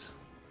hides.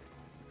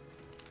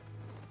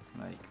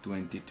 Like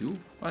 22.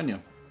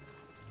 Anya.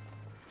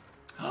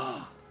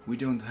 We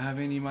don't have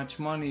any much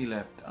money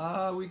left.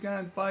 We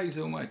can't buy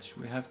so much.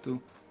 We have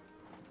to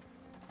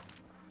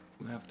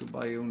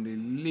buy only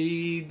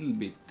little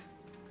bit.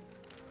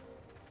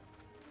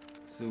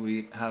 So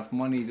we have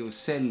money to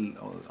sell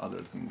all other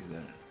things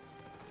there.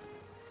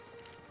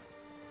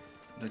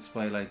 Let's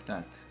buy like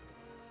that.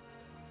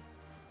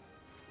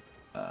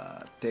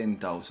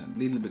 10,000,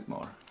 little bit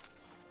more.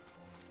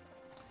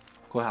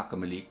 Kohe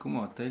hakkame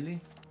liikuma hotelli.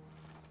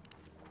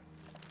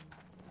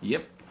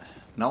 Yep.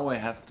 Now I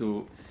have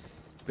to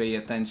pay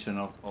attention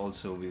of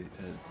also with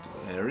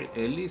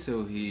Ellie,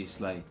 so he's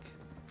like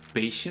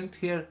patient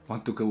here,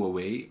 want to go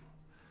away.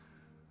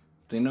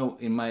 They know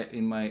in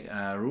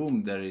my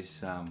room there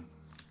is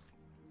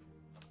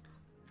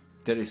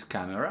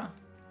camera,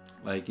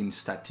 like in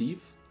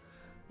stative.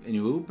 When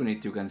you open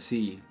it, you can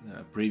see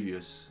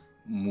previous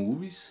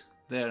movies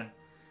there.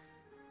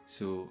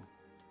 So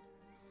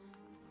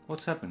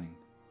what's happening?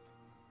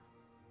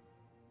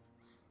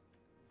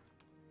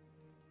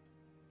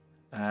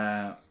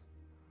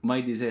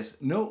 Mighty says,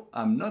 no,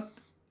 I'm not.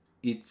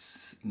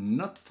 It's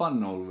not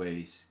fun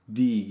always.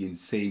 Dig in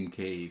same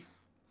cave.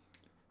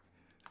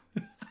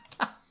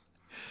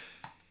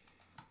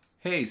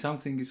 Hey,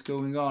 something is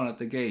going on at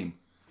the game.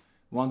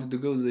 Wanted to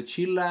go to the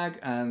chill lag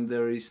and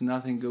there is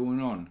nothing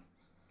going on.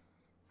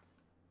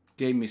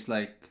 Game is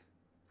like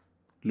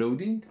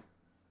loading.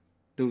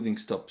 Loading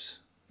stops.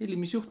 Heli,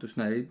 mis juhtus?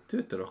 Näe, ei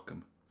tööta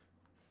rohkem.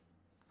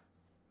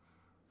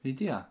 Ei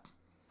tea.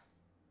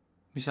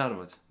 Mis sa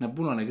arvad? Näe,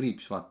 punane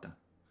kriips, vaata.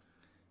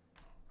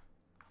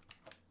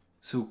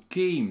 So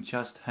game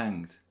just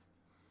hanged.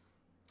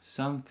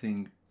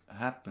 Something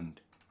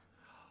happened.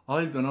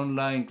 Albion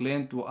Online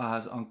client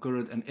has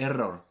incurred an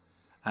error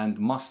and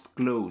must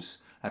close.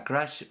 A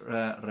crash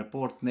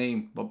report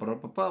name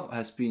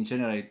has been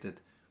generated.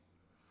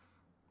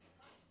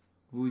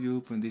 Would you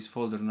open this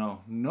folder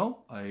now?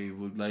 No, I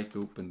would like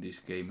to open this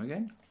game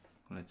again.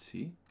 Let's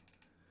see.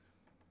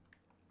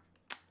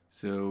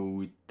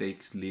 So it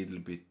takes a little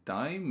bit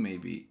time,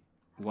 maybe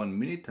 1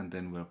 minute, and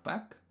then we're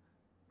back.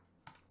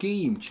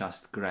 Game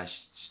just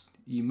crashed.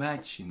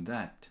 Imagine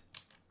that.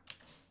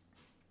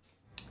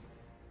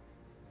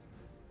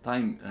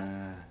 Time.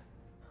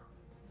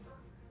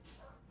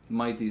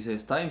 Mighty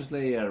says, Time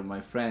Slayer,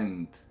 my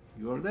friend.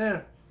 You are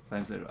there?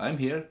 Time Slayer, I'm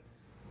here.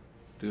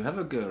 Do you have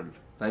a girl?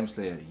 Time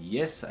Slayer,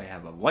 yes, I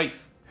have a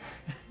wife.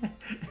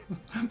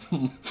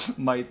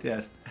 Mighty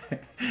asked,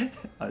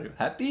 are you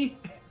happy?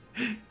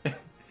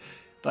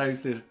 Time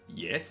Slayer,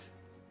 yes.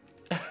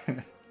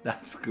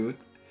 That's good.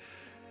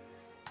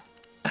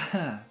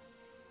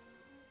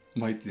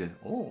 Mighty says,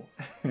 oh.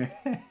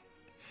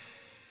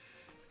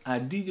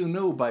 Did you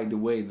know, by the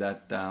way,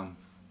 that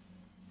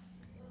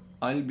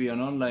Albion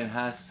Online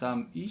has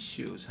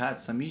had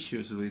some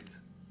issues with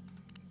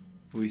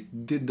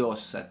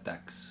DDoS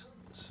attacks.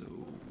 So,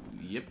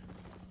 yep,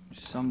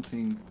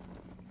 something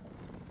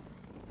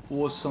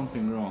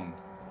wrong.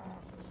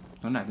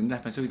 No näed, nüüd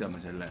lähme sõidame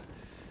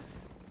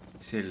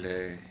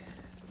selle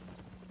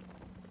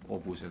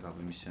hobusega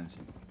või mis see on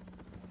siin.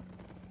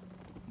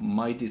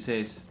 Mighty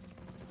says,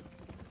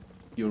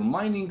 you're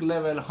mining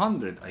level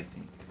 100, I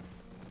think.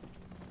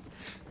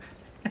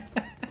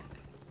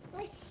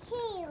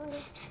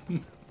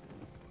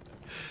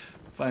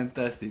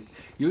 Fantastic.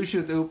 You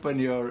should open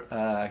your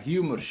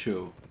humor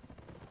show,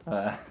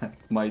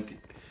 Mighty.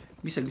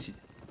 Mis sa küsid?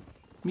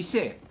 Mis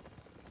see?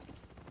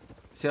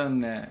 See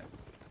on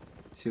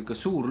siuke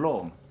suur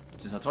loom.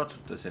 Sa saad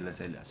ratsuta selle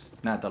seljas.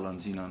 Näed, tal on,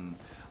 siin on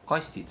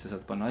kastid. Sa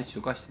saad panna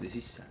asju kastide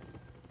sisse.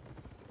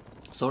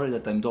 Sorry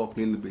that I'm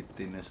talking a little bit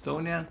in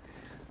Estonian,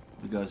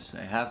 because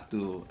I have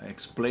to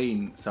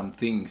explain some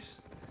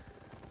things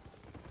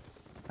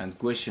and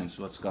questions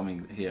what's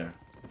coming here.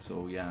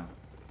 So yeah.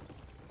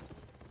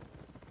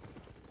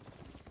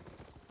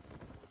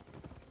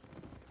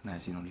 Näe,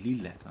 siin on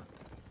lilled, vaata.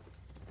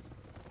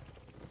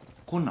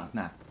 Konnad,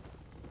 näe.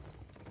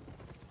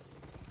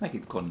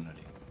 Nägid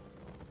konnari.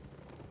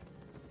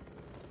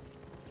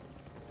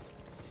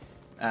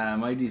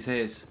 Mighty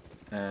says,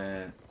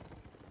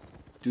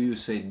 do you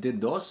say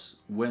DDoS?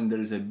 When there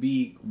is a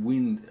big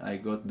wind, I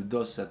got the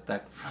DDoS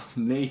attack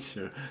from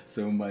nature,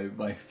 so my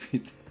wife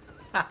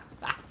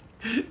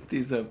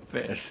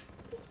disappears.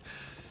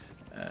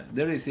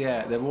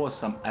 There was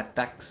some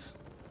attacks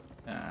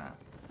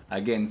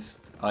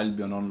against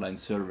Albion Online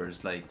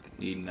servers, like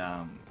in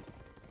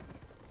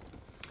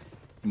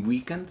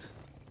weekend,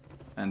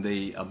 and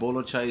they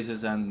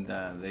apologizes, and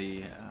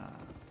they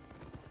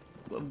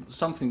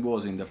something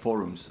was in the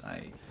forums.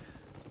 I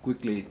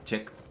quickly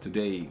checked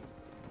today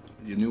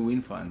the new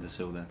info and I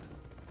saw that.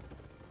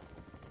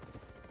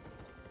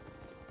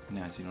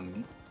 Näe, siin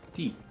on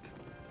tiik.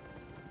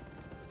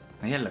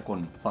 Näe, jälle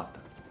konn, vaata.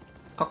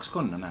 2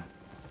 konna, näe.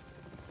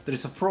 There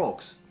is a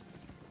frogs.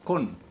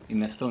 Konn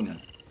in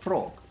Estonian.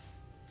 Frog.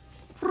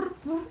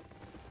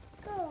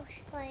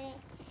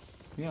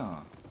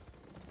 Jaa.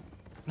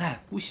 Näe,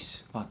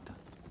 uss, vaata.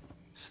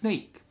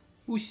 Snake,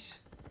 uss.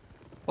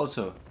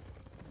 Also,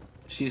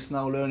 she's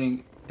now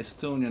learning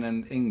Estonian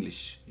and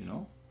English, you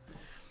know.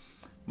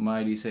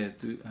 Mighty said,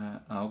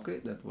 okay,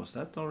 that was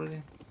that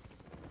already.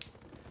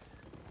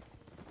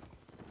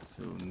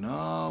 So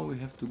now we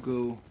have to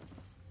go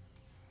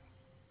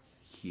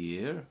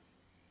here.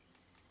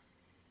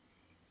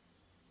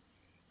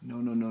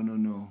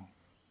 No.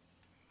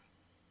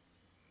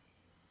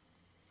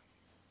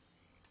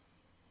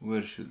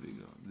 Where should we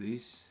go?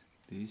 This.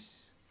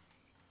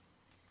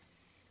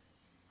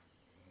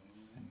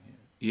 And here.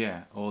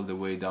 Yeah, all the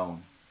way down.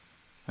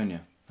 On ju,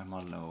 lähme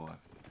alla kogu aeg.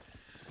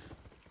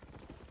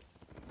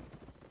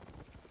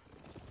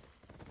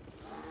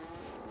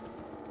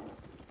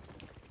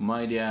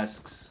 Mighty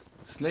asks,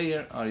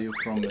 Slayer, are you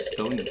from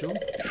Estonia too?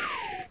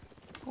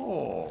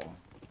 Oh,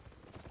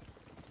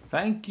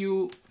 thank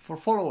you for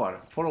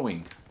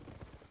following.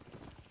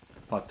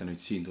 Vaata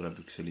nüüd, siin tuleb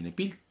üks selline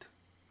pilt.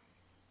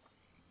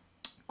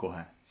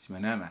 Kohe, siis me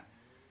näeme.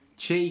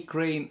 J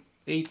Crane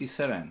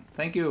 87,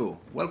 thank you,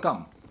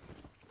 welcome.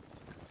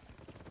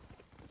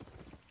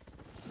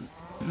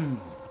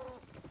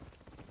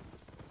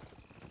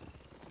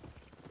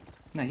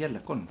 Näe, jälle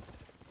konn.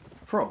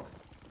 Frog,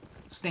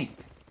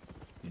 snake,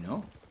 you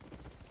know.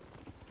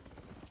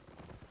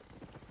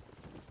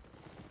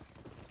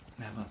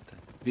 Näe, vaata,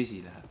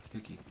 vesi läheb,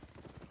 jõgi.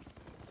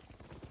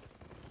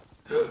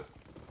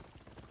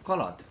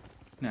 kalad.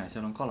 näe,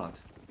 seal on kalad.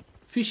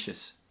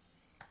 Fishes.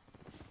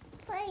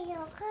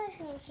 palju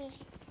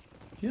fishes?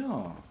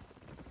 jaa.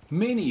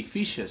 Many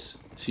fishes,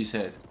 she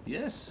said.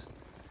 Yes.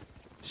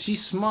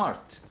 She's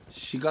smart.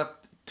 She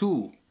got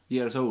 2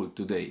 years old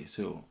today,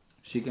 so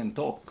she can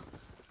talk.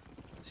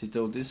 She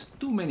told there's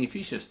too many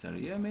fishes there.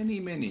 Yeah, many.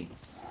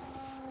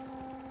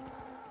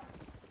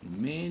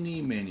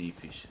 Many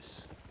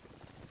fishes.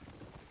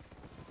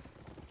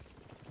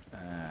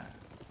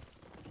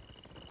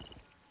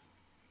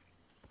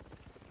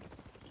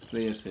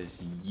 Slayer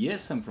says,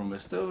 yes, I'm from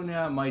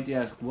Estonia. Mighty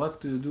asks,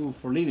 what do you do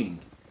for living?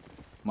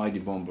 Mighty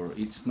Bomber,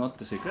 it's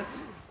not a secret.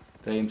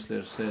 Time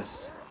Slayer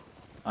says,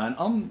 I'm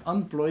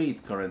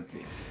unemployed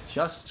currently,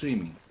 just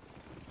streaming.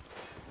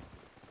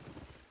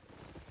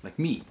 Like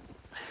me.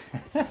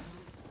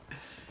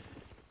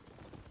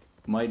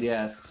 Mighty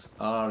asks,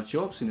 are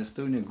jobs in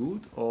Estonia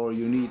good or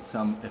you need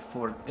some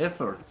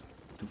effort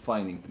to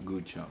finding a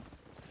good job?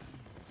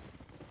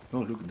 Oh,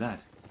 look at that.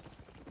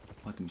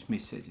 Vaata, mis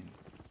mees see siin.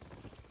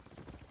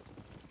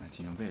 Näed,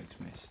 siin on veel üks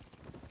mees.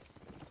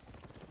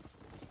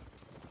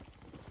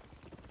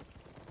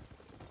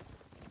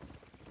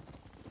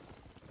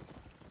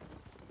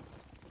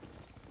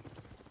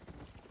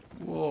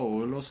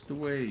 Whoa, I lost the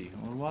way,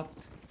 or what?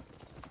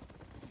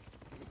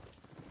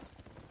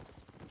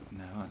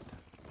 Näe, vaata.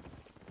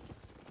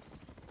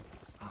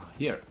 Ah,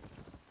 here.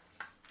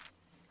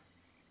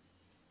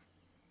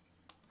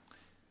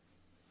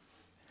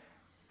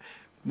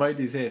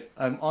 Mighty says,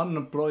 I'm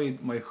unemployed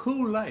my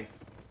whole life.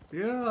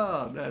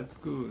 Yeah, that's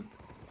good.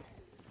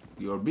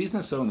 You're a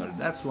business owner,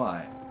 that's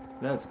why.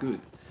 That's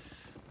good.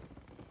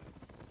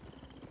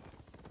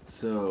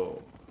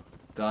 So,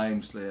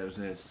 Time Slayer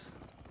says,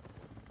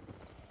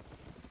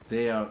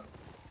 they are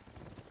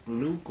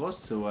low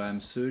cost, so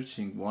I'm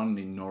searching one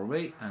in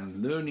Norway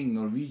and learning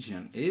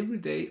Norwegian every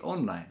day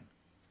online.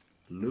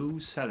 Low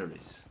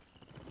salaries.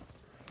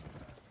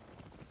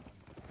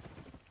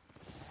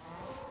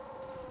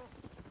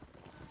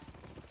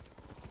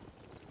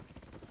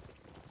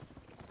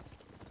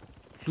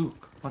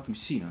 Look, vaata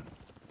mis siin on.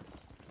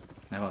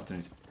 Näe, vaata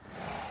nüüd.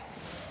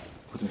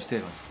 Vaata mis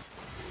teevad.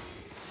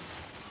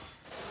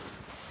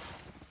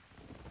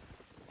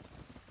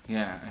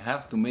 Yeah, I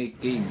have to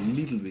make game a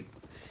little bit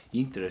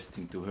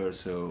interesting to her,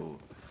 so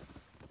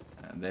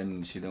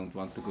then she don't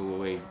want to go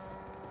away.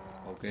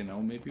 Okay, now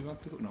maybe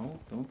want to go. No,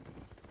 don't.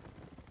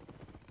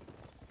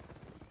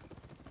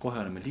 Kohe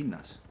oleme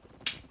linnas.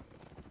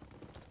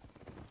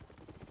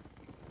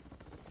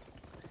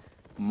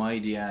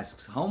 Mighty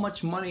asks, how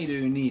much money do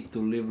you need to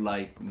live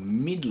like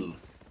middle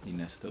in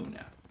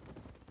Estonia?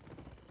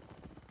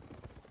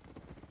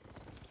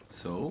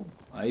 So,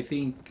 I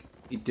think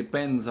it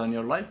depends on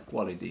your life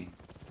quality,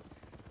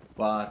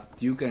 but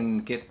you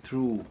can get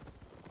through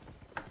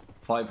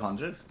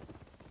 500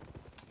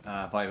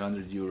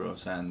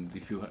 euros, and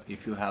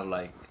if you have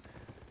like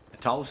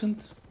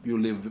 1,000, you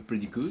live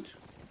pretty good.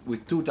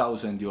 With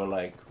 2,000, you're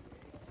like,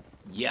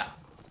 yeah,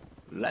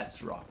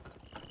 let's rock.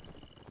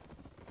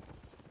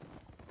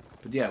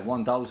 But yeah,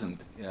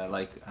 1,000,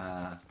 like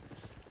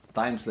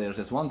Time Slayer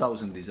says,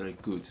 1,000 is very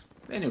good.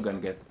 Then you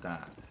can get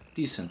a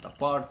decent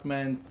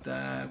apartment,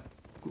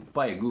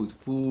 buy good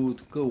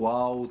food, go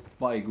out,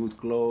 buy good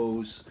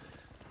clothes,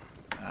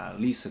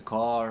 lease a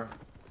car.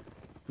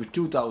 With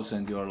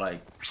 2,000 you're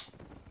like,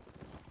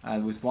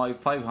 and with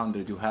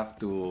 500 you have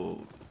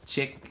to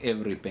check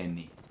every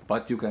penny,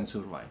 but you can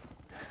survive.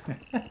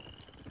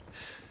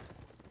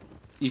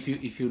 If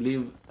you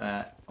live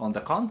on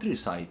the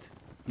countryside,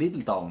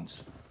 little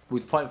towns,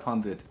 with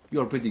 500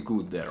 you're pretty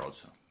good there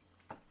also.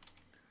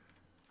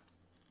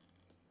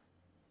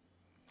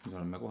 Nüüd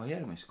oleme kohe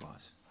järgmises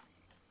kohas.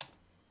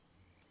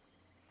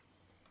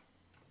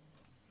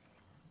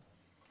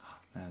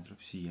 Näe,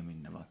 tuleb siia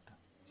minna, vaata.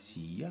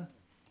 Siia,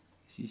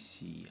 siis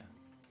siia.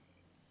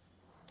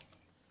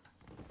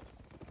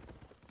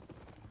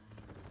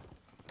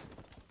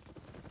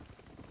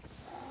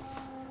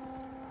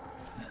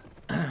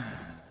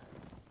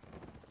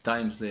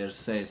 Time Slayer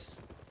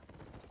says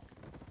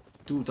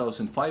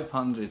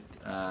 2,500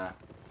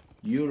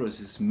 euros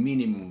is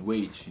minimum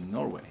wage in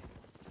Norway.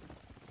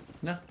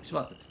 Jah, mis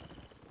vaatad?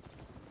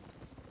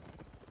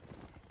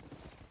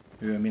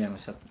 Me peame minema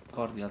sealt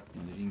kaardi alt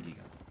niimoodi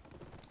ringiga.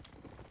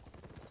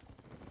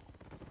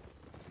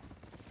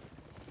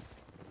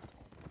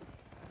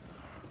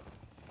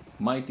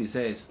 Mighty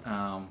says,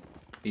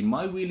 in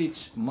my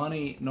village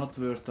money not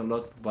worth a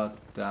lot, but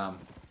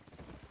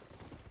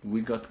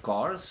we got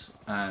cars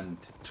and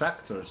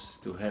tractors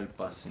to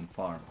help us in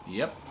farm.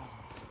 Yep.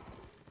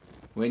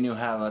 When you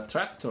have a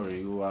tractor,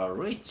 you are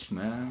rich,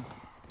 man.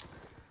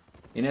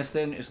 In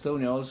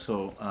Estonia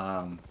also,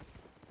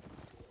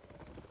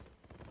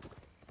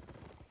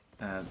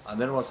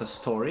 there was a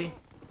story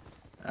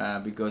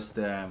because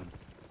the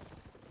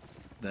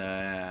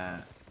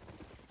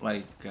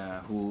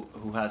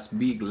who has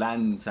big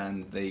lands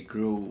and they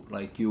grow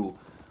like you,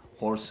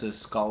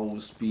 horses,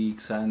 cows,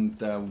 pigs,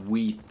 and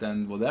wheat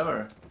and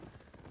whatever.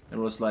 There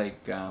was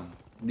like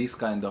this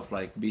kind of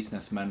like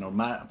businessman or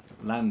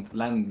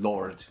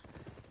landlord.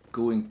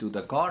 going to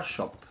the car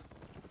shop,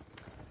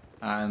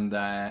 and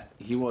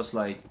he was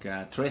like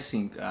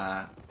dressing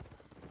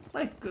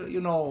like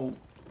you know,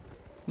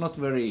 not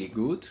very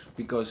good,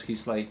 because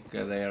he's like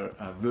there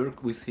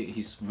work with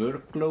his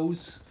work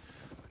clothes,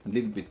 a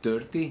little bit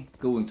dirty,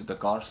 going to the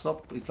car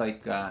shop. It's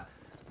like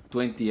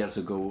 20 years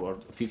ago or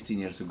 15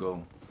 years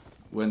ago,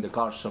 when the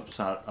car shops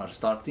are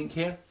starting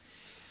here,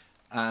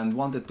 and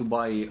wanted to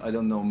buy, I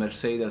don't know,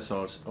 Mercedes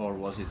or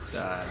was it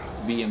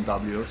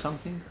BMW or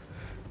something,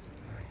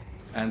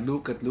 and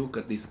look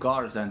at these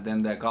cars, and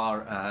then the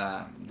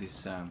car,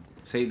 this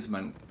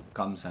salesman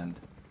comes and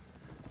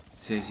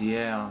says,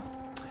 yeah,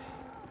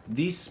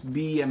 this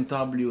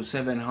BMW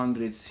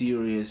 700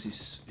 series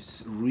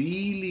is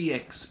really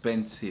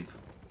expensive.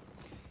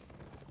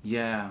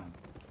 Yeah.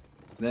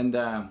 Then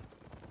the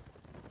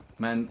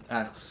man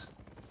asks,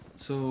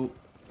 so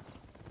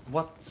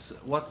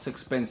what's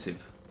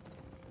expensive?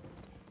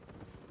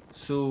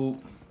 So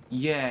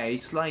yeah,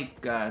 it's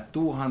like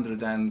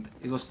 200, and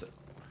it was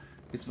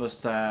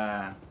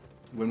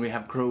when we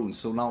have grown,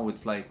 so now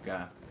it's like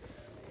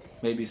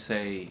maybe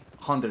say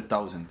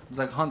 100,000. It's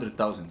like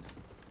 100,000.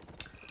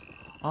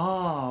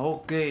 Ah,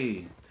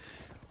 okay.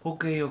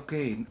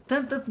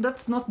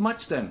 That's not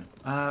much then.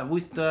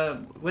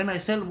 When I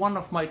sell one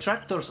of my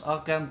tractors, I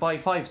can buy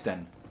 5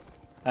 then.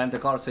 And the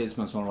car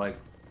salesman was like,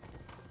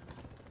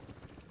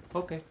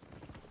 okay.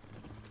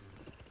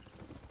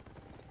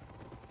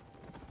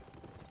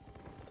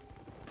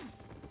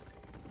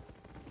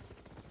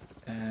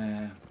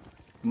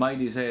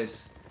 Mighty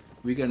says,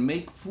 we can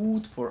make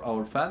food for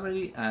our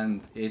family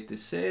and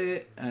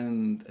etc.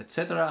 and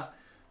etc.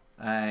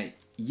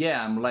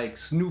 Yeah, I'm like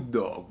Snoop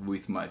Dogg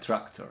with my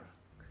tractor.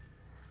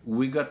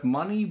 We got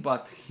money,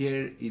 but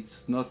here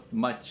it's not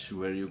much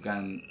where you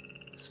can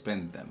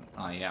spend them.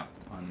 Ah, yeah,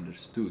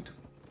 understood.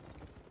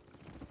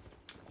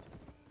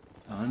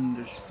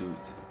 Understood.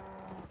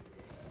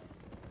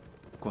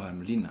 Kohe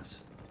oleme linnas.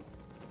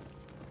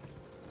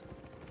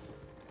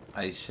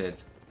 I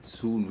said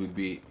soon we'll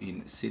be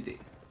in city.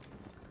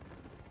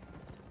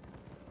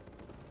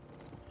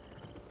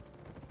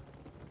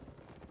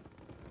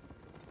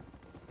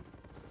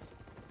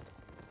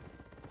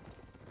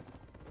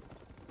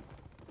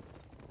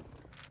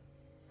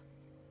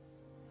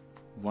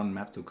 One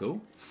map to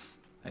go.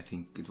 I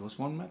think it was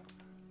one map.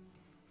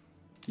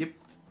 Jep.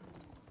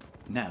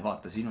 Näe,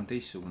 vaata, siin on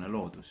teistsugune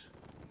loodus.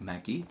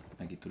 Mägi,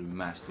 mägid tulime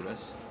mäest üles.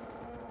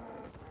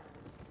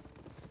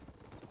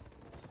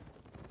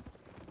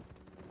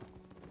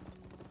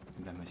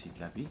 Nüüd lähme siit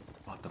läbi.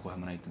 Vaata, kohe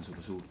ma näitan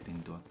sulle suurt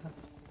lindu, vaata.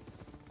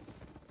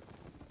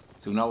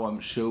 So now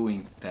I'm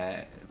showing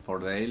for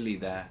the Ellie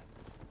the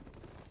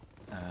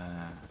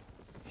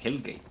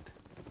Hellgate.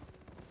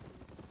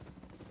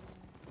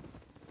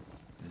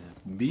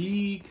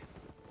 Big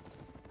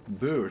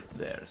bird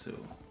there, so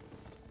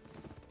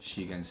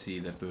she can see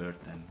the bird,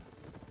 and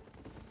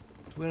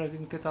where I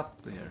can get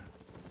up there.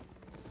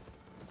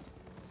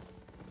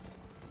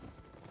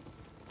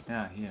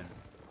 Yeah, here.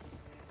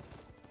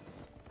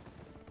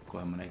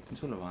 Kohe ma näitan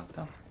sulle,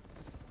 vaata.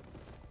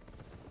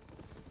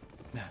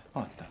 Näe,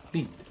 vaata,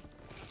 lind.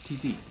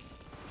 TD.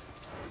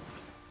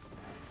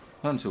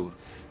 On suur.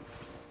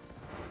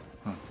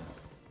 Vaata.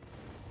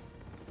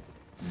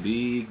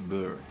 Big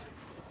bird.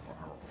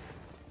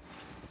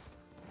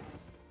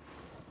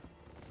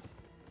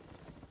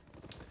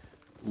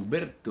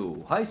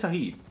 Uberto. Hi,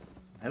 Sahiib.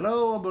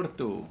 Hello,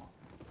 Uberto.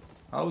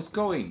 How's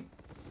going?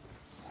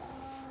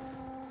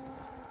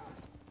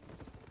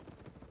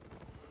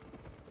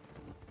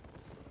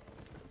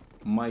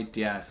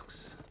 Mighty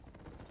asks,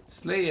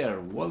 Slayer,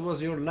 what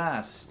was your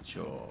last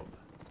job?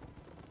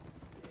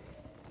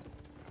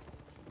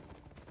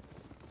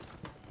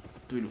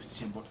 Ilusti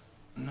siinpool.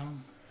 No.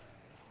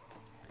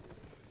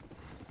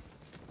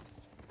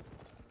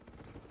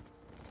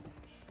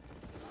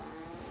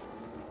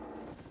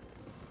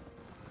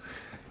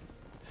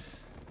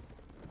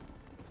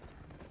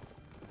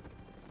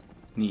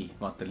 Nii,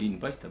 vaata, linn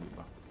paistab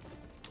juba.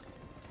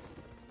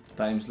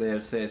 Time Slayer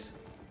says,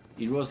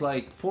 it was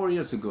like 4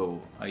 years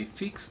ago. I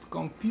fixed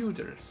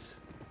computers.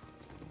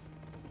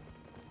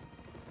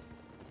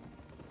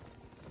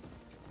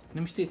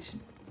 No mis teed siin?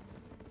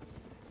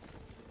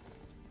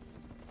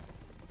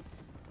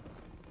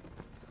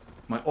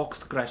 My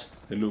ox crashed.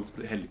 Hello,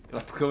 hell.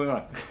 What's going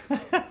on?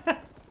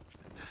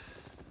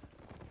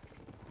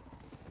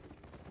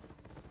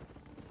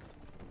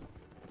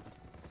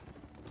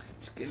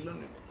 Mis kell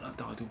on?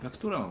 Taadu peaks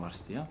tulema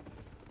varsti, jah?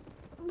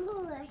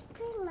 Luues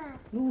pime.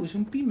 Luues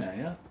on pime,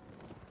 jah?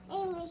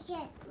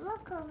 Inimesed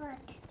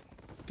magavad.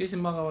 Kes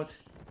need magavad?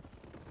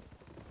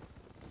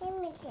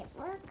 Inimesed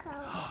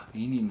magavad.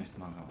 Inimesed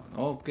magavad.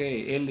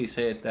 Okay, Ellie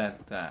said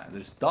that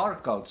there's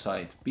dark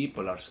outside.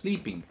 People are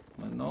sleeping.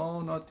 But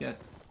no, not yet.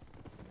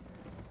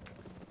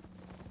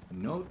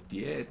 Not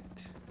yet.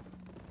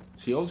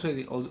 She also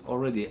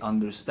already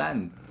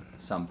understands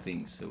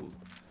something, so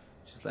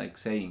she's like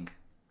saying,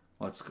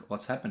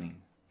 what's happening?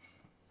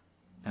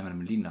 Me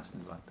oleme linnas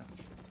nüüd, vaata.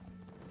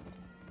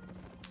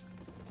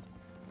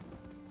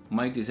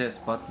 Mighty says,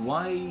 but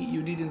why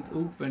you didn't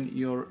open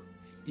your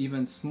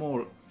even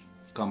small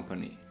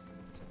company.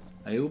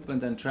 I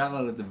opened and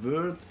traveled the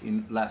world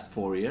in last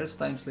 4 years,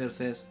 Timeslayer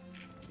says.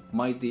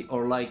 Mighty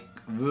or like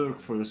work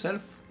for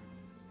yourself?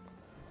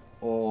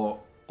 Or,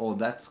 oh,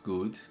 that's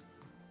good.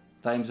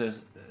 Time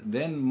says,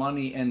 then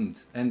money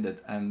ended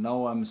and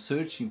now I'm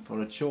searching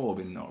for a job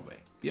in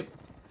Norway. Yep.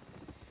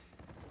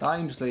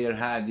 Timeslayer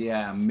had the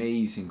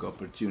amazing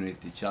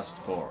opportunity just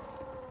for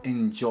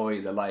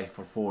enjoy the life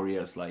for 4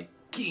 years like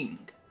king.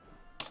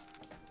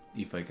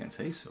 If I can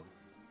say so.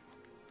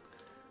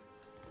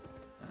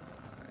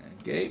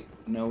 Okay,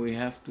 now we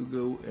have to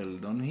go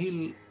Eldon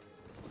Hill.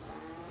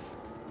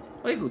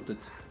 Vaigutad.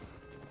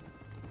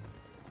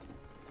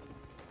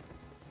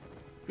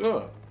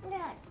 Joo.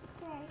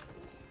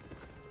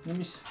 No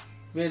mis?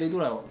 Veel ei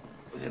tule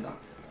seda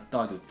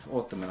taadut.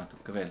 Ootame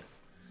natuke veel.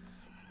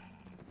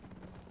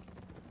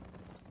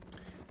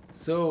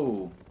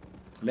 So,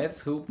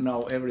 let's hope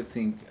now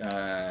everything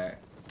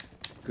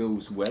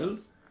goes well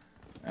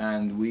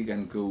and we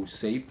can go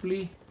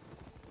safely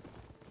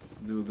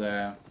to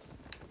the...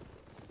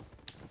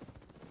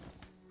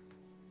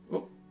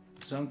 Oh,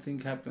 something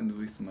happened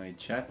with my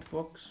chat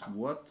box.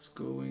 What's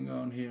going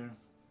on here?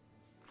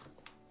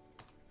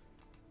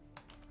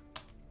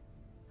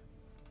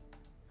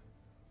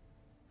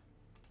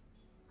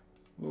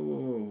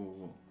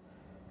 Whoa.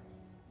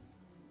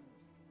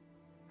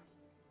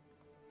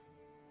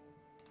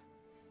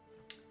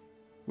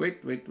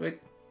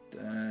 Wait.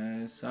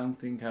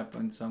 Something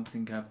happened.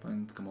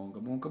 Come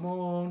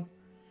on.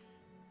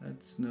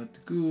 That's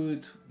not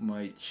good.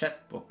 My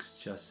chat box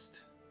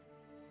just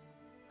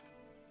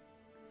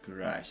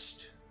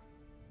crashed.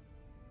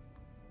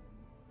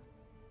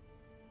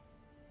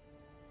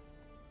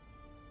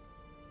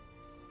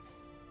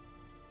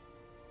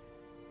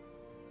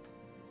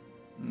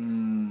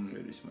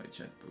 Where is my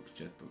chat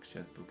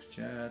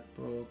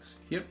box?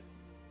 Here.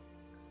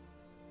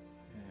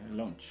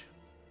 Launch.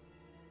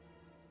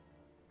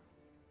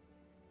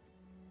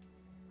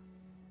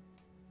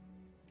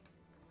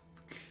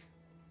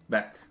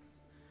 Back.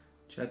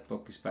 Chat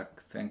box is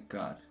back, thank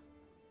God.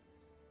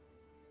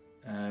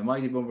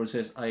 Mighty Bomber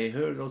says, I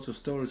heard also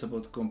stories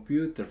about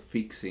computer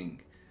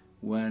fixing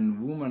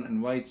when woman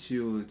invites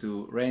you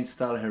to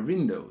reinstall her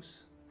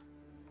Windows.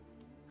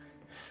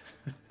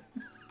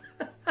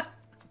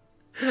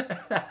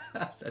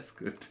 That's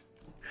good.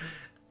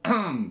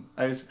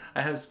 I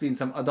have seen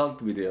some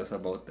adult videos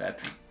about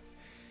that.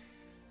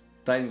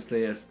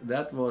 Timeslayers,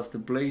 that was the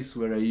place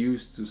where I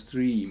used to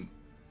stream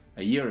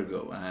a year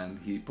ago and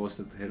he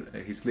posted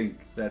his link.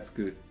 That's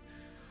good.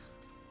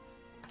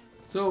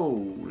 So,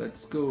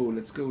 let's go.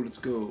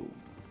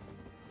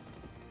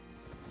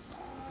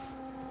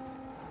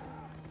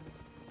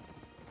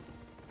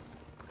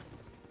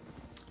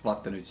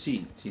 Vaata nüüd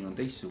siin on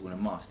teistsugune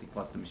maastik,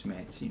 vaata mis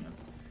mehed siin on.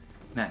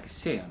 Näe, kes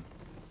see on?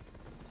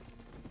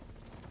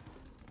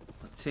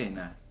 Vaat see,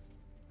 näe.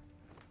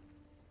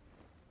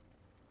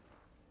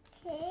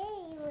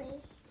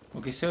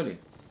 No kes see oli?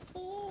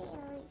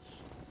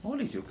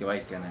 Oli siuke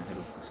väikene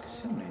elukas, kes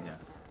see on, ei tea?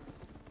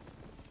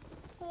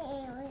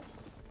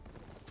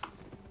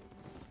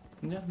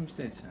 Jah, mis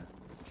teed sa?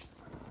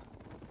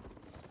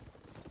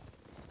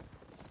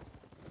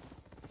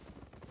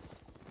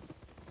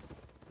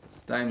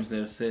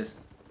 Timeslayer says,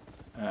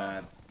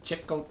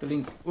 check out the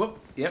link. Whoop,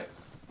 yep,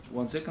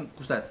 1 second,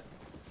 kus lähed?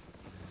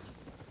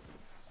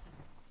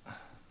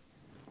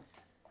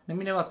 No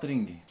mine vaata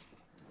ringi.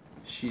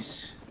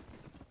 She's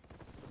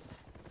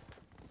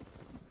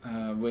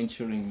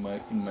venturing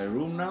in my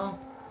room now.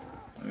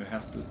 We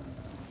have to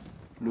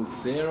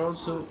look there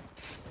also.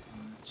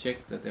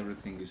 Check that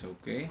everything is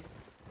okay.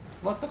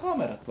 Vaata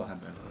kaamerat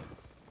vahepeal.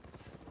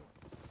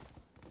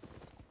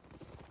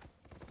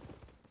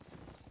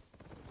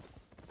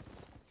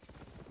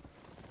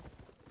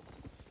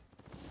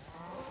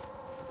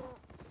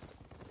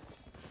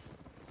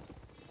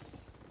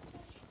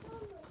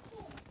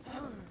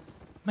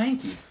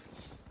 Mängib.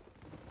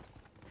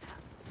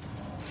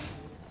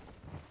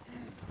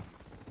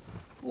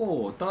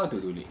 Oo,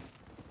 Taadu tuli.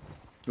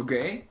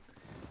 Okei.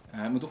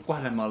 Ma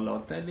kohe lähme alla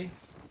hotelli.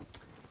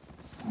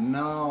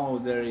 Now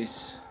there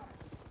is...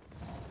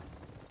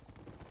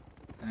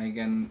 I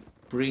can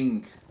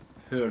bring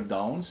her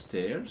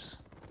downstairs.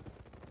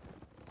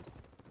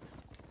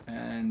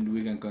 And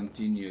we can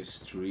continue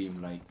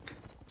stream like...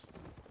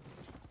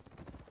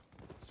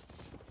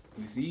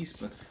 with these,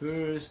 but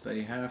first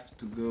I have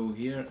to go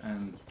here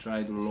and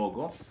try to log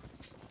off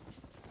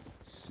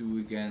so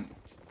we can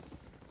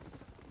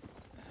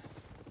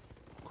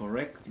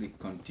correctly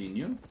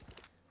continue.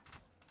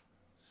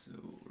 So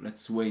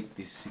let's wait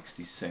this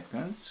 60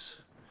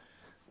 seconds.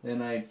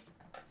 Then I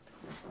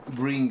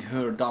bring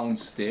her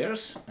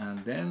downstairs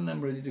and then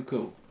I'm ready to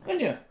go.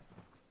 Anja!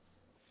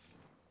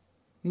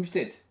 Mis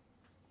teed?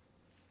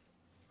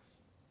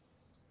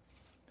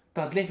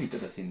 Tahad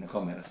lehvitada sinna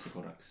kaamerasse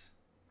korraks?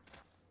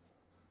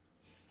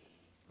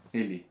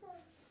 Eli.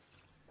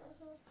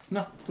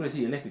 Noh, tule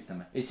siia,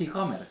 lehvitame. Ei, siia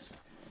kaamerasse.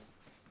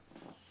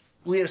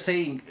 We are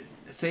saying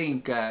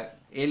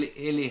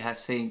Eli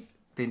has saying,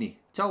 Teni,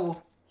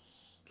 tšau.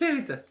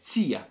 Lehvita,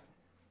 siia.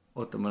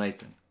 Oota, ma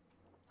näitan.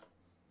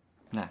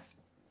 Näe,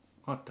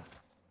 oota.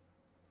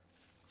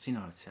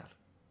 Sina oled seal.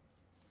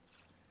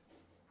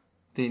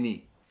 Tee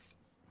nii.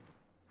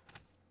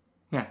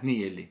 Näe,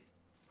 nii Elli.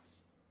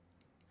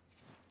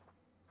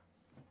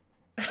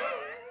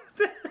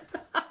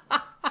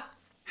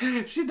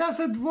 She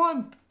doesn't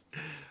want.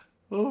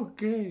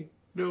 Okay,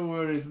 no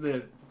worries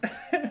there.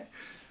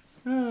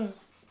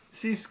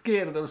 She's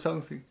scared of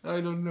something.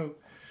 I don't know.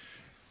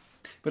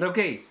 But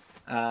okay,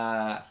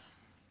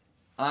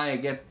 I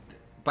get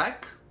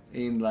back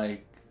in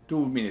like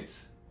 2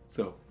 minutes.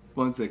 So,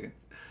 1 second.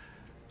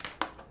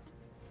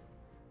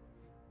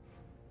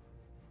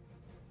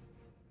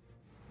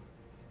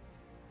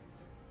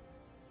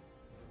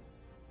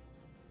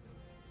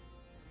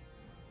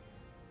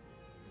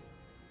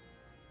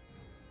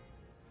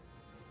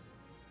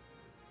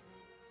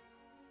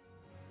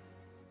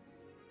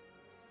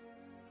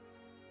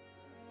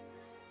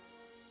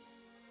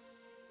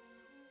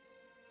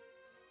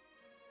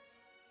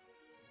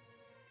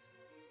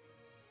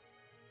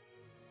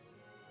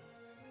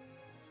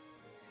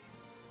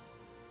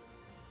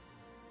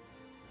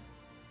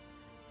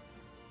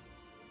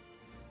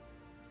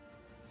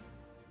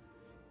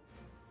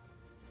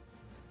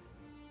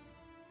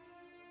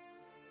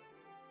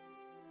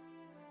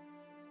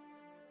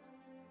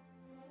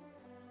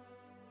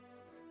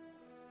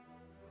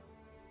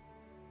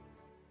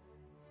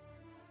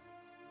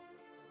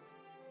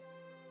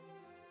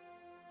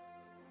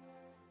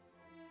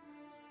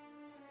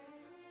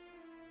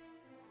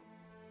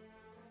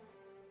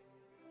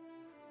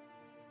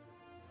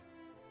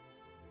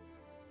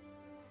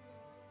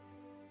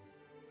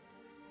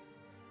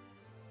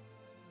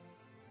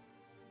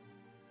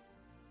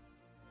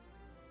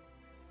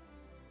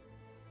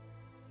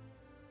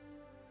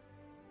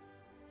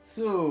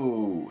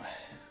 So,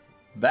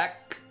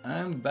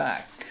 I'm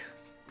back.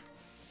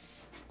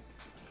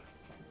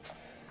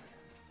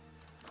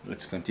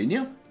 Let's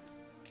continue.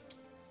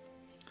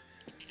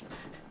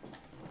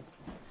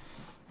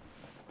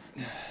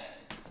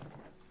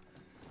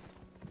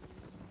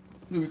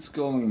 What's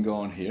going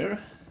on here?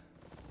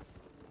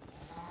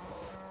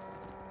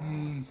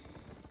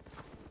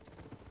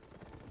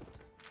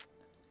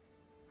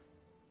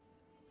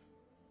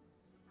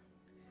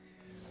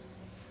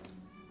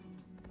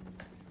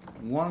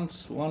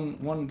 Once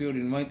one girl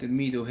invited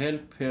me to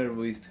help her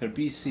with her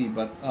PC,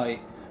 but I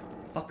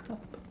fucked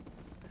up.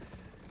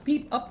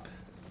 Beep up.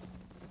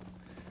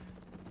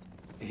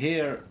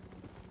 Here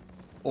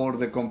or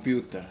the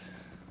computer.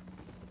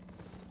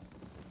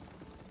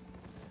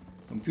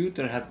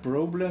 Computer had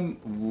problem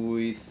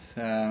with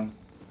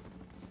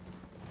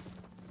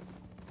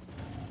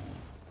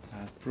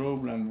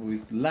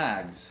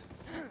lags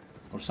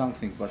or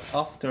something, but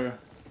after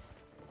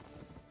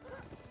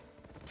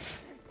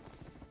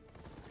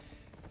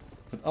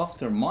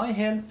my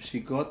help she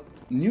got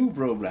new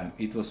problem.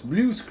 It was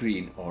blue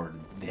screen or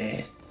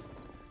death.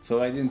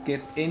 So I didn't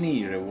get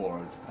any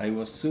reward. I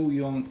was so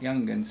young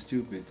and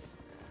stupid.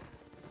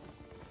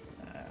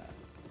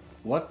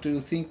 What do you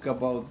think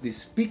about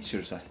this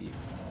picture, Sahiib?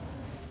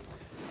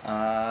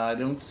 I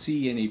don't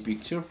see any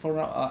picture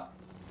for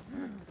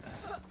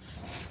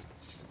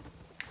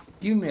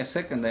give me a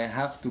second, I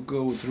have to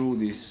go through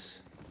this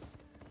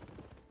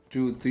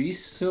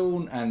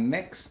zone and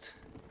next,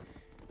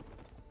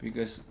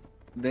 because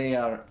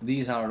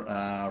these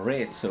are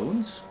red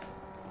zones,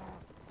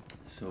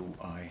 so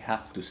I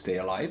have to stay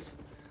alive,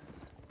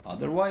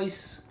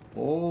 otherwise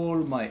all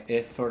my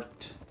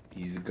effort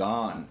is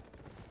gone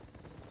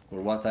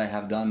for what I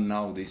have done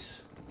now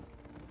this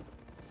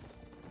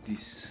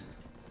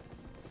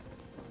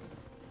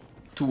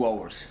 2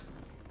 hours.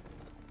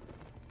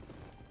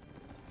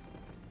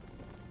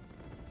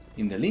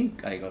 In the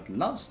link I got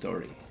love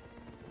story,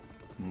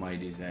 my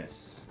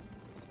disaster.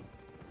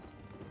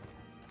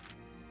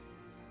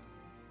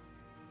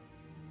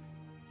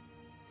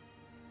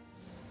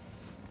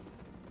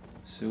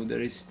 So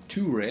there is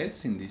 2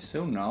 reds in this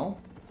zone now.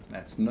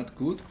 That's not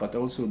good, but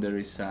also there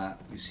is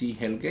you see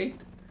Hellgate,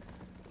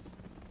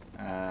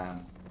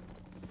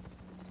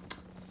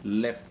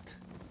 left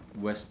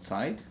west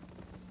side.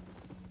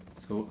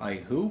 So I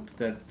hope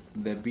that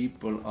the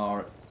people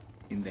are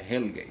in the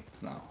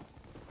Hellgates now,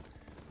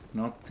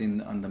 not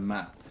on the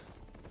map.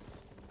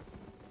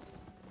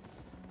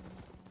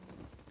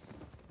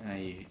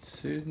 I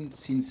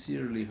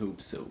sincerely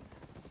hope so.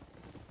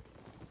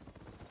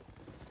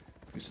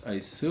 Because I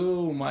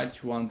so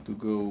much want to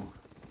go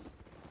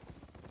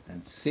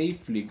and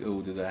safely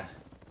go to the...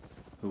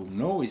 Oh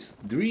no, it's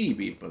 3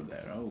 people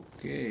there.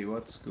 Okay,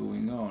 what's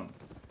going on?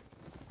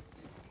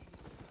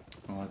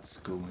 What's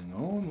going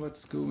on?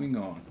 What's going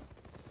on?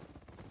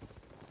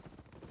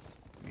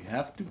 We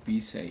have to be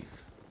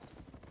safe.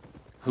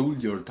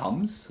 Hold your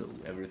thumbs so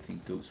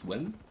everything goes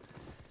well.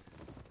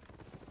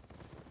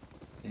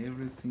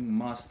 Everything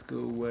must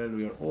go well.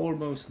 We are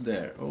almost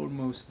there.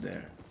 Almost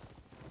there.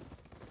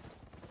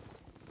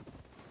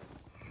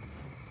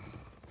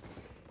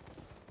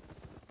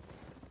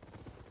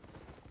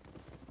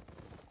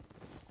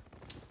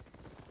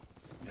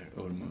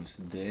 We're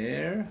almost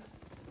there.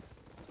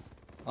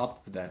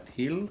 up that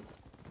hill.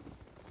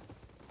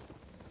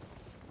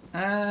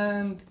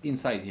 And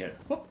inside here.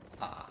 Whoop.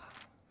 Ah,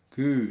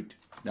 good.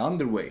 The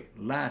underway.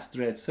 Last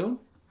red zone.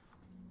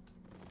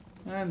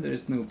 And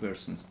there's no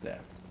persons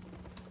there.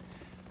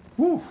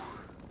 Whew.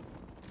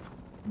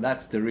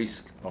 That's the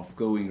risk of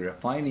going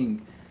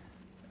refining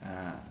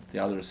the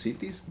other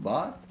cities,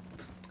 but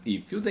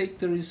if you take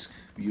the risk,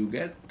 you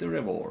get the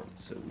reward.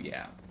 So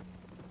yeah,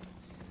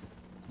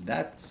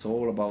 that's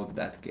all about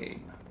that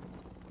game.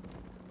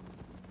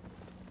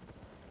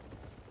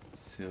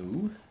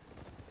 So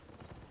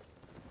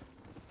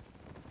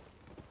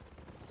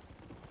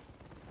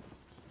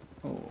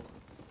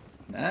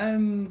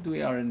and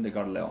we are in the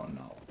Garleon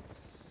now.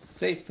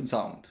 Safe and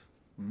sound.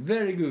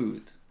 Very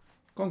good.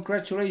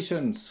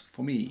 Congratulations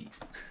for me.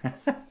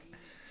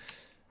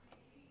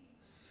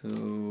 So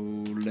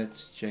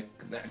let's check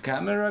the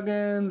camera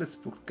again. Let's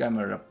put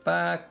camera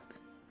back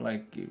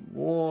like it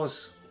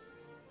was.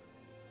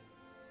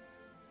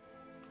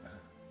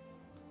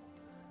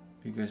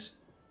 Because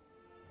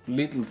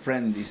little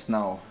friend is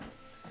now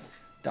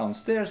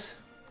downstairs.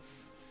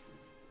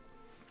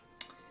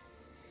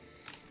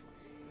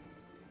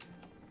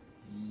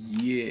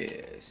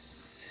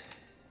 Yes.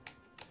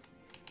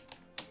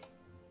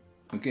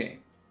 Okay.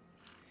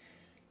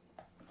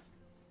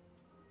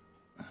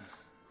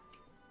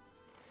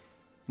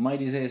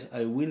 Mighty says,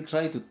 I will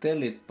try to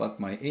tell it, but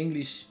my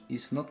English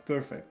is not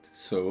perfect.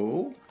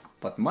 So,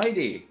 but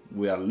Mighty,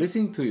 we are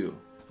listening to you.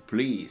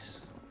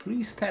 Please,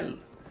 please tell.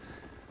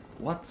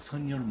 What's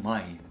on your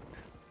mind?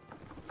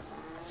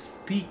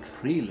 Speak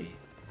freely.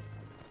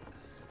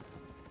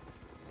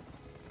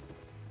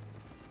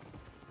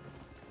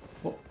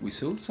 Oh, we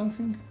sold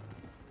something?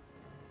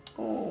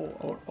 Oh,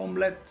 our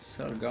omelettes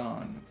are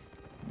gone.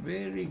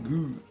 Very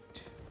good.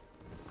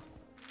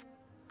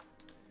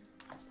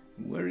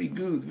 Very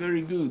good,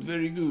 very good,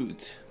 very good.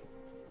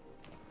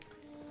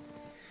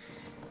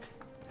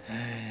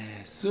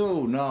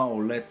 So now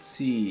let's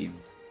see.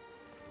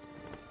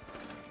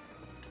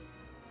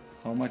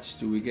 How much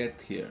do we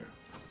get here?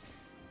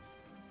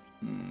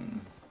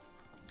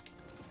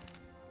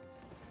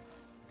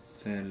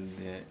 Sell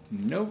the...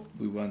 Nope,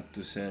 we want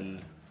to sell...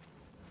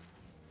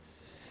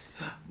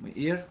 My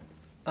ear?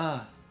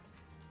 Ah.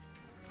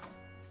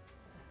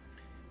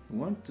 We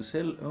want to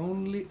sell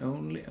only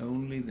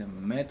the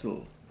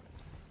metal.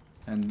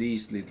 And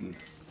these little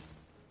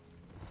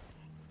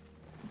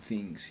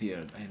things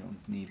here, I don't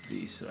need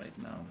these right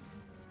now.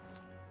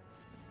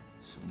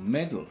 So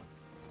metal,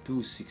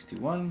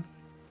 261.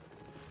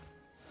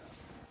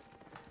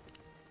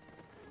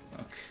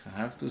 Okay, I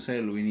have to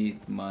sell, we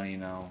need money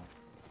now.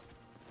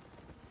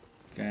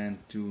 Can't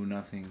do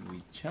nothing,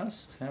 we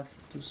just have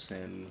to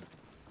sell.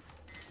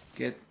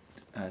 Get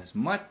as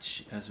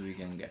much as we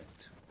can get.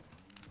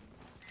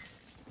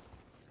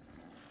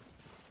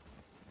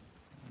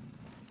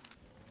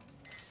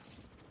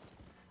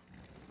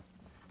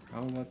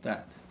 How about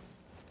that?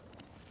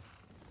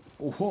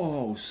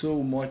 Whoa,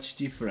 so much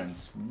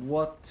difference.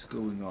 What's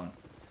going on?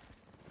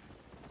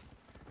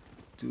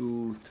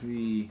 2,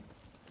 3,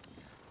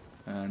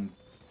 and...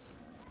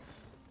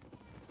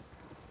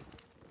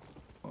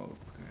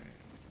 Okay.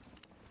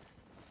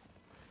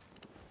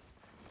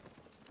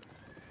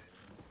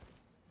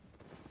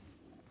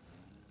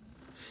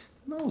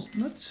 No,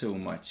 not so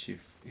much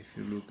if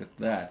you look at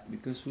that,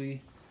 because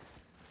we...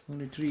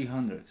 Only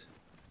 300.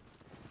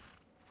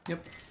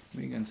 Yep,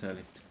 we can sell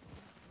it.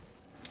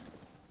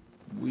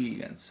 We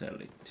can sell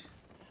it.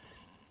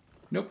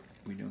 Nope,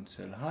 we don't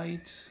sell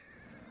hides.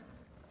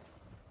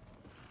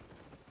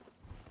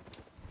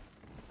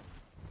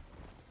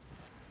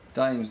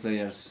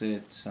 TimeSlayer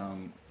said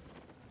some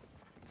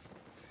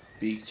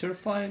picture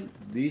file.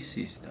 This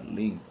is the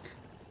link.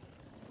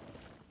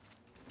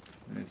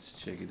 Let's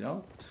check it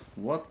out.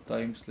 What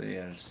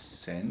TimeSlayer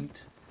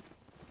sent?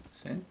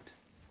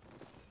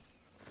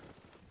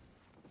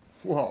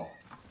 Wow.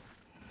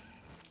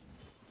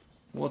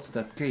 What's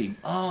that game?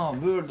 Ah,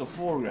 World of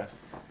Warcraft.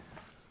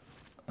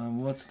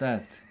 What's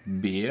that?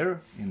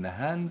 Bear in the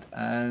hand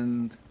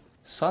and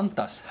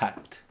Santa's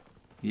hat.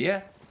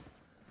 Yeah?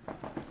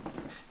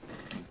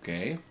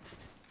 Okay.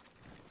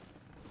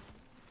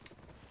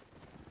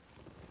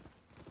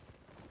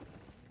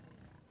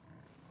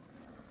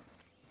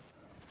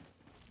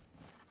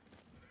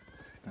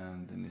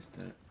 And then is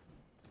there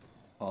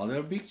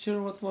other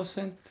picture what was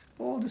sent?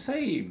 Oh, the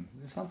same.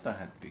 The Santa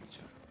hat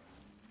picture.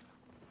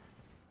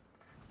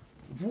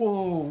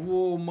 Whoa,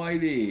 whoa,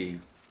 Mighty.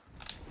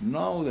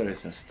 Now there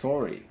is a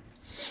story.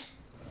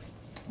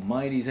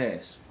 Mighty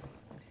says,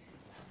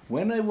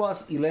 when I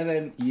was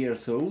 11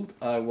 years old,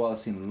 I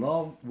was in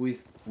love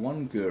with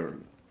one girl.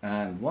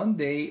 And one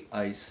day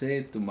I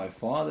said to my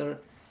father,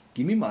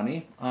 give me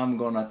money, I'm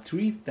gonna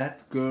treat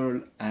that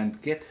girl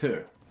and get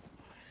her.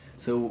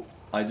 So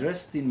I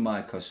dressed in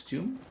my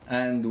costume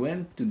and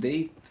went to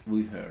date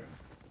with her.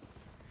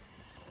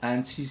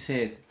 And she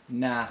said,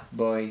 nah,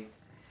 boy,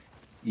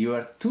 you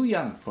are too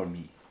young for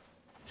me.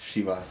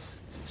 She was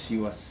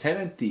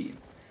 17.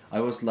 I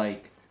was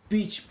like,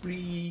 bitch,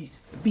 please,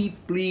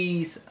 beat,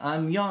 please,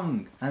 I'm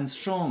young and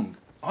strong.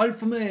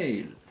 alpha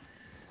male.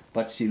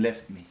 But she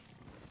left me.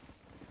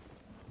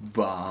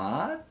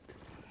 But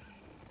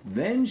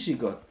then she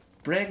got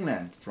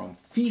pregnant from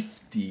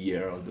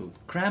 50-year-old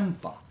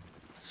grandpa.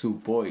 So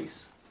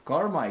boys,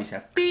 karma is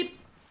a beep.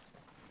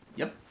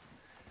 Yep.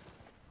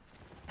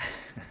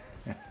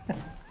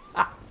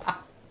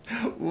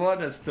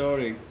 What a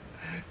story.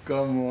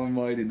 Come on,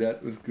 Mighty,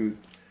 that was good.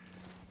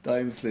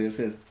 Time Slayer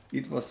says,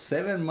 it was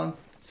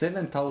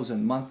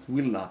 7,000 month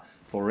villa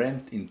for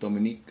rent in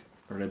Dominican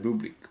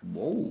Republic.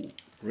 Whoa,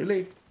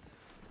 really?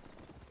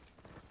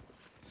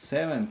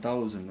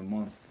 7,000 a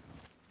month.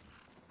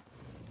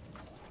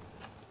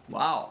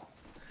 Wow.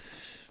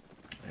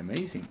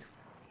 Amazing.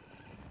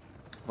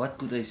 What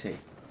could I say?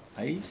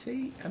 I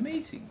say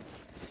amazing.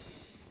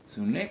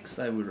 So next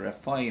I will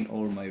refine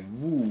all my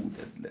wood.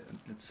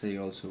 Let's say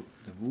also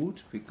the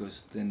wood,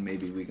 because then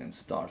maybe we can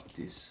start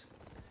this.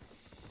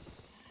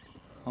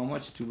 How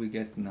much do we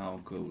get now?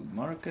 Gold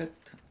market.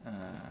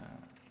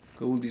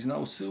 Gold is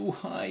now so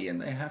high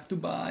and I have to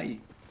buy.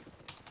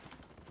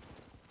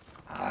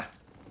 Ah.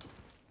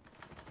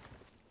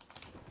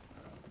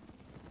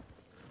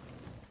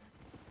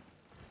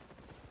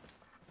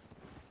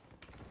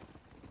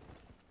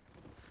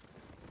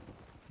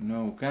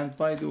 No, can't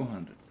buy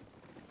 200.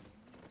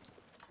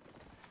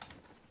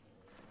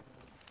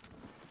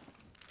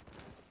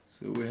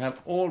 So we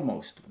have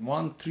almost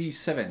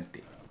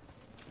 1,370.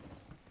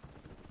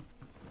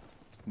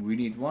 We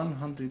need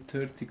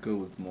 130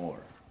 gold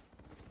more.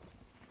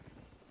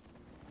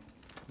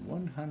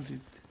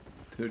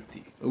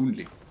 130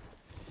 only.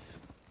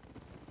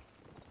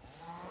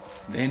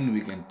 Then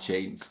we can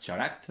change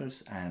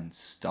characters and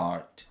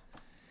start.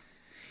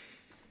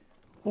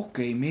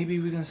 Okay, maybe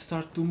we can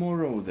start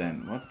tomorrow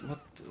then.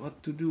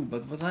 What to do?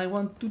 But what I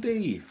want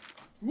today.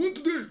 What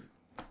today?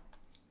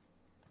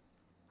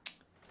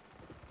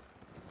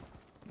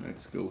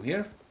 Let's go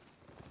here.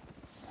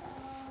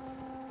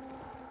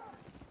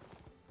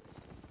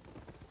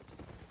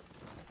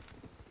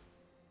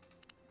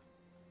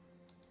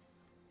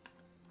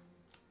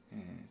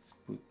 Let's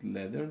put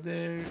leather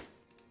there.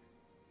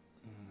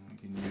 We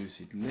can use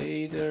it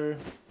later.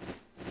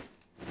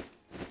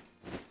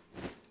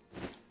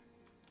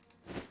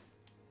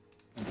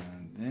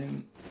 And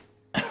then,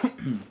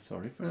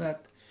 sorry for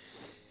that.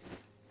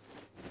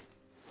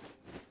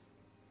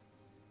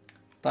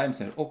 Time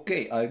Slayer.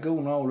 Okay, I go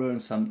now learn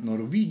some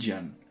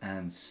Norwegian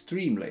and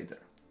stream later.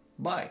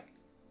 Bye,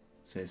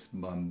 says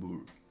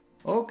Bamboo.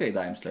 Okay,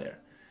 Time Slayer.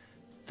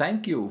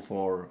 Thank you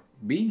for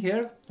being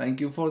here. Thank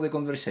you for the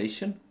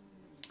conversation.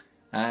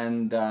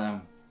 And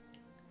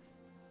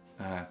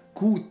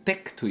good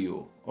tech to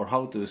you, or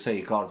how to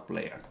say card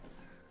player.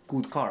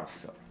 Good cards,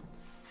 sir.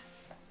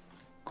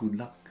 Good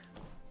luck.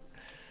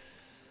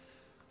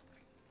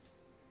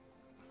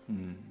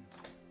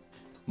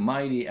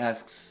 Mighty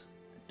asks,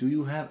 do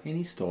you have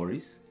any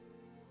stories?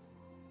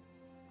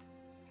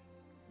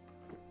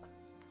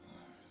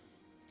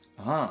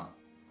 Ah,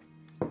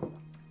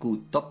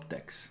 good top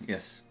decks,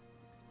 yes.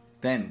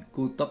 Then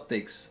good top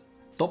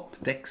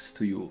decks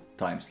to you,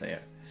 Time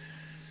Slayer.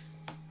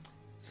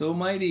 So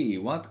Mighty,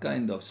 what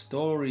kind of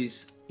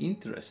stories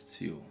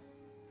interests you?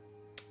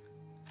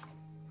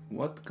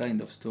 What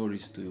kind of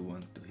stories do you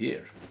want to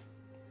hear?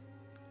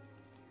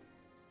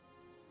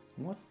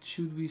 What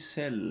should we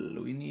sell?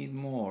 We need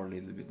more, a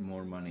little bit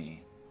more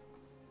money.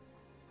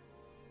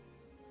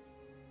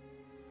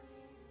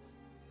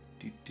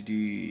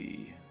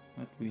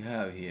 What we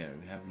have here?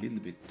 We have a little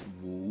bit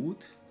wood.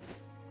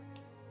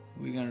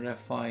 We can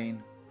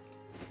refine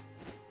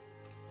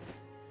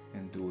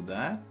and do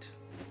that.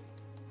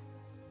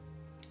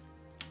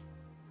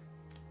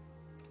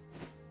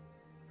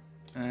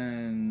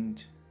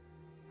 And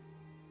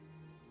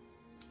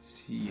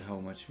see how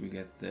much we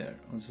get there.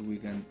 Also we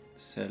can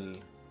sell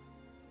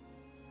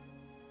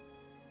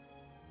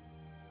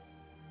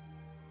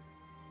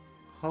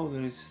how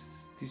there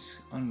is this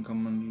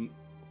uncommon.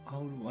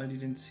 How I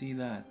didn't see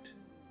that.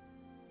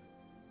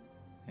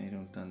 I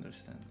don't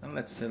understand. And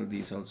let's sell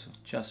these also.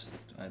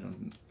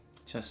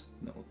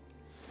 No.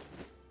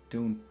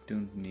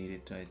 Don't need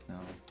it right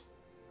now.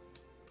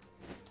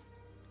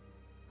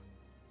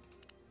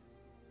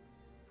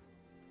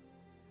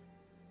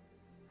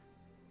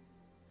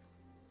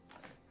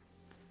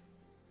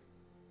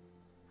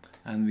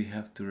 And we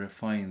have to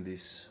refine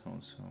this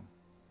also.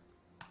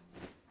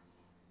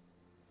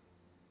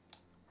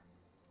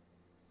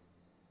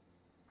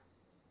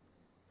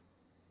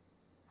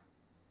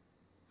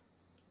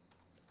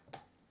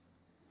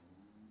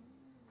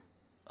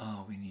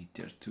 Oh, we need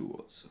tier 2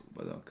 also,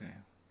 but okay.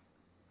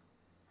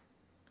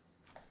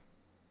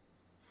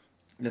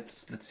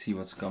 Let's see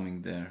what's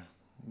coming there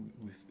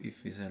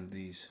if we sell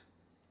these.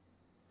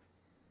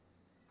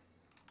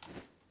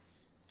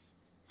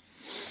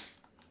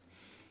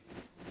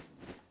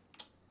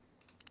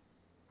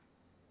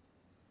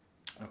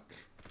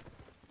 Okay.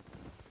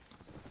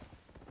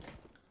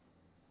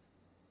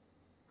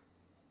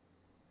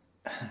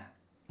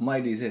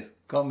 Mighty says,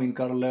 come in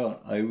Carleon,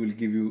 I will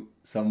give you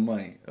some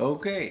money.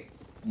 Okay,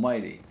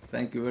 Mighty,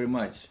 thank you very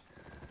much.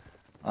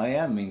 I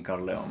am in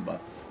Carleon,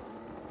 but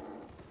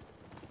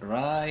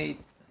right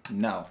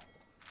now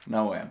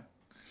I am.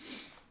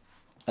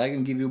 I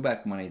can give you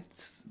back money,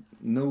 it's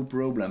no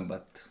problem,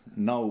 but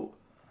now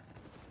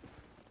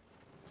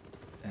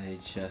I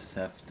just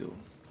have to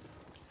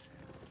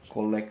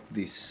collect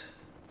this.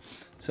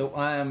 So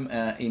I am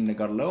in the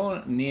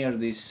Carleon near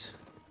this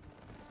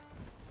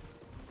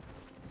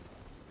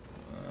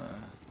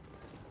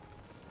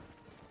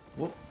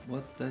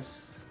what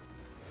does...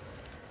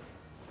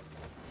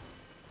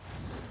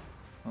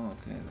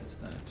 Okay, that's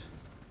that.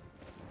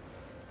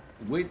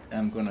 Wait,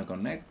 I'm gonna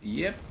connect.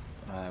 Yep,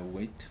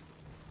 wait.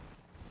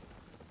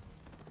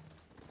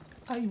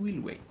 I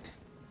will wait.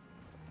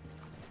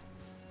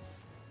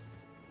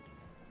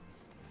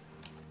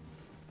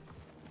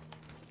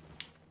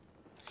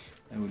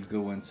 I will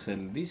go and sell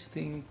this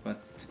thing,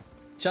 but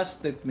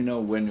just let me know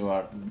when you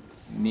are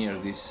near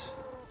this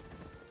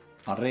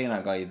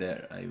arena guy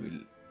there. I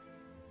will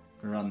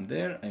run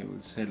there. I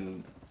will sell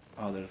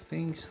other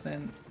things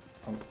then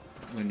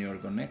when you're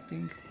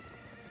connecting.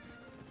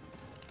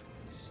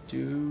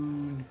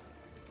 Stone.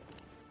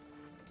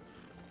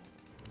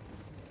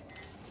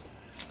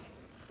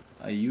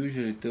 I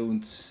usually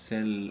don't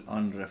sell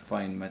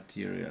unrefined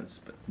materials,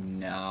 but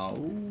now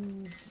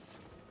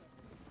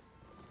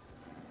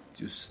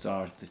to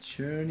start the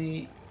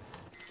journey,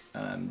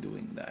 I'm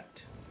doing that.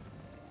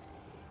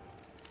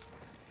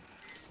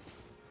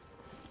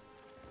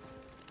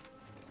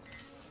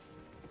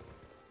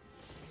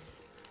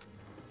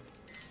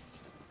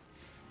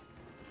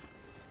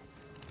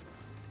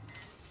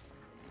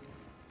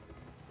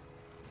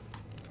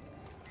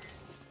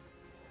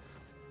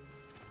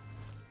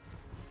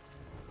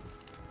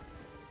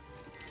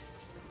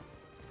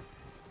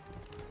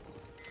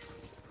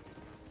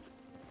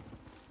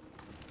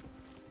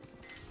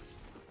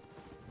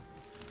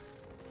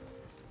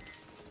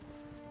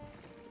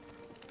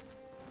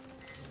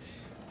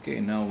 Okay,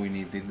 now we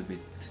need a little bit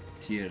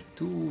tier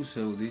 2,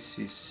 so this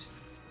is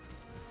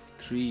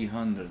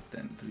 300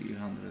 and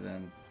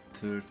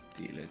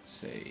 330, let's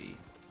say.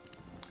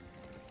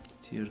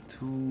 Tier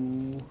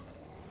 2,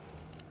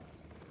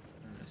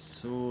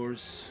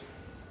 resource,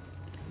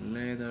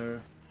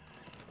 leather,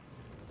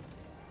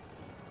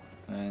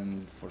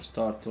 and for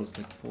starters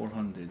like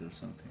 400 or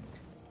something.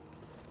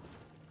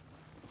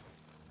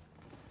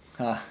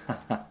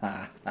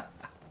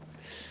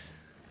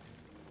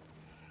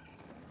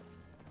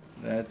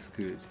 That's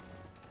good.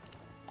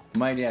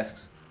 Mighty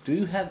asks, do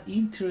you have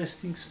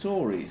interesting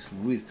stories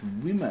with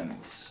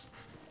women's?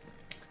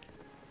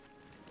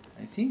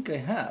 I think I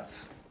have.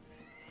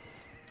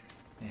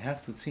 I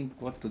have to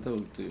think what to tell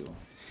to you.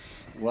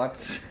 What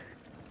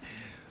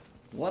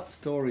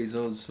stories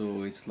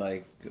also it's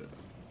like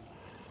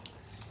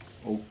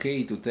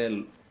okay to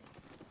tell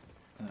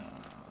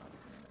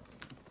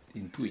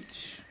in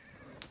Twitch,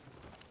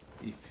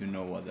 if you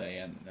know what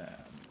I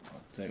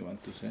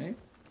want to say.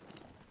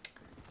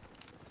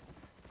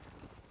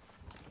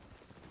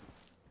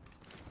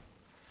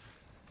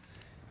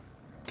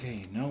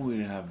 Okay, now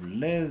we have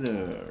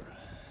leather.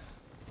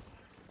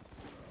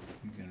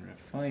 We can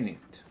refine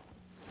it.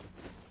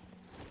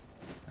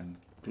 And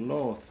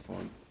cloth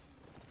for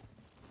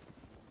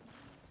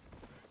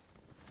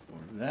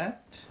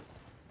that.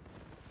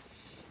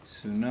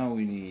 So now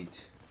we need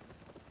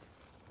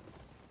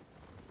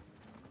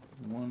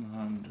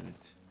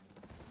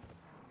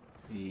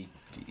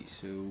 180.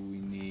 So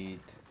we need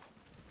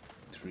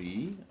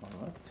 3 or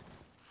what?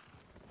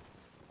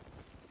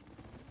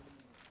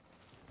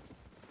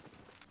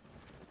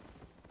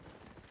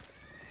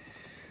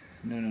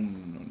 No.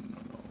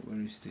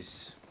 Where is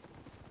this?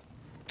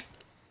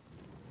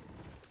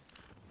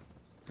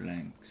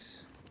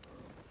 Blanks.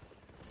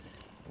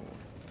 4.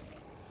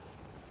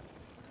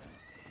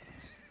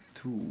 It's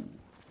 2.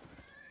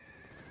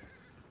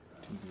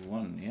 2 to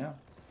 1, yeah.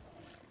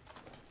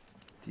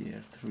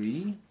 Tier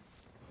 3.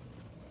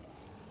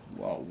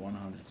 Wow,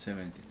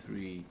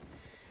 173.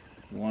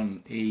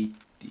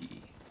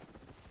 180.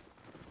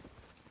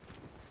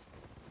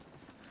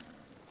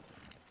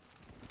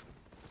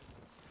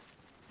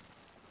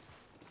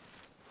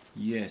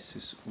 Yes,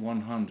 it's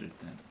 100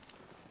 then.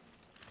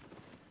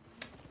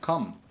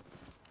 Come.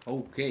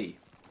 Okay,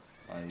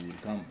 I will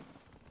come.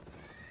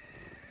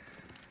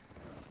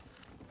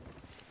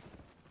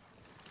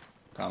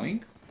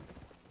 Coming.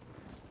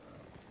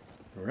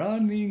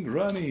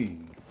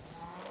 Running.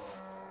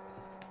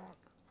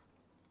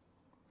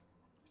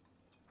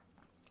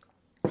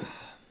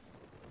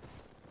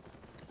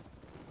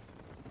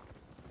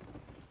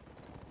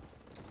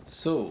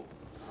 So,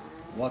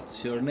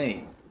 what's your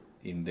name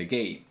in the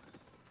game?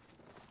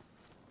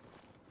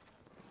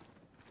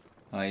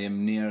 I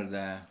am near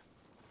the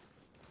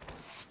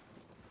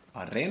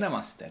Arena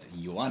Master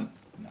Yuan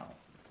now.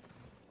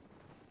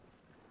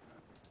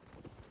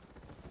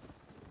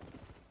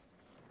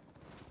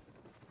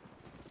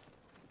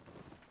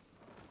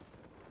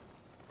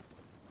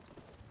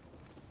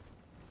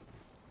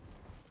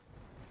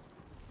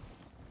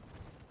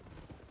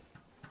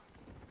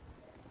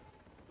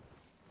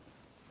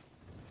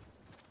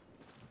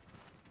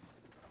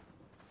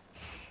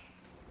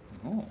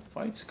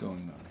 Fight's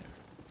going on here.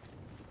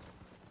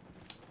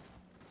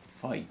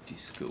 Fight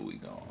is going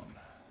on.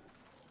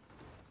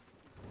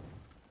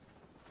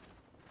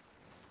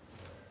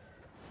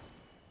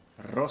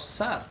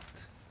 Rosart.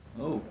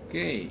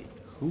 Okay.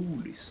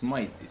 Holy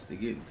Smite is the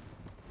guild.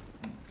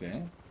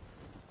 Okay.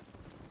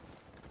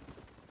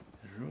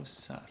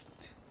 Rosart.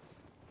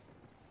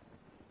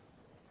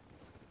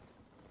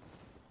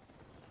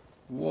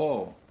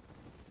 Whoa.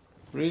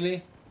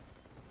 Really?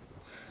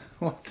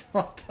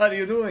 What are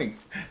you doing?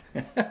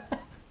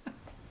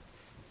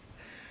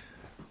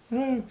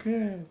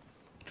 Okay.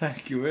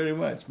 Thank you very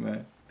much,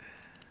 man.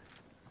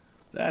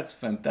 That's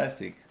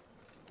fantastic.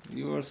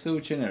 You are so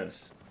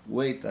generous.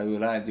 Wait, I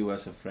will add you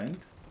as a friend.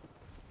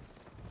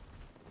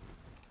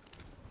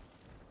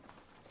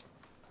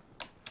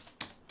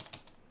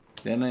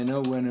 Then I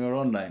know when you're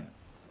online.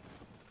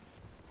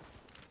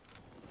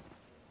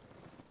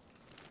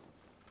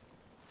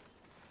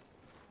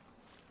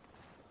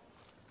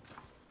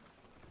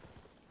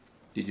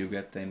 Did you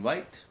get the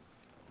invite?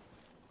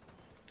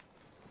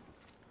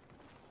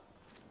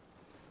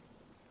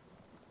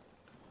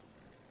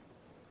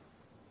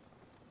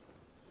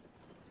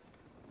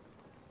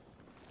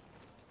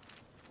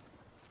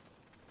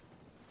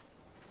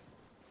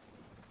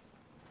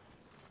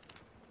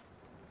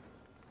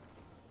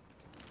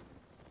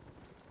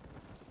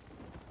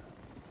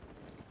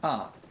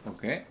 Ah,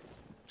 okay.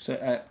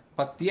 So,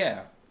 but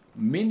yeah,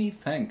 many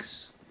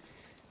thanks.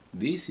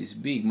 This is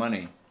big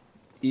money.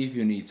 If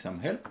you need some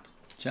help,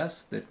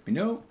 just let me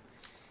know.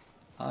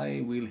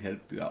 I will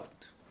help you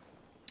out.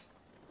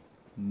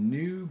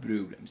 No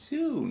problem. So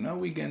now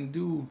we can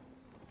do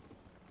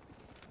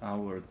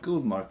our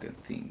gold market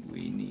thing.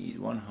 We need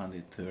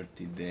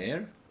 130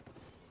 there.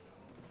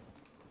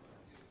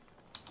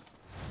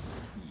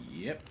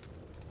 Yep.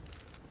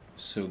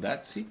 So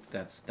that's it.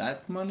 That's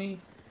that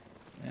money.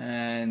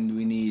 And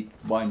we need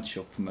bunch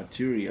of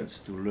materials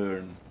to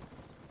learn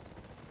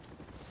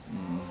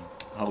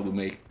how to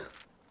make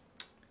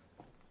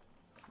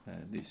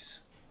this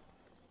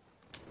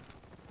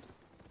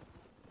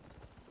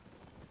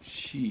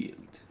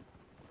shield.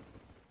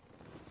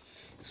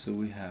 So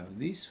we have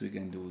this, we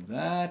can do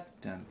that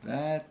and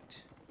that.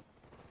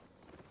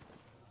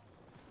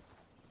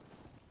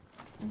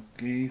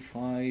 Okay,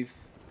 5.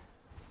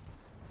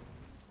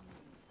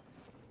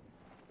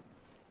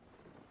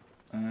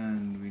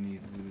 And we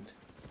need wood.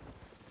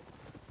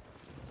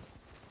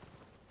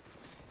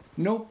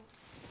 Nope.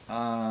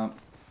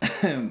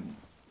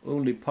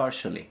 Only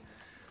partially.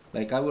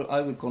 Like I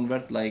will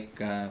convert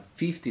like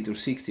 50 to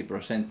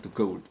 60% to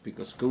gold,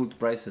 because gold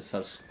prices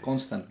are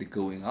constantly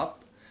going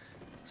up,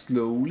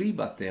 slowly,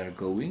 but they are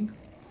going.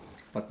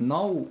 But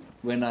now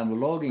when I'm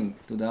logging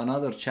to the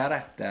another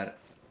character,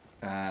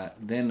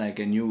 then I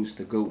can use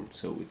the gold.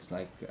 So it's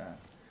like I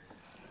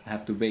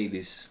have to pay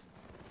this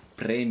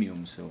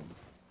premium. So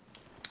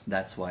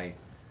that's why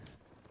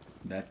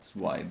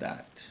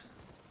that.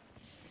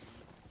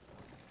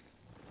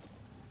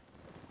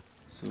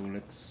 So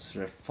let's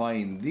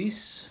refine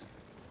this,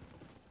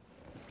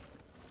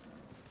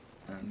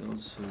 and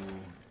also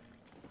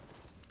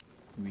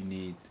we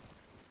need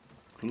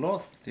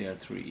cloth tier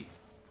 3.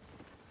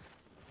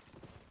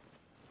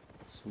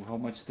 So how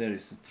much there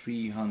is?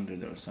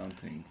 300 or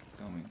something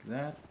coming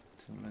that.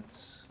 So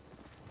let's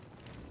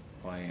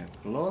buy a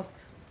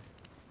cloth.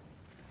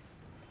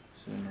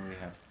 So now we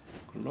have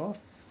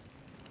cloth,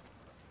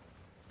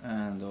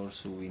 and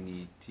also we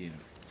need tier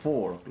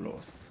 4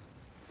 cloth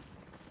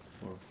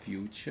for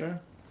future,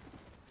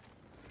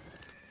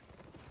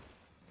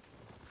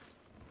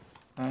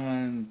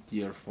 and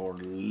tier 4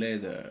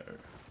 leather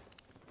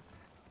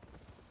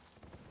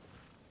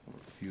for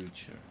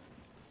future.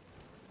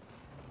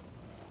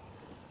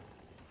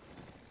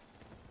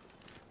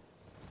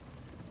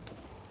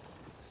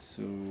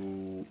 So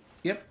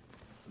yep,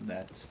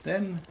 that's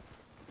 10.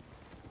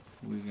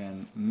 We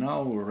can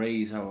now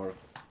raise our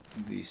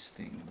this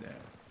thing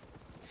there.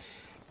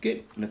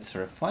 Okay, let's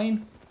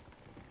refine.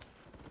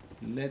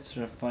 Let's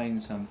refine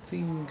some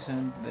things,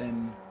 and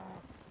then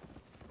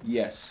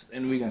yes,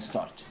 then we can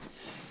start.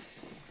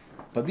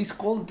 But this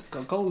gold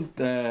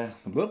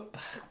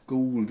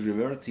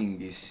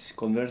converting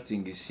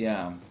is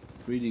yeah,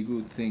 pretty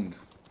good thing.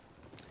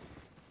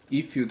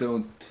 If you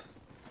don't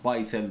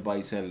buy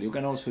sell, you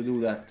can also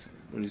do that.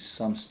 There is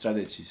some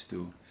strategies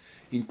to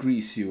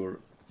increase your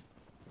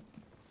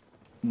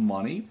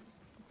money,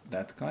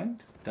 that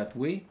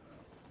way.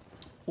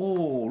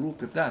 Oh,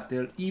 look at that,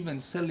 they're even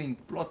selling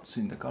plots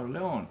in the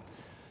Carleon.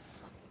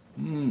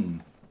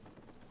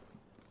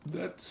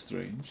 That's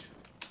strange.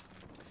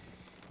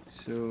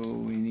 So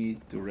we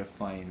need to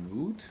refine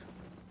wood.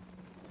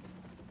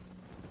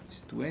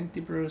 It's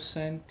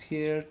 20%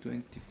 here,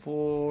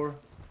 24,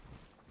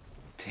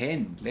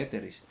 10, leather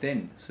is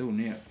 10, so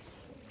near.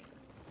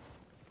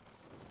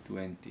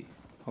 20,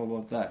 how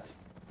about that?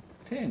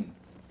 10,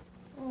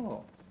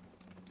 oh.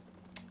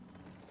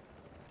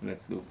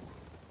 Let's look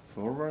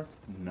forward.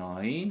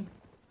 9,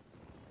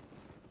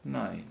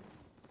 9,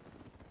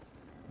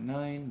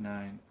 9,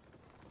 9.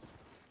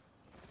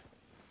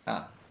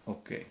 Ah,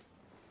 okay.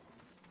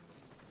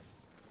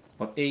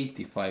 But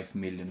 85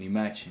 million,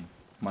 imagine,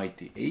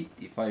 mighty,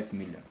 85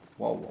 million.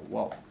 Wow, wow,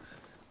 wow.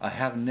 I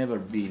have never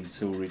been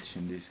so rich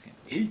in this game.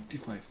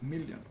 85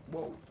 million,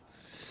 wow.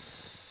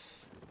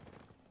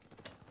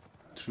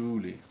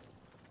 Truly.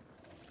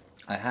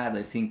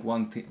 I think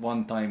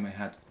one time I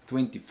had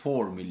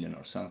 24 million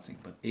or something,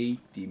 but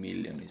 80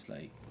 million is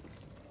like,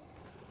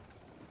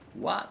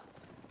 what?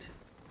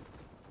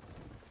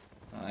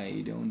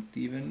 I don't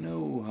even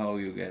know how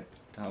you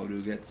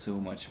get so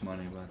much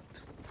money,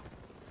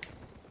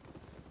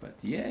 but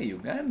yeah, you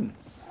can.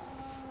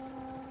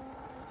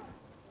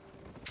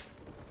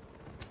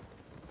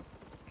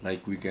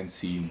 Like we can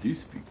see in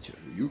this picture,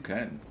 you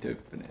can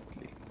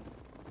definitely.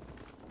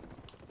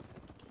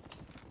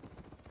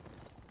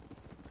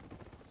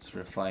 Let's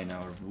refine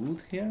our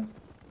wood here.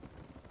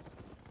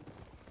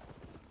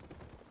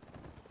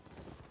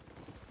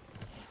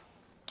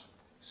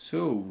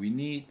 So we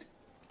need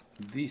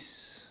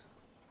this.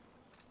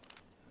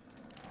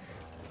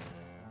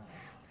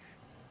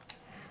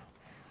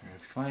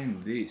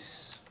 Refine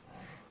this.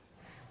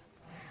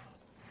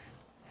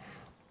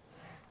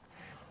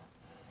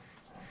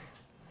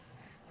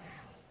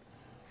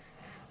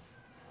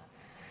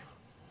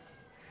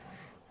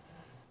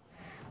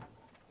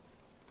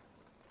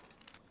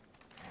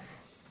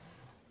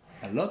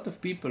 A lot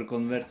of people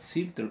convert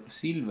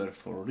silver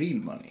for real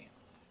money.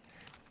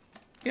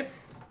 Yep.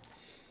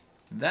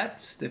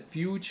 That's the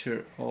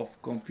future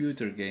of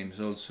computer games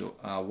also.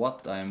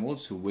 What I'm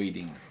also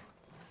waiting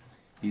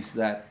is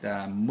that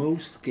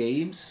most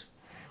games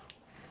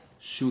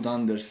should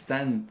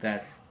understand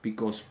that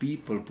because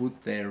people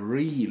put their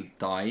real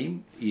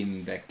time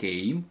in the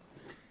game,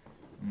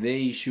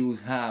 they should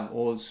have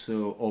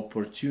also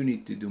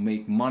opportunity to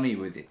make money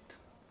with it.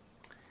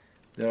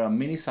 There are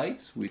many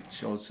sites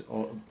which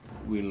also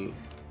will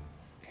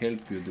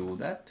help you do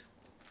that,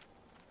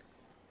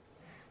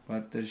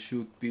 but there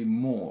should be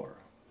more.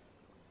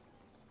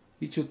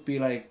 It should be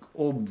like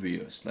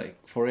obvious, like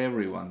for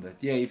everyone, that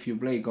yeah, if you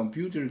play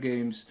computer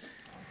games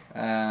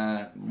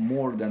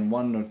more than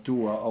 1 or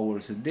 2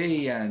 hours a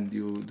day and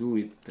you do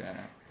it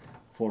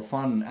for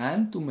fun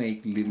and to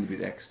make a little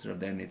bit extra,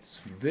 then it's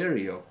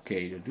very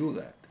okay to do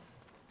that.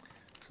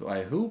 So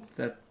I hope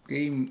that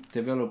game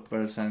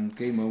developers and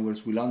game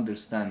owners will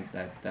understand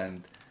that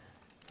and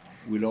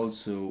will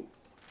also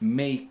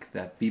make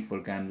that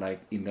people can,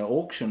 like in the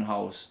auction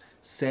house,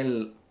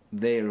 sell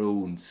their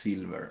own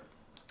silver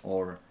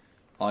or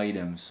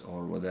items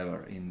or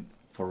whatever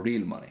for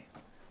real money.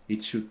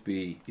 It should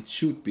be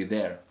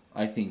there,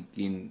 I think,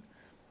 in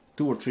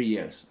 2 or 3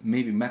 years,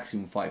 maybe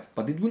maximum 5,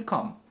 but it will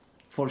come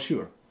for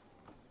sure.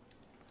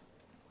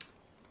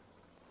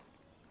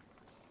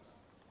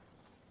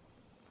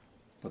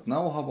 But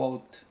now how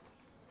about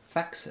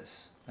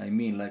faxes? I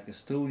mean like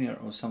Estonia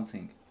or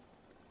something.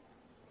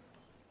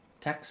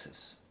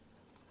 Taxes.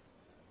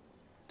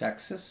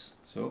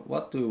 So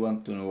what do you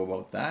want to know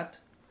about that?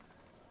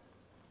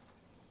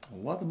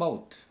 What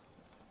about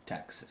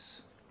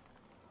taxes?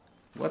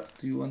 What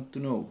do you want to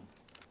know?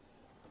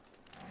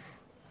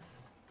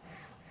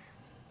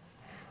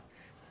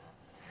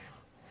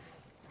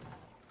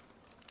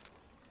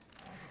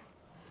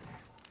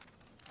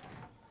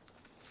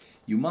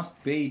 You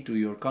must pay to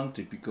your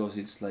country because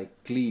it's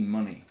like clean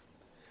money.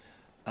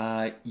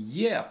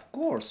 Yeah, of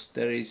course,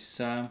 there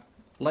is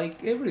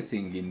like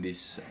everything in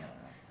this.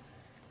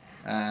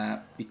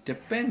 It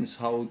depends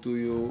how do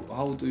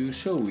you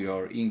show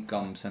your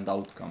incomes and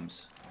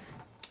outcomes.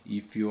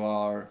 If you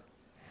are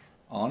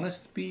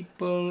honest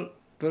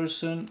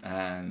person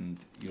and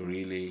you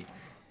really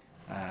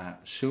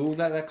show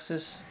that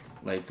access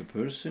like a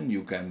person,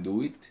 you can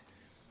do it.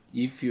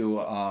 If you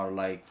are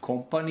like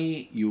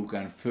company, you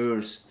can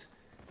first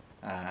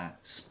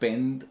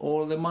spend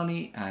all the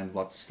money and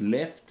what's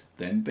left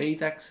then pay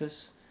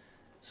taxes.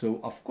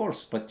 So of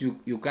course, but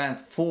you can't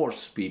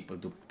force people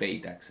to pay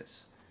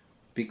taxes,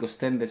 because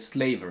then that's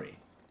slavery.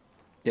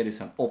 There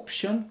is an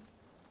option,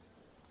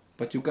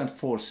 but you can't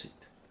force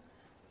it.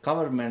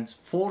 Governments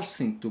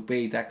forcing to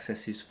pay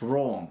taxes is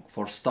wrong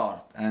for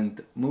start,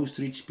 and most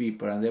rich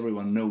people and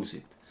everyone knows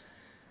it.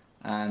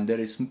 And there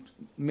is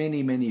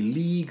many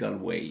legal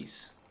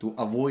ways to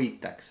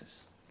avoid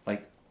taxes,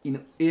 like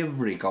in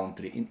every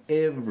country, in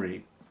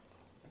every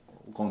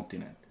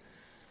continent.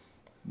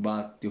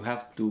 But you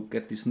have to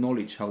get this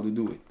knowledge how to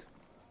do it.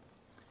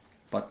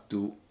 But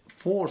to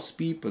force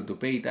people to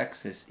pay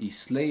taxes is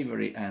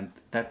slavery, and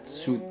that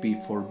should be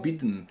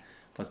forbidden,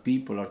 but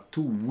people are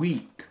too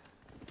weak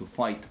to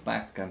fight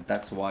back, and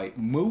that's why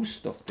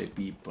most of the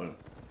people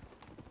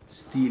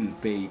still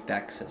pay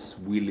taxes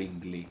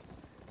willingly,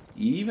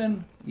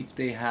 even if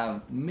they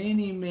have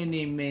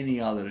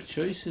many other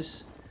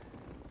choices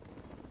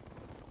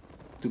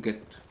to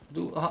get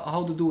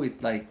how to do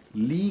it like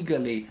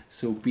legally,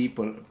 so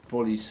people,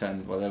 police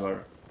and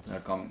whatever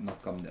not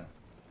come there.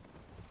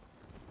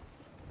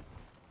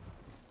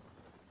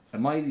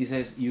 Mighty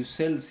says, you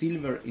sell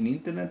silver in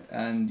internet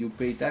and you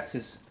pay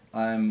taxes.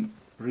 I'm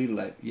real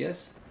life.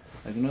 Yes,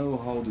 I know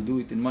how to do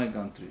it in my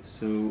country,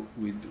 so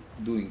we're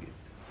doing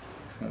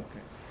it.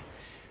 Okay.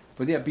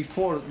 But yeah,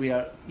 before we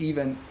are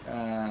even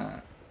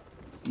damn,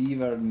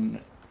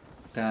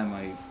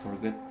 I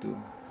forget to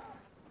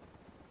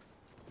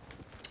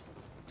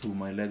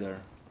my letter.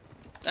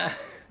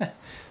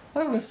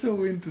 I was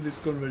so into this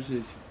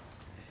conversation.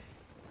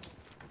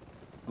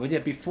 But yeah,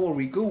 before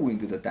we go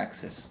into the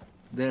taxes,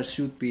 there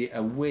should be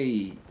a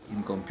way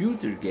in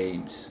computer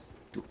games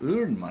to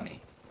earn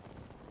money.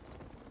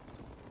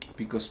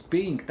 Because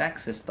paying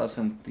taxes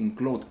doesn't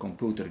include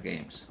computer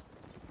games.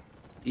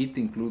 It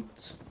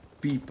includes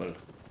people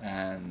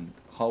and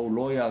how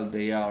loyal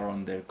they are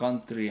on their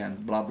country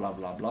and blah blah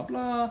blah blah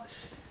blah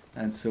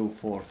and so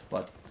forth.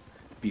 But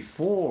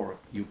before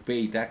you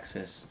pay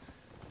taxes,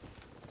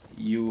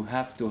 you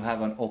have to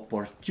have an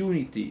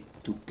opportunity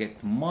to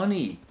get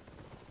money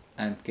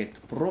and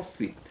get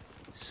profit,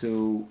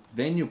 so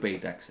then you pay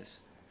taxes.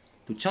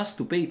 Just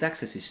to pay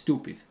taxes is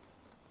stupid.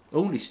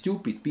 Only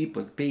stupid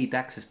people pay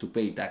taxes to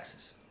pay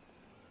taxes.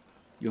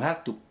 You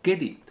have to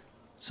get it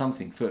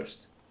something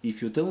first.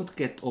 If you don't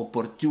get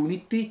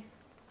opportunity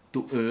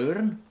to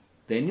earn,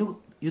 then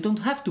you don't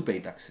have to pay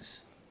taxes.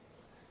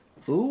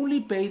 Only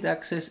pay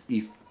taxes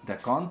if the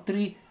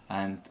country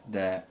and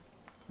the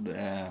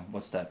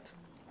what's that?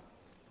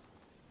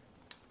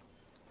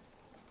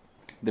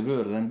 The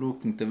word, I'm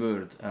looking the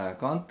word.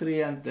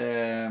 Country and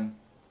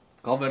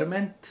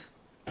government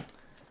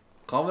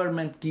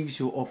gives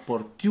you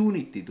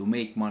opportunity to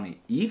make money.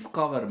 If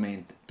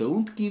government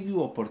don't give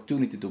you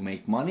opportunity to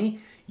make money,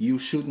 you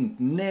shouldn't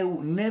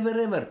never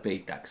ever pay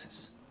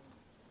taxes.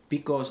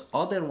 Because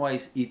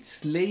otherwise it's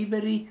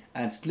slavery,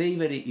 and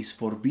slavery is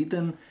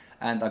forbidden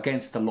and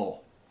against the law.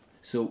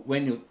 So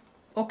when you,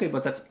 okay,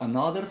 but that's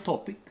another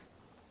topic.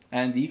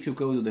 And if you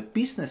go to the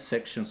business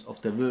sections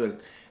of the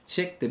world,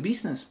 check the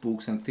business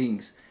books and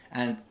things,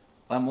 and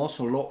I'm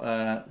also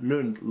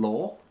learned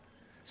law.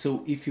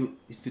 So if you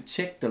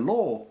check the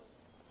law,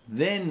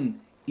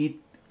 then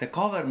the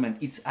government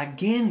is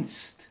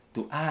against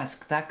to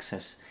ask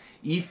taxes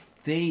if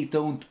they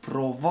don't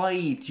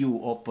provide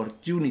you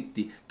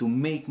opportunity to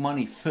make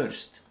money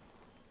first.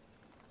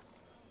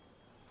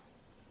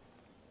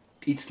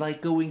 It's like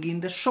going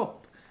in the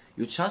shop.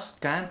 You just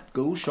can't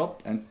go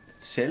shop and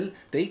sell,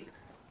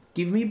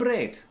 give me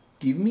bread,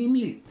 give me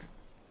milk.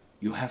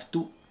 You have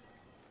to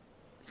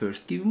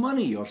first give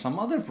money or some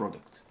other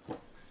product.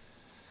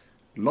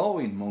 Law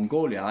in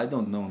Mongolia, I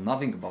don't know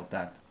nothing about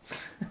that.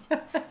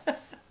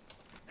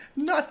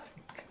 Nothing.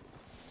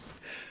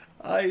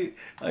 I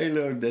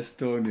learned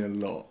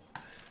Estonian law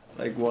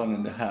like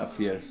 1.5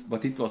 years,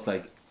 but it was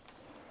like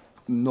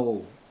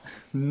no,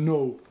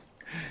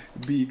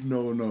 big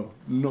no,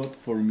 not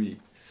for me.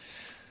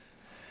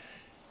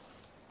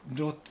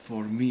 Not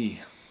for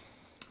me,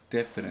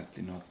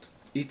 definitely not.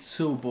 It's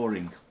so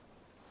boring.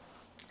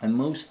 And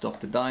most of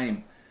the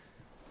time,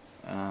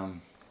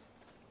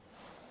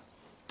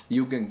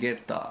 you can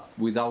get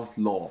without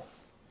law.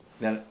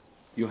 Then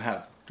you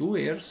have 2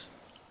 ears,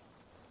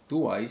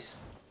 2 eyes,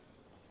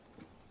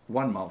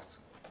 1 mouth.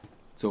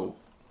 So,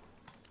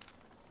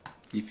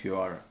 if you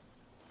are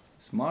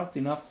smart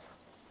enough,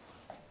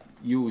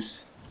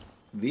 use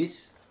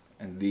this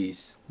and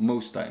this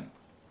most time,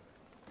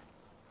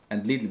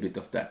 and little bit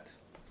of that.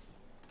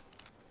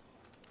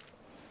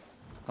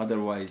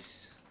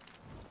 Otherwise,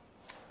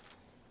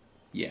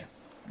 yeah,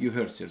 you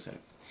hurt yourself.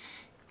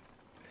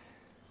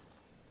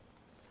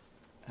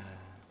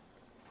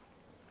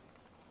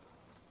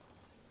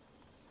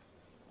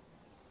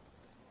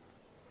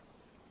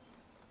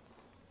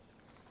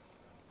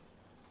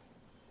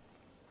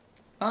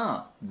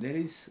 There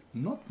is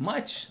not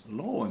much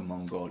law in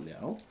Mongolia.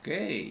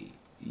 Okay,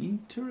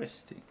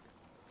 interesting.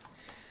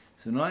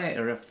 So now I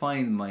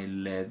refined my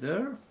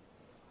leather.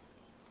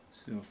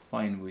 So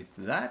fine with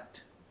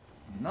that.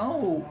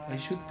 Now I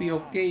should be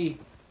okay.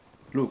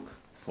 Look,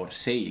 for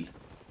sale.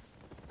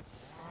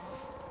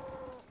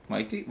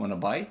 Mighty, wanna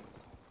buy?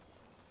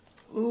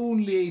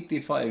 Only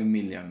 85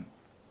 million.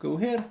 Go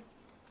here,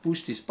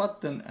 push this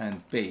button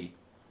and pay.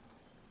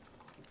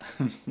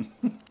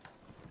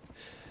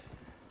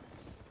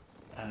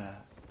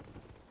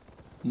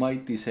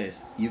 Mighty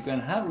says, you can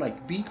have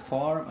like big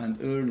farm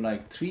and earn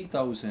like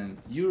 3,000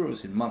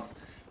 euros in month,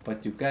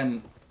 but you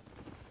can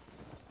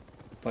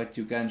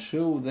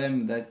show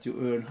them that you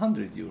earn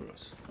 100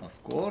 euros.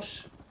 Of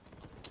course,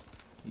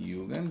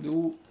 you can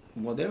do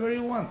whatever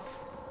you want.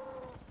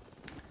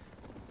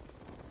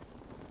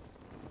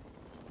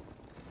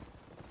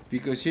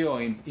 Because you know,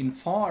 in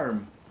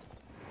farm,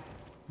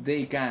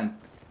 they can't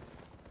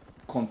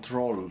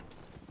control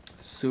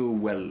so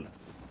well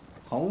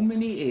how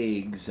many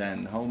eggs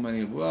and how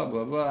many blah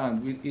blah blah,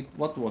 and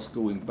what was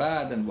going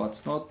bad and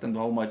what's not, and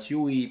how much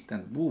you eat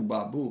and boo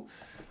ba boo,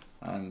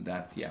 and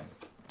that, yeah.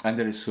 And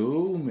there is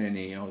so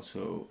many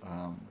also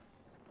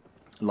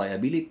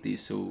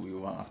liabilities, so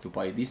you have to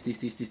buy this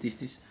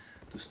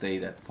to stay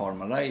that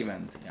farm alive,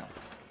 and yeah,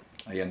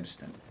 I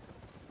understand.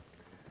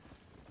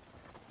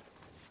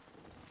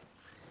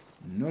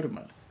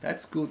 Normal,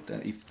 that's good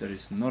if there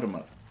is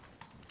normal.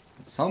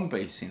 Some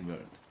base in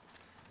world.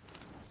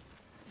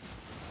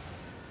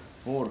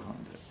 400.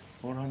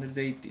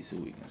 480, so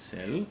we can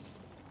sell.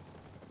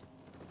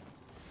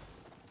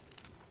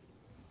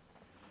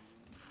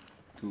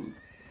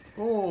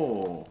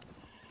 Oh,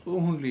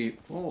 only,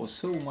 oh,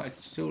 so much,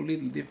 so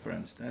little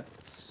difference.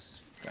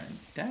 That's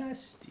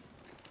fantastic.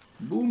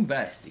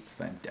 Boombastic,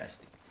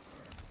 fantastic.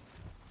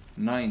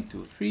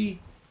 923.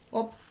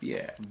 Oh,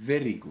 yeah,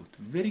 very good,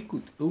 very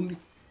good. Only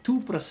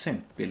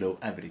 2% below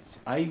average.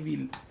 I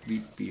will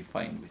be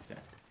fine with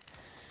that.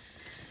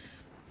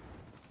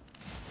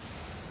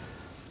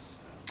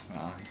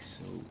 Ah, it's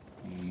so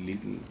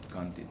little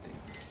quantity.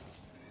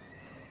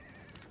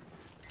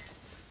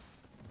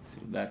 So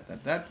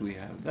that, we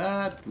have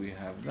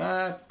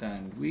that,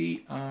 and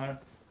we are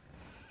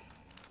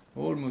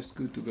almost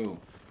good to go.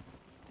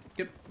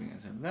 Yep, we can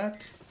sell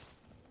that.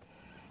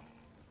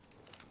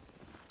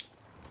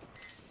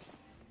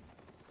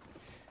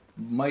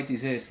 Mighty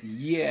says,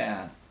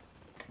 yeah,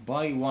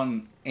 buy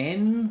one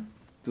N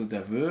to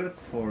the work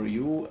for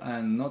you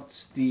and not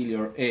steal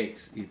your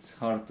eggs. It's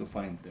hard to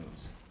find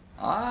those.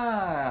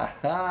 Ah,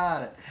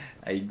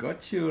 I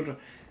got your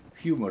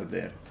humor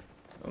there.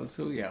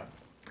 Also, yeah.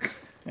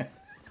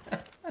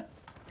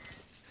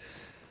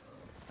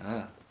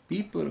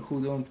 People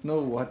who don't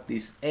know what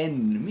this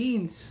N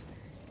means,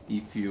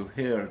 if you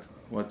heard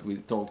what we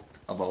talked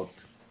about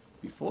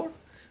before,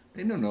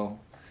 they don't know.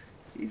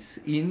 It's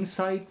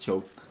inside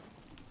joke,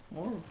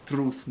 or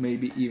truth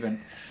maybe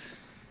even.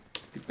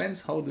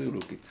 Depends how do you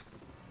look it,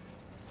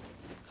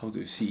 how do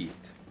you see it.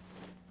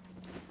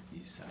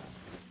 Is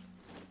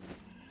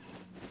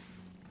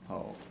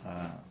how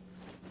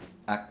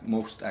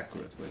most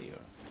accurate way here.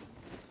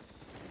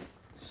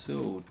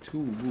 So 2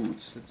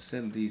 woods, let's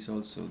sell these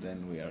also,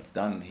 then we are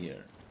done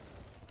here.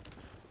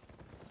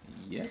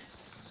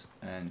 Yes,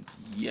 and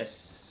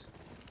yes.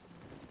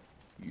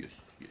 Yes,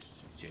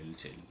 sell.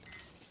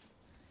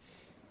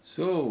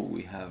 So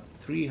we have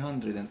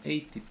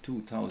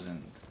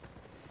 382,000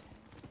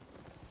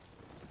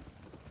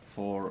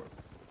 for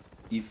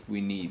if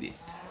we need it.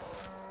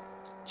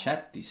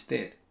 Chat is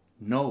dead.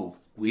 No,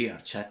 we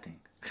are chatting.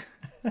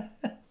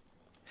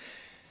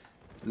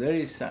 There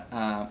is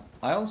I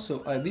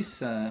also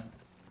this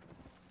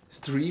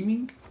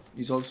streaming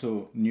is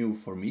also new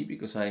for me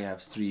because I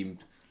have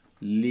streamed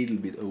little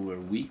bit over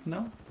a week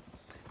now,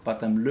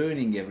 but I'm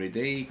learning every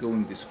day,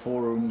 going these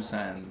forums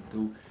and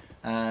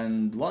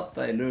what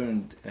I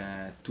learned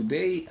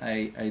today.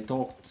 I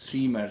talked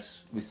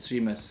with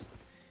streamers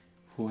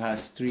who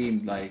has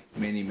streamed like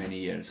many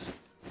years,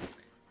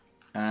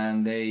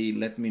 and they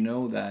let me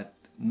know that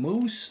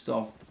most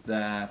of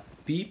the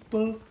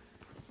people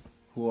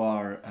who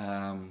are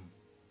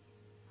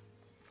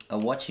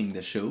watching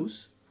the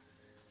shows,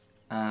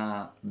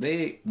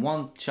 they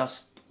want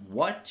just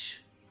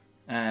watch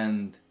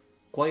and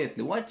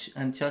quietly watch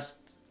and just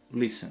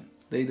listen.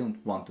 They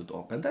don't want to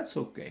talk, and that's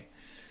okay.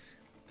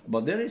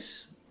 But there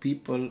is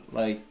people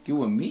like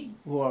you and me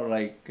who are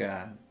like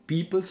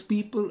people's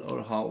people,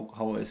 or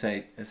how I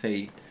say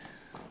it.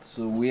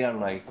 So we are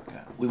like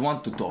we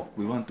want to talk,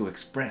 we want to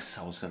express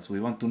ourselves,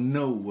 we want to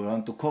know, we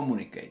want to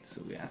communicate.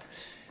 So yeah,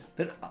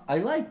 I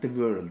like the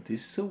world.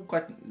 It's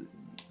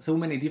so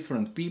many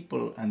different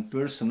people and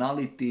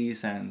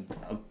personalities and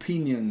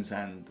opinions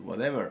and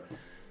whatever.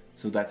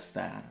 So that's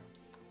the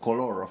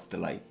color of the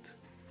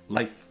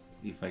life,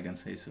 if I can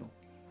say so.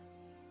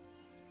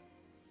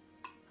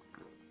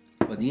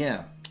 But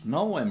yeah,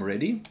 now I'm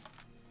ready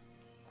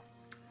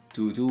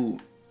to do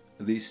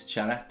this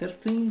character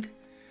thing.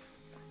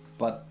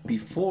 But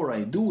before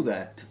I do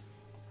that,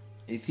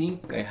 I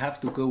think I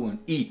have to go and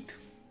eat,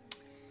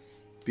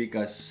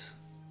 because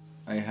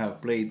I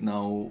have played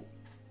now,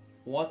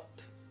 what,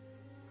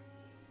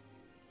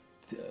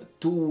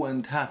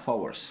 2.5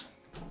 hours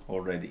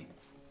already.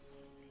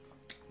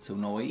 So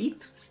now I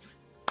eat,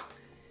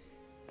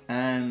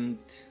 and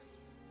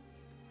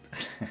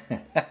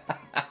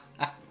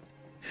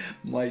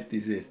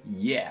Mighty says,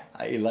 yeah,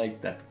 I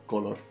like that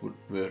colorful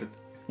word.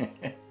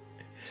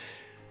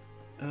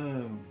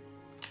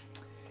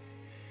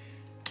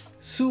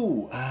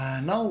 So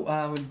now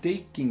I'm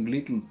taking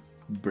little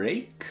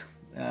break.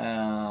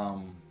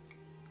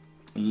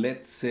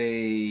 Let's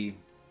say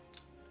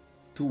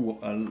 2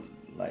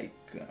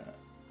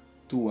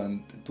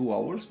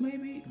 hours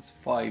maybe. It's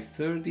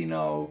 5:30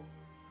 now.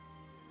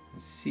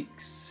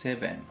 6,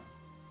 7.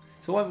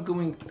 So I'm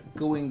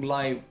going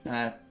live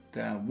at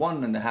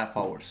 1.5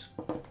 hours.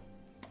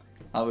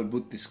 I will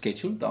put the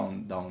schedule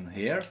down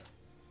here.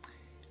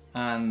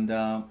 And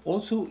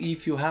also,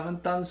 if you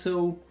haven't done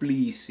so,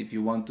 please, if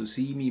you want to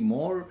see me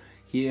more,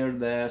 hear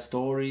the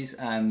stories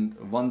and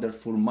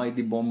wonderful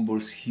Mighty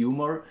Bomber's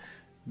humor,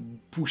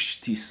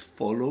 push this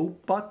follow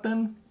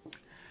button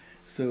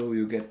so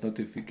you get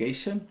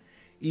notification.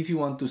 If you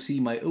want to see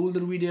my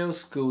older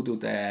videos, go to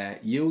the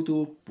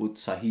YouTube, put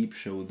Sahiib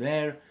show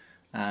there,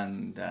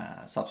 and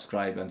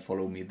subscribe and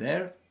follow me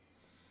there.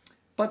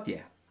 But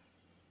yeah,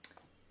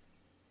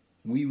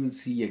 we will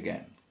see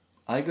again.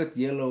 I got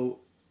yellow,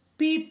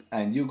 beep,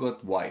 and you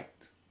got white.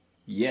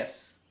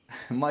 Yes.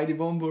 Mighty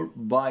Bomber,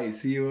 bye,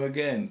 see you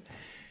again.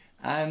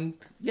 And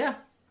yeah,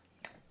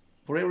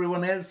 For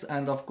everyone else,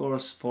 and of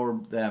course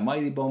for the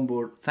Mighty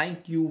Bomber,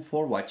 thank you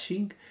for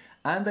watching,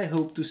 and I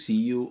hope to see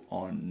you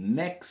on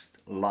next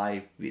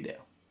live video.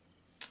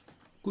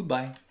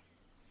 Goodbye.